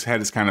back. His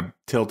head is kind of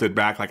tilted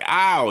back, like,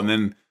 ow. And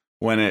then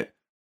when it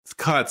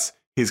cuts,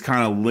 he's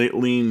kind of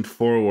leaned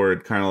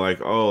forward, kind of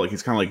like, oh, like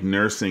he's kind of like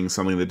nursing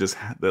something it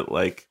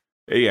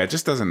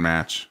just doesn't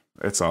match.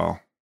 It's all.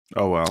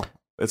 Oh, well.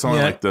 It's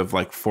only like the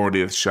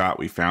 40th shot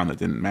we found that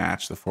didn't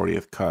match, the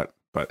 40th cut.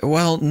 But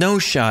well, no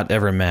shot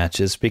ever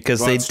matches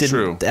because they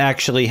didn't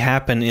actually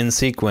happen in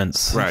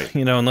sequence. Right.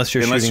 Unless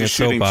you're shooting a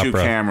soap opera. Two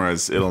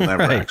cameras, it'll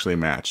never actually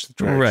match.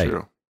 Very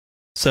true.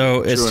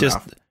 So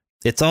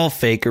it's all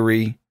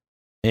fakery,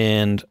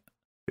 and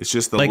it's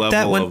just the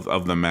level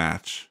of the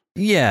match.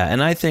 Yeah,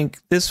 and I think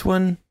this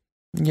one,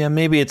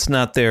 maybe it's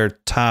not their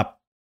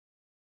top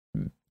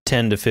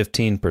 10 to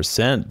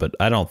 15%, but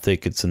I don't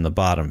think it's in the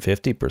bottom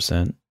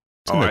 50%.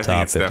 I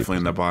think it's definitely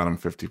in the bottom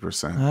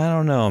 50%. I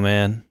don't know,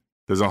 man.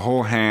 There's a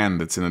whole hand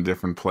that's in a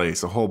different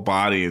place. The whole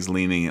body is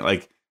leaning.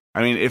 Like,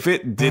 I mean, if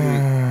it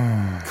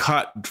didn't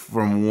cut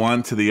from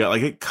one to the other,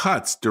 like it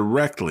cuts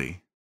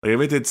directly. Like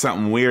if it did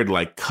something weird,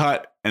 like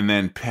cut and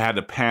then had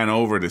to pan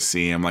over to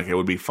see him, like it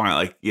would be fine.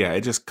 Like, yeah,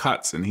 it just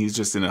cuts and he's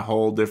just in a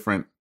whole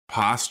different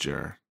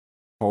posture,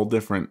 whole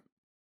different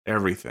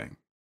everything.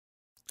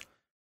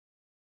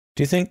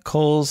 Do you think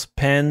Cole's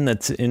pen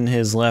that's in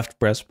his left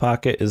breast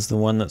pocket is the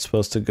one that's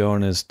supposed to go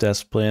in his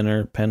desk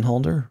planner pen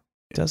holder?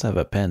 He does have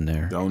a pen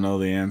there. Don't know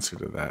the answer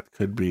to that.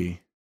 Could be.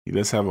 He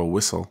does have a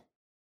whistle.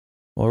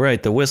 Well,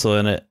 right, the whistle,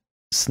 and it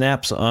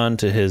snaps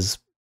onto his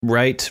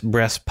right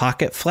breast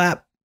pocket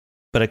flap,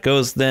 but it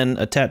goes then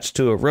attached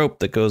to a rope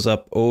that goes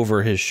up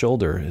over his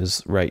shoulder,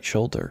 his right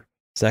shoulder.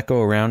 Does that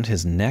go around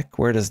his neck?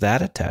 Where does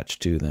that attach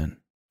to then?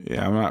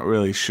 Yeah, I'm not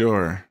really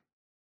sure.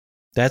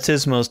 That's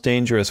his most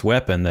dangerous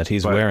weapon that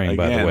he's wearing,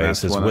 by the way,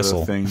 is his whistle. That's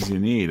one of the things you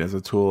need as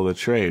a tool of the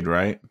trade,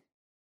 right?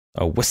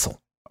 A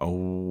whistle. A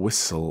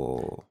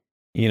whistle.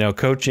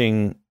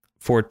 Coaching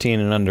 14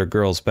 and under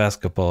girls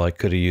basketball, I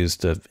could have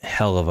used a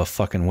hell of a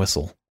fucking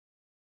whistle.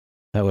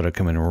 That would have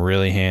come in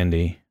really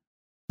handy.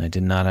 I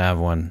did not have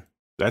one.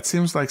 That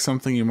seems like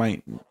something you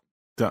might...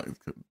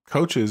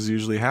 Coaches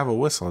usually have a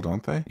whistle,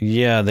 don't they?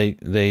 Yeah,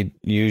 they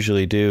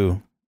usually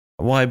do.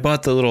 Well, I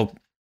bought the little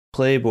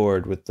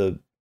playboard with the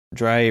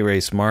dry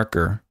erase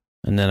marker,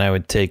 and then I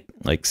would take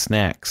like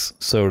snacks,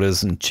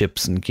 sodas and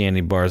chips and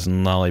candy bars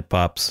and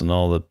lollipops and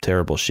all the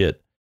terrible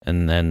shit.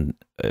 And then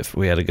if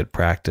we had a good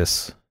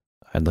practice,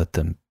 I'd let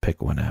them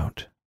pick one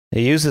out.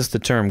 He uses the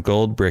term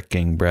gold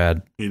bricking,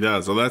 Brad. He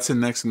does. Well, that's in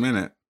next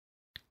minute.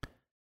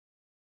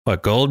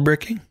 What, gold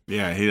bricking?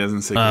 Yeah, he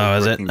doesn't say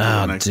gold bricking.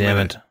 Oh, is it? Oh, damn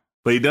it.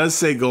 But he does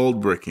say gold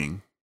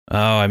bricking.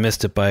 Oh, I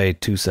missed it by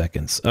 2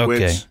 seconds.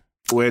 Okay.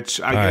 Which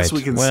I guess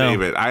we can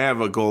save it. I have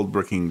a gold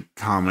bricking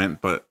comment,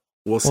 but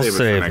we'll save it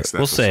for next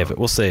episode.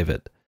 We'll save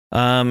it.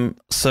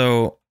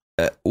 So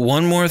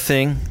one more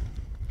thing.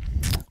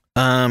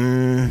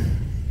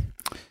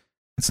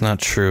 It's not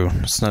true.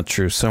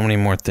 So many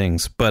more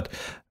things. But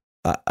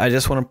I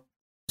just want to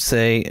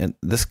say, and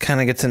this kind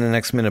of gets in the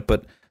next minute,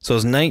 but so it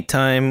was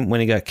nighttime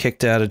when he got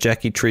kicked out of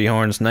Jackie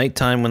Treehorn's,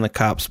 nighttime when the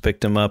cops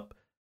picked him up.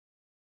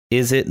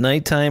 Is it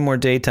nighttime or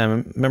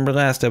daytime? Remember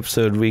last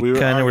episode, we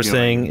kind of were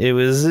saying it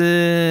was,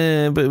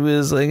 but it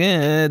was like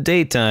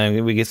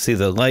daytime. We could see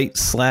the light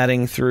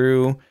slatting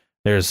through.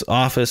 There's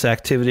office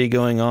activity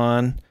going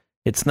on.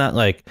 It's not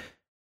like,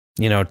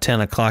 10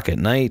 o'clock at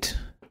night.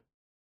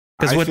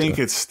 I think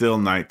it's still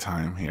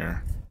nighttime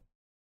here.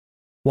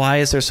 Why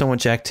is there so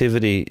much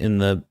activity in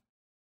the...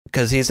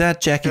 Because he's at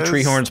Jackie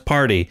Treehorn's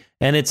party,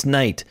 and it's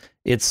night.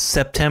 It's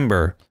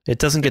September. It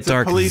doesn't get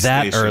dark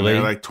that early.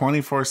 They're like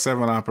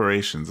 24/7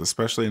 operations,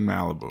 especially in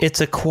Malibu.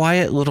 It's a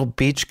quiet little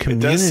beach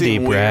community, it does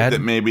seem Brad. Weird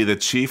that maybe the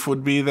chief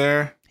would be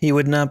there. He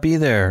would not be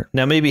there.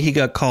 Now, maybe he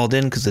got called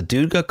in because the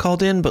dude got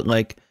called in, but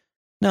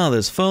no,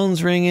 there's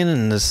phones ringing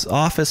and this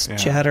office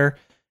chatter.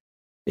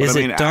 Is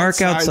it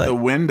dark outside? The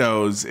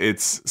windows,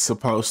 it's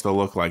supposed to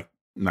look like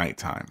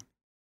nighttime.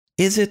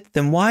 Is it?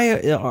 Then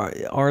why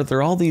are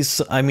there all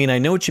these? I mean, I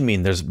know what you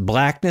mean. There's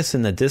blackness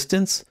in the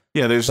distance.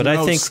 Yeah, there's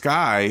no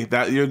sky.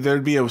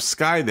 There'd be a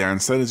sky there.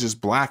 Instead, it's just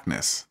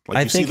blackness. Like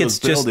I think it's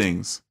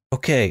buildings.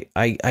 Okay,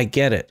 I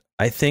get it.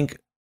 I think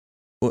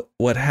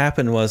what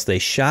happened was they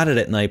shot it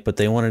at night, but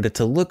they wanted it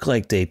to look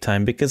like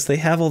daytime because they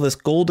have all this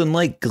golden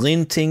light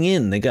glinting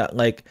in. They got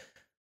like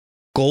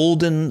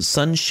golden,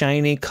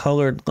 sunshiny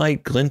colored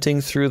light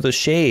glinting through the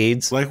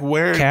shades. Like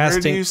where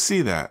do you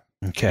see that?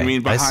 Okay. You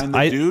mean behind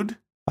the dude?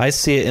 I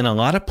see it in a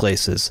lot of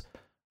places.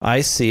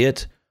 I see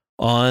it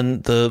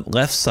on the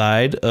left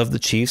side of the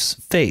chief's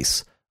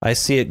face. I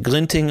see it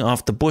glinting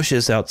off the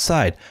bushes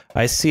outside.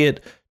 I see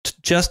it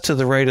just to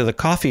the right of the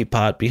coffee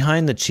pot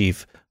behind the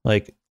chief,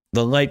 like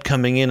the light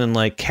coming in and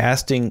like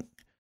casting,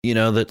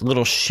 that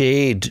little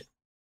shade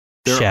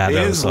shadows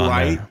there is on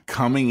light there.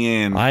 Coming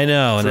in. I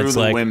know, and through it's the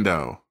like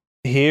window.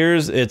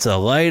 It's a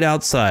light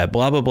outside,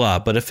 blah blah blah.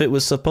 But if it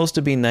was supposed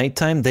to be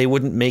nighttime, they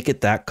wouldn't make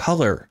it that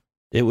color.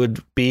 It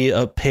would be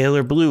a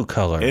paler blue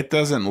color. It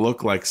doesn't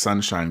look like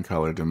sunshine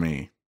color to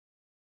me.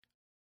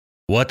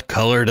 What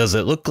color does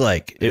it look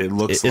like? It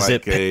looks is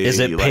like is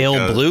it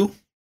pale blue?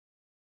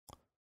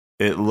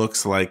 It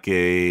looks like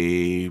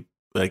a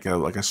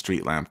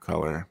street lamp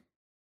color.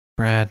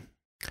 Brad,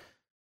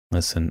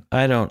 listen,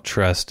 I don't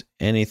trust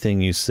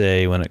anything you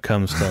say when it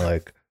comes to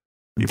like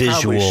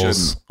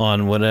visuals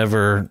on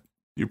whatever.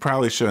 You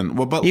probably shouldn't.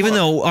 Well, but even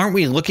though aren't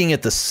we looking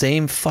at the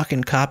same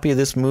fucking copy of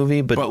this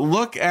movie? But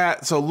look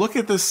at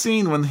the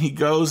scene when he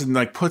goes and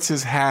like puts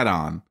his hat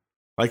on.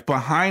 Like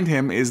behind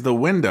him is the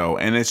window,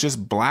 and it's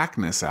just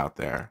blackness out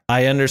there.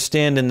 I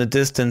understand in the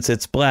distance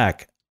it's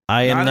black.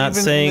 I am not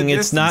saying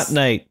it's not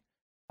night.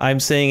 I'm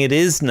saying it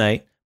is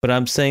night, but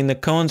I'm saying the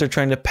Coens are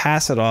trying to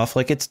pass it off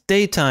like it's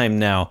daytime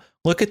now.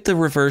 Look at the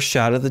reverse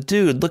shot of the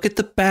dude. Look at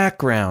the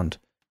background.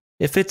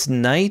 If it's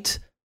night,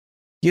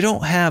 you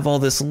don't have all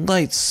this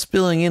light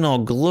spilling in all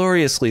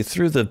gloriously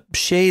through the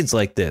shades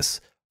like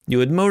this. You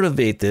would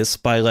motivate this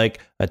by like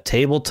a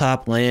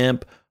tabletop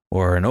lamp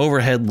or an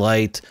overhead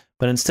light,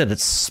 but instead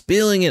it's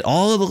spilling it.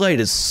 All of the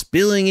light is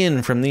spilling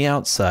in from the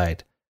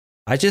outside.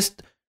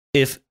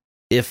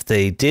 If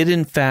they did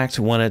in fact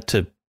want it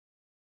to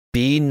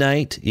be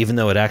night, even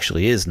though it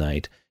actually is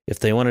night, if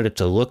they wanted it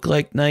to look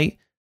like night,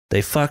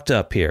 they fucked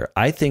up here.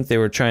 I think they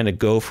were trying to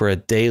go for a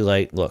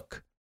daylight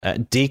look.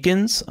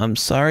 Deakins, I'm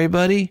sorry,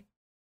 buddy,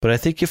 but I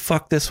think you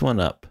fucked this one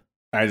up.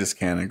 I just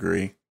can't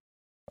agree.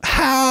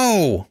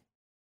 How?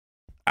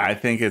 I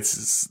think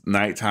it's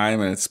nighttime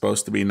and it's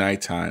supposed to be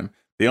nighttime.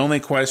 The only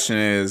question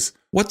is,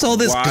 what's all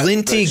this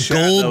glinty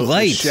gold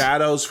light? The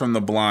shadows from the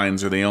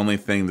blinds are the only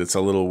thing that's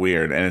a little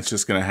weird, and it's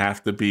just going to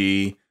have to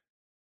be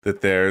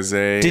that there's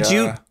a... Did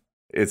you...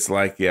 It's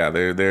like,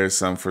 there's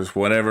some, for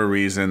whatever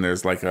reason,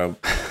 there's like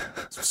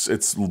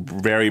it's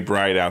very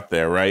bright out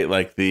there, right?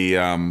 Like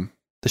the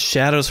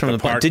shadows from the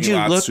parking did you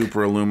lot, look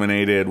super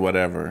illuminated,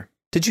 whatever.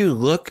 Did you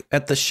look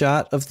at the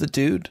shot of the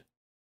dude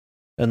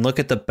and look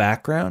at the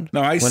background?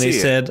 No, when he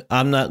said,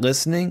 "I'm not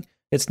listening."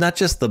 It's not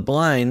just the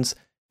blinds;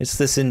 it's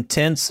this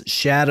intense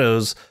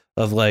shadows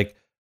of like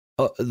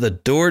the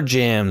door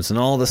jambs and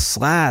all the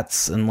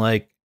slats and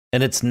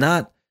it's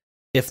not.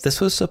 If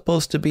this was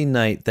supposed to be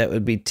night, that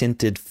would be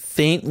tinted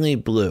faintly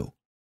blue.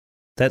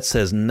 That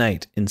says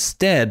night.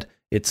 Instead,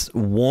 it's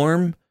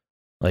warm,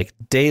 like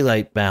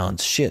daylight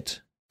balance.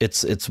 Shit.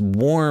 It's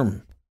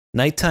warm.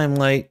 Nighttime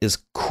light is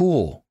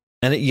cool.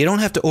 And you don't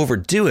have to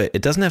overdo it.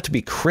 It doesn't have to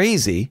be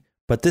crazy,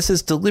 but this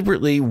is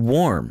deliberately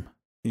warm.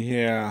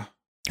 Yeah.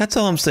 That's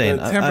all I'm saying.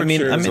 The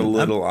temperature is a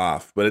little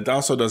off, but it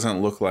also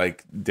doesn't look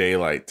like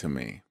daylight to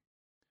me.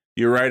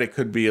 You're right. It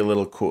could be a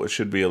little cool. It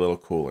should be a little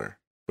cooler,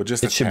 but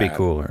just it should be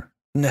cooler.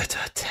 Not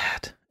a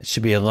tad. It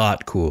should be a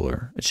lot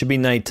cooler. It should be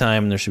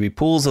nighttime, and there should be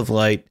pools of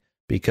light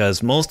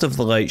because most of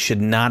the light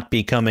should not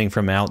be coming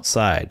from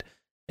outside.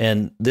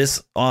 And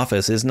this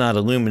office is not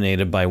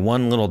illuminated by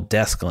one little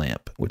desk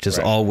lamp, which is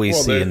all we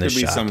see in this shot.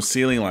 There could be some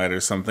ceiling light or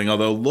something.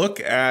 Although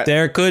look at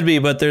there could be,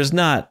 but there's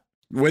not.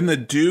 When the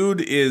dude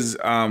is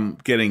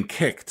getting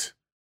kicked,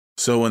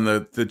 so when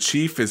the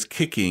chief is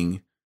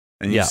kicking,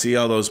 and you see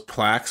all those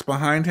plaques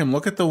behind him,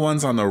 look at the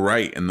ones on the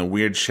right and the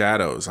weird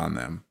shadows on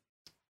them.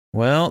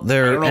 Well,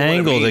 they're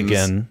angled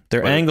again.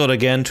 They're angled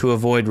again to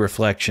avoid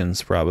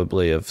reflections,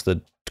 probably, of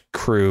the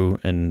crew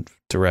and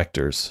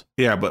directors.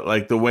 Yeah, but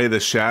like the way the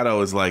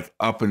shadow is like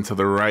up and to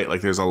the right,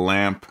 like there's a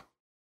lamp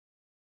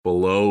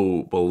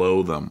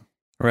below them.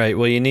 Right.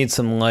 Well, you need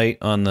some light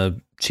on the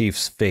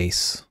chief's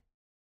face.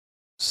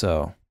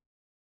 So,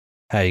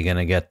 how are you going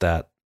to get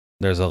that?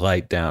 There's a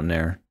light down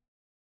there.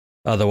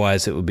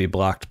 Otherwise, it would be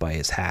blocked by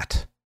his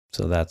hat.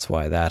 So that's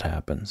why that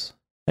happens.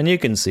 And you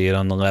can see it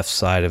on the left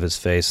side of his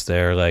face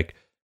there. Like,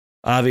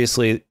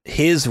 obviously,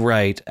 his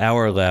right,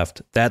 our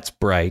left, that's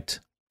bright,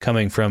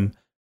 coming from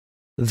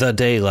the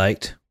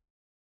daylight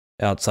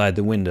outside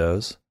the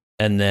windows.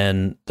 And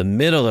then the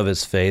middle of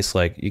his face,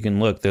 like, you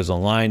can look, there's a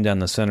line down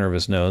the center of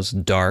his nose,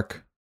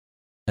 dark.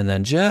 And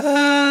then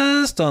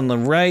just on the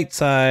right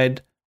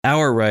side,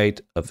 our right,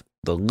 of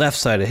the left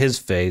side of his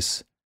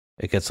face,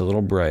 it gets a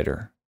little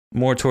brighter.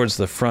 More towards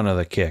the front of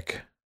the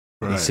kick.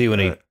 You see when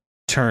he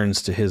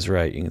turns to his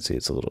right, you can see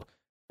it's a little,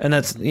 and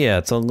that's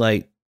it's a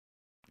light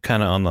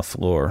kind of on the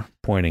floor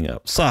pointing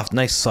up,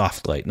 nice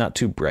soft light, not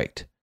too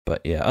bright,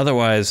 But yeah,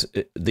 otherwise,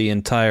 the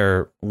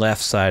entire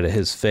left side of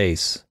his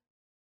face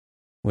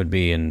would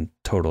be in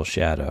total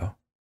shadow.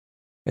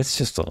 It's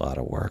just a lot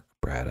of work,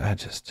 Brad.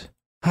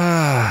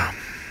 Yeah.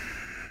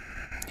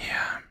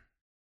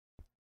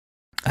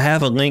 I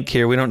have a link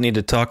here. We don't need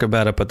to talk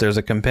about it, but there's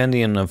a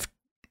compendium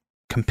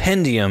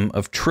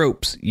of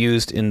tropes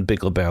used in Big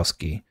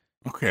Lebowski.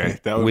 Okay,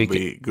 that would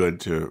be good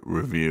to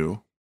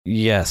review.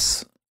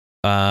 Yes.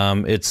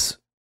 It's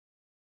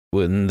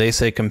when they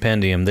say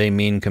compendium, they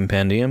mean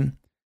compendium.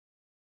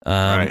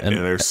 Right, and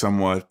they're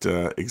somewhat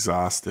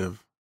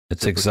exhaustive.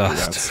 It's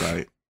exhaustive.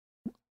 That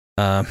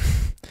site.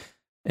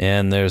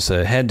 And there's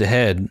a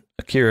head-to-head,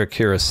 Akira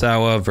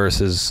Kurosawa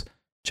versus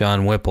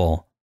John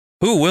Whipple.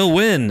 Who will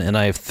win? And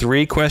I have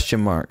 3 question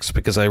marks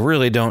because I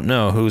really don't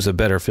know who's a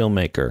better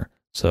filmmaker.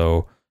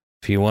 So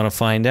if you want to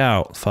find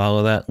out,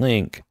 follow that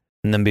link.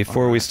 And then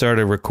before we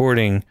started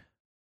recording,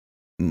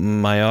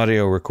 my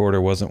audio recorder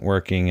wasn't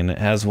working, and it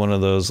has one of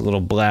those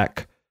little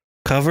black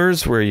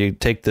covers where you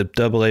take the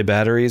AA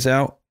batteries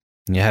out,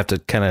 and you have to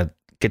kind of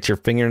get your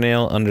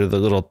fingernail under the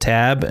little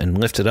tab and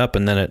lift it up,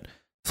 and then it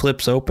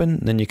flips open,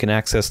 and then you can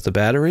access the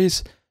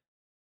batteries.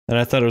 And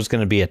I thought it was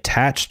going to be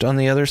attached on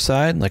the other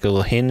side, like a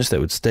little hinge that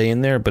would stay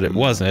in there, but it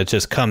wasn't. It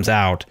just comes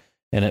out,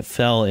 and it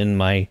fell in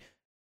my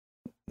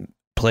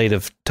plate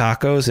of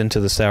tacos into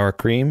the sour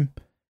cream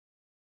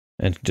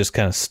and just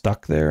kind of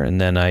stuck there.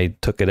 And then I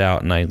took it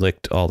out and I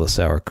licked all the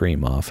sour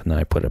cream off, and then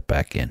I put it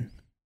back in.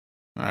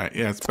 All right.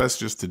 Yeah, it's best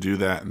just to do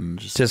that and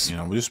just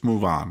we just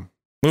move on.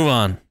 Move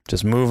on.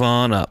 Just move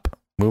on up.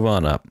 Move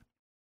on up.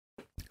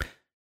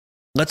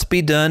 Let's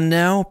be done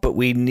now, but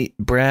we need,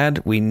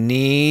 Brad, we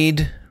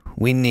need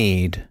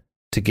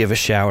to give a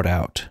shout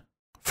out.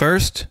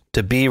 First,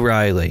 to B.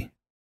 Riley,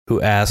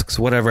 who asks,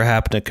 whatever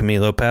happened to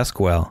Camilo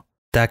Pascual?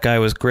 That guy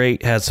was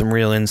great, had some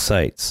real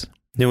insights.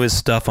 Knew his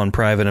stuff on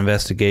private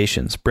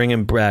investigations. Bring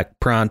him back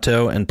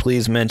pronto, and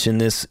please mention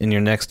this in your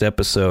next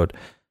episode.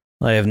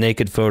 I have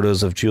naked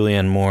photos of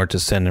Julianne Moore to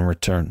send in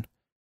return.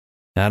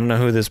 I don't know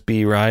who this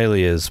B.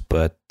 Riley is,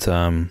 but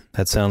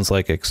that sounds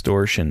like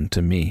extortion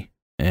to me.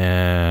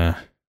 And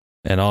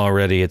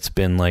already it's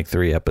been like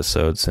 3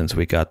 episodes since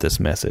we got this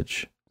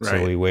message. Right.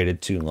 So we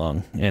waited too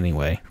long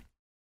anyway.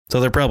 So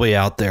they're probably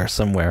out there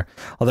somewhere.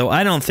 Although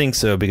I don't think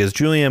so, because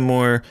Julianne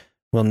Moore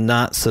will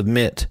not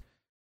submit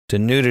to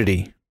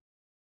nudity.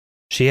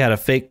 She had a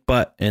fake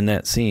butt in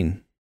that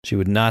scene. She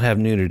would not have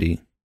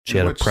nudity. She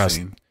had a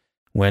prosthetic.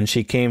 When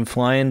she came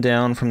flying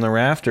down from the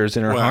rafters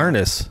in her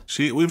harness.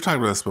 We've talked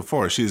about this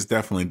before. She's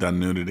definitely done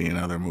nudity in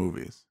other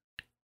movies.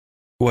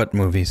 What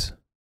movies?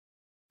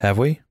 Have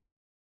we?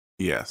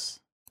 Yes.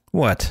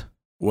 What?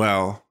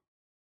 Well,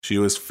 she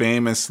was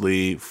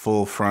famously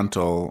full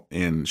frontal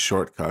in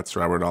Shortcuts,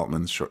 Robert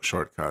Altman's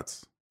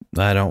Shortcuts.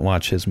 I don't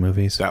watch his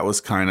movies. That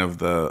was kind of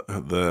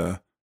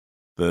the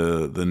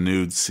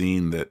nude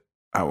scene that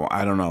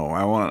I don't know.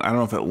 I don't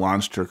know if it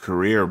launched her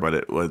career, but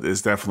it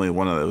was definitely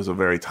it was a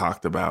very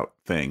talked about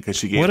thing because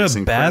she gave what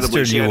a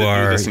bastard you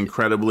are. This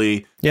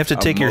incredibly you have to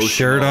take your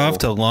shirt off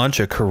to launch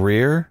a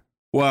career.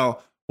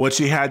 Well, what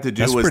she had to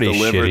do was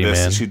deliver this.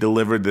 Man. She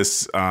delivered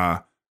this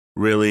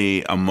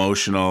really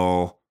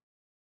emotional,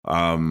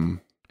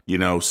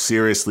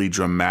 seriously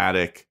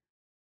dramatic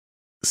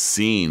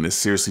scene, this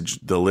seriously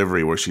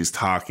delivery where she's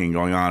talking,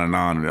 going on and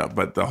on,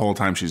 but the whole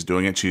time she's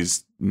doing it,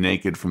 she's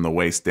naked from the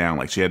waist down.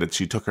 Like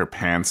she took her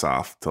pants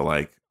off to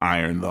like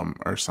iron them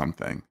or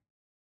something.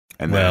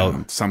 And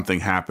then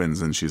something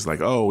happens and she's like,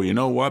 oh, you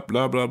know what?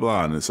 Blah, blah,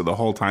 blah. And so the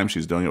whole time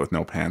she's doing it with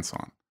no pants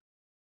on.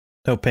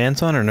 No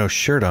pants on or no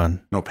shirt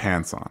on? No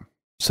pants on.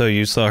 So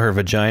you saw her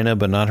vagina,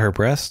 but not her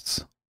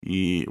breasts?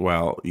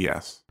 Well,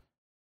 yes.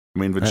 I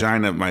mean,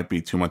 vagina might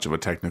be too much of a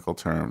technical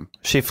term.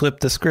 She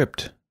flipped the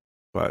script.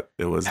 But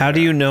it was. How do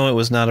you know it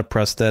was not a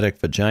prosthetic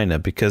vagina?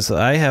 Because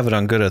I have it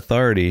on good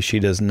authority. She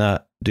does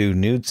not do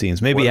nude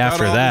scenes. Maybe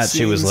after that,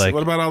 she was like.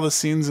 What about all the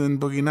scenes in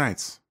Boogie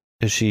Nights?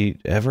 Is she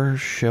ever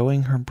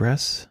showing her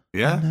breasts?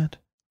 Yeah.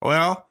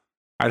 Well,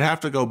 I'd have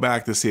to go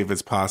back to see if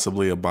it's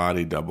possibly a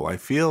body double. I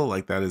feel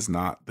like that is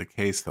not the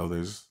case, though.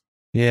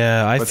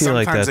 I feel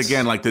like that's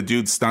again, like the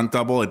dude's stunt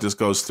double, it just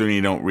goes through and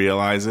you don't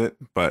realize it.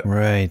 But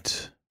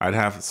right.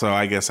 So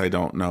I guess I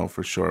don't know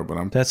for sure,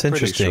 but that's pretty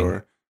interesting.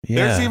 Sure.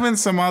 Yeah. There's even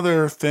some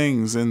other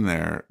things in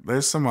there.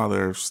 There's some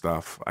other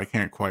stuff. I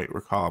can't quite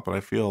recall it, but I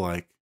feel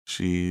like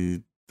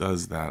she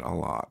does that a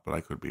lot, but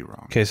I could be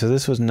wrong. Okay, so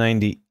this was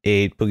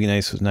 98. Boogie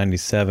Nights was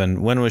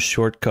 97. When was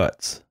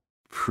Shortcuts?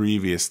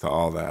 Previous to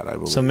all that, I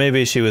believe. So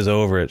maybe she was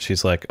over it.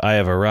 She's like, I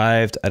have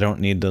arrived. I don't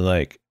need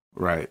to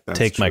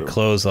take my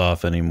clothes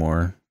off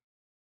anymore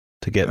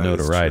to get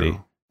notoriety.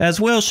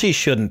 As well, she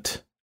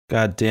shouldn't.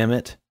 God damn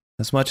it.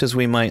 As much as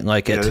we might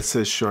like it. Yeah, this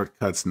says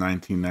Shortcuts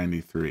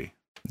 1993.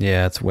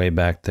 Yeah, it's way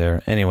back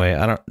there. Anyway,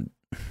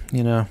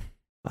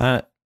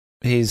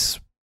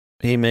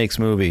 he makes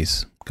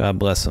movies. God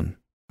bless him.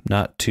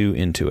 Not too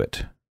into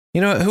it. You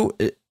know, who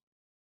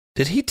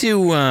did he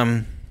do?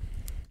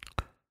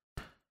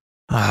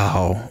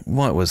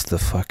 What was the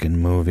fucking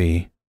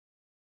movie?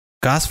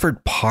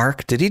 Gosford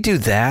Park? Did he do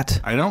that?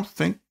 I don't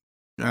think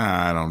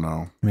I don't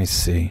know. Let me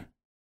see.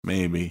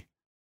 Maybe.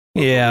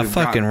 Yeah, We've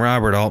fucking got-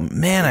 Robert Altman.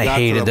 Man, I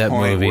hated that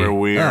movie.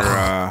 Where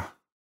Ugh.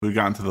 we've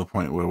gotten to the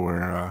point where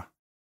we're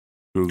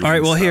Googling All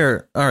right, well, stuff.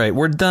 here. All right,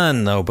 we're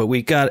done, though, but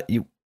we got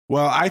you.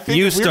 Well, I think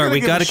You if we're start. gonna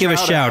We got to give a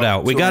shout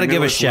out. We to got our to give a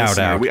newest shout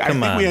listener, out. I Come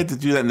think on. we had to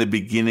do that in the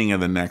beginning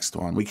of the next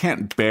one. We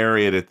can't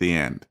bury it at the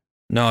end.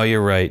 No,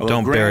 you're right. Although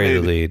Don't bury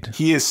the granted, lead.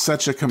 He is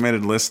such a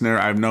committed listener.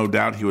 I have no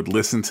doubt he would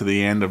listen to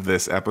the end of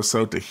this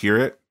episode to hear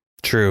it.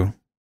 True.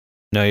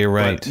 No, you're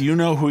right. But you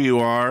know who you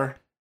are.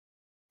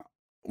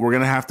 We're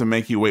gonna have to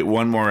make you wait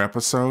one more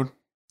episode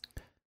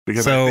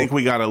because I So- think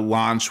we got to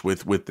launch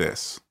with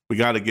this. We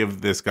got to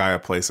give this guy a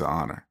place of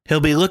honor. He'll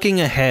be looking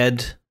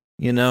ahead,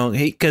 you know,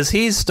 because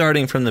he's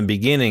starting from the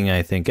beginning,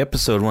 I think,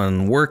 episode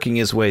 1, working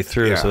his way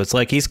through. Yeah. So it's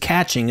like he's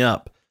catching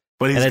up.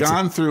 But he's And it's-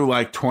 gone through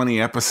like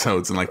 20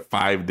 episodes in like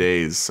 5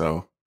 days.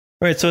 So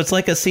Right, so it's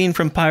like a scene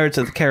from Pirates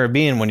of the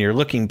Caribbean when you're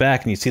looking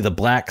back and you see the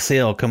black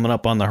sail coming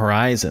up on the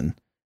horizon,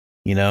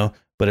 you know,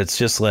 but it's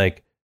just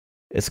like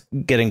it's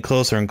getting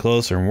closer and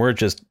closer, and we're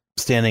just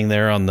standing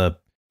there on the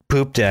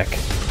poop deck.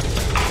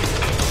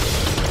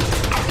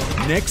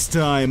 Next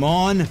time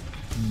on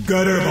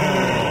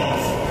Gutterball.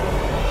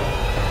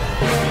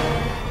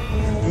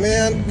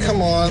 Man,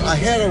 come on. I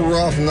had a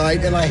rough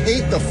night, and I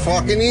hate the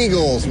fucking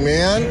Eagles,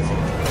 man.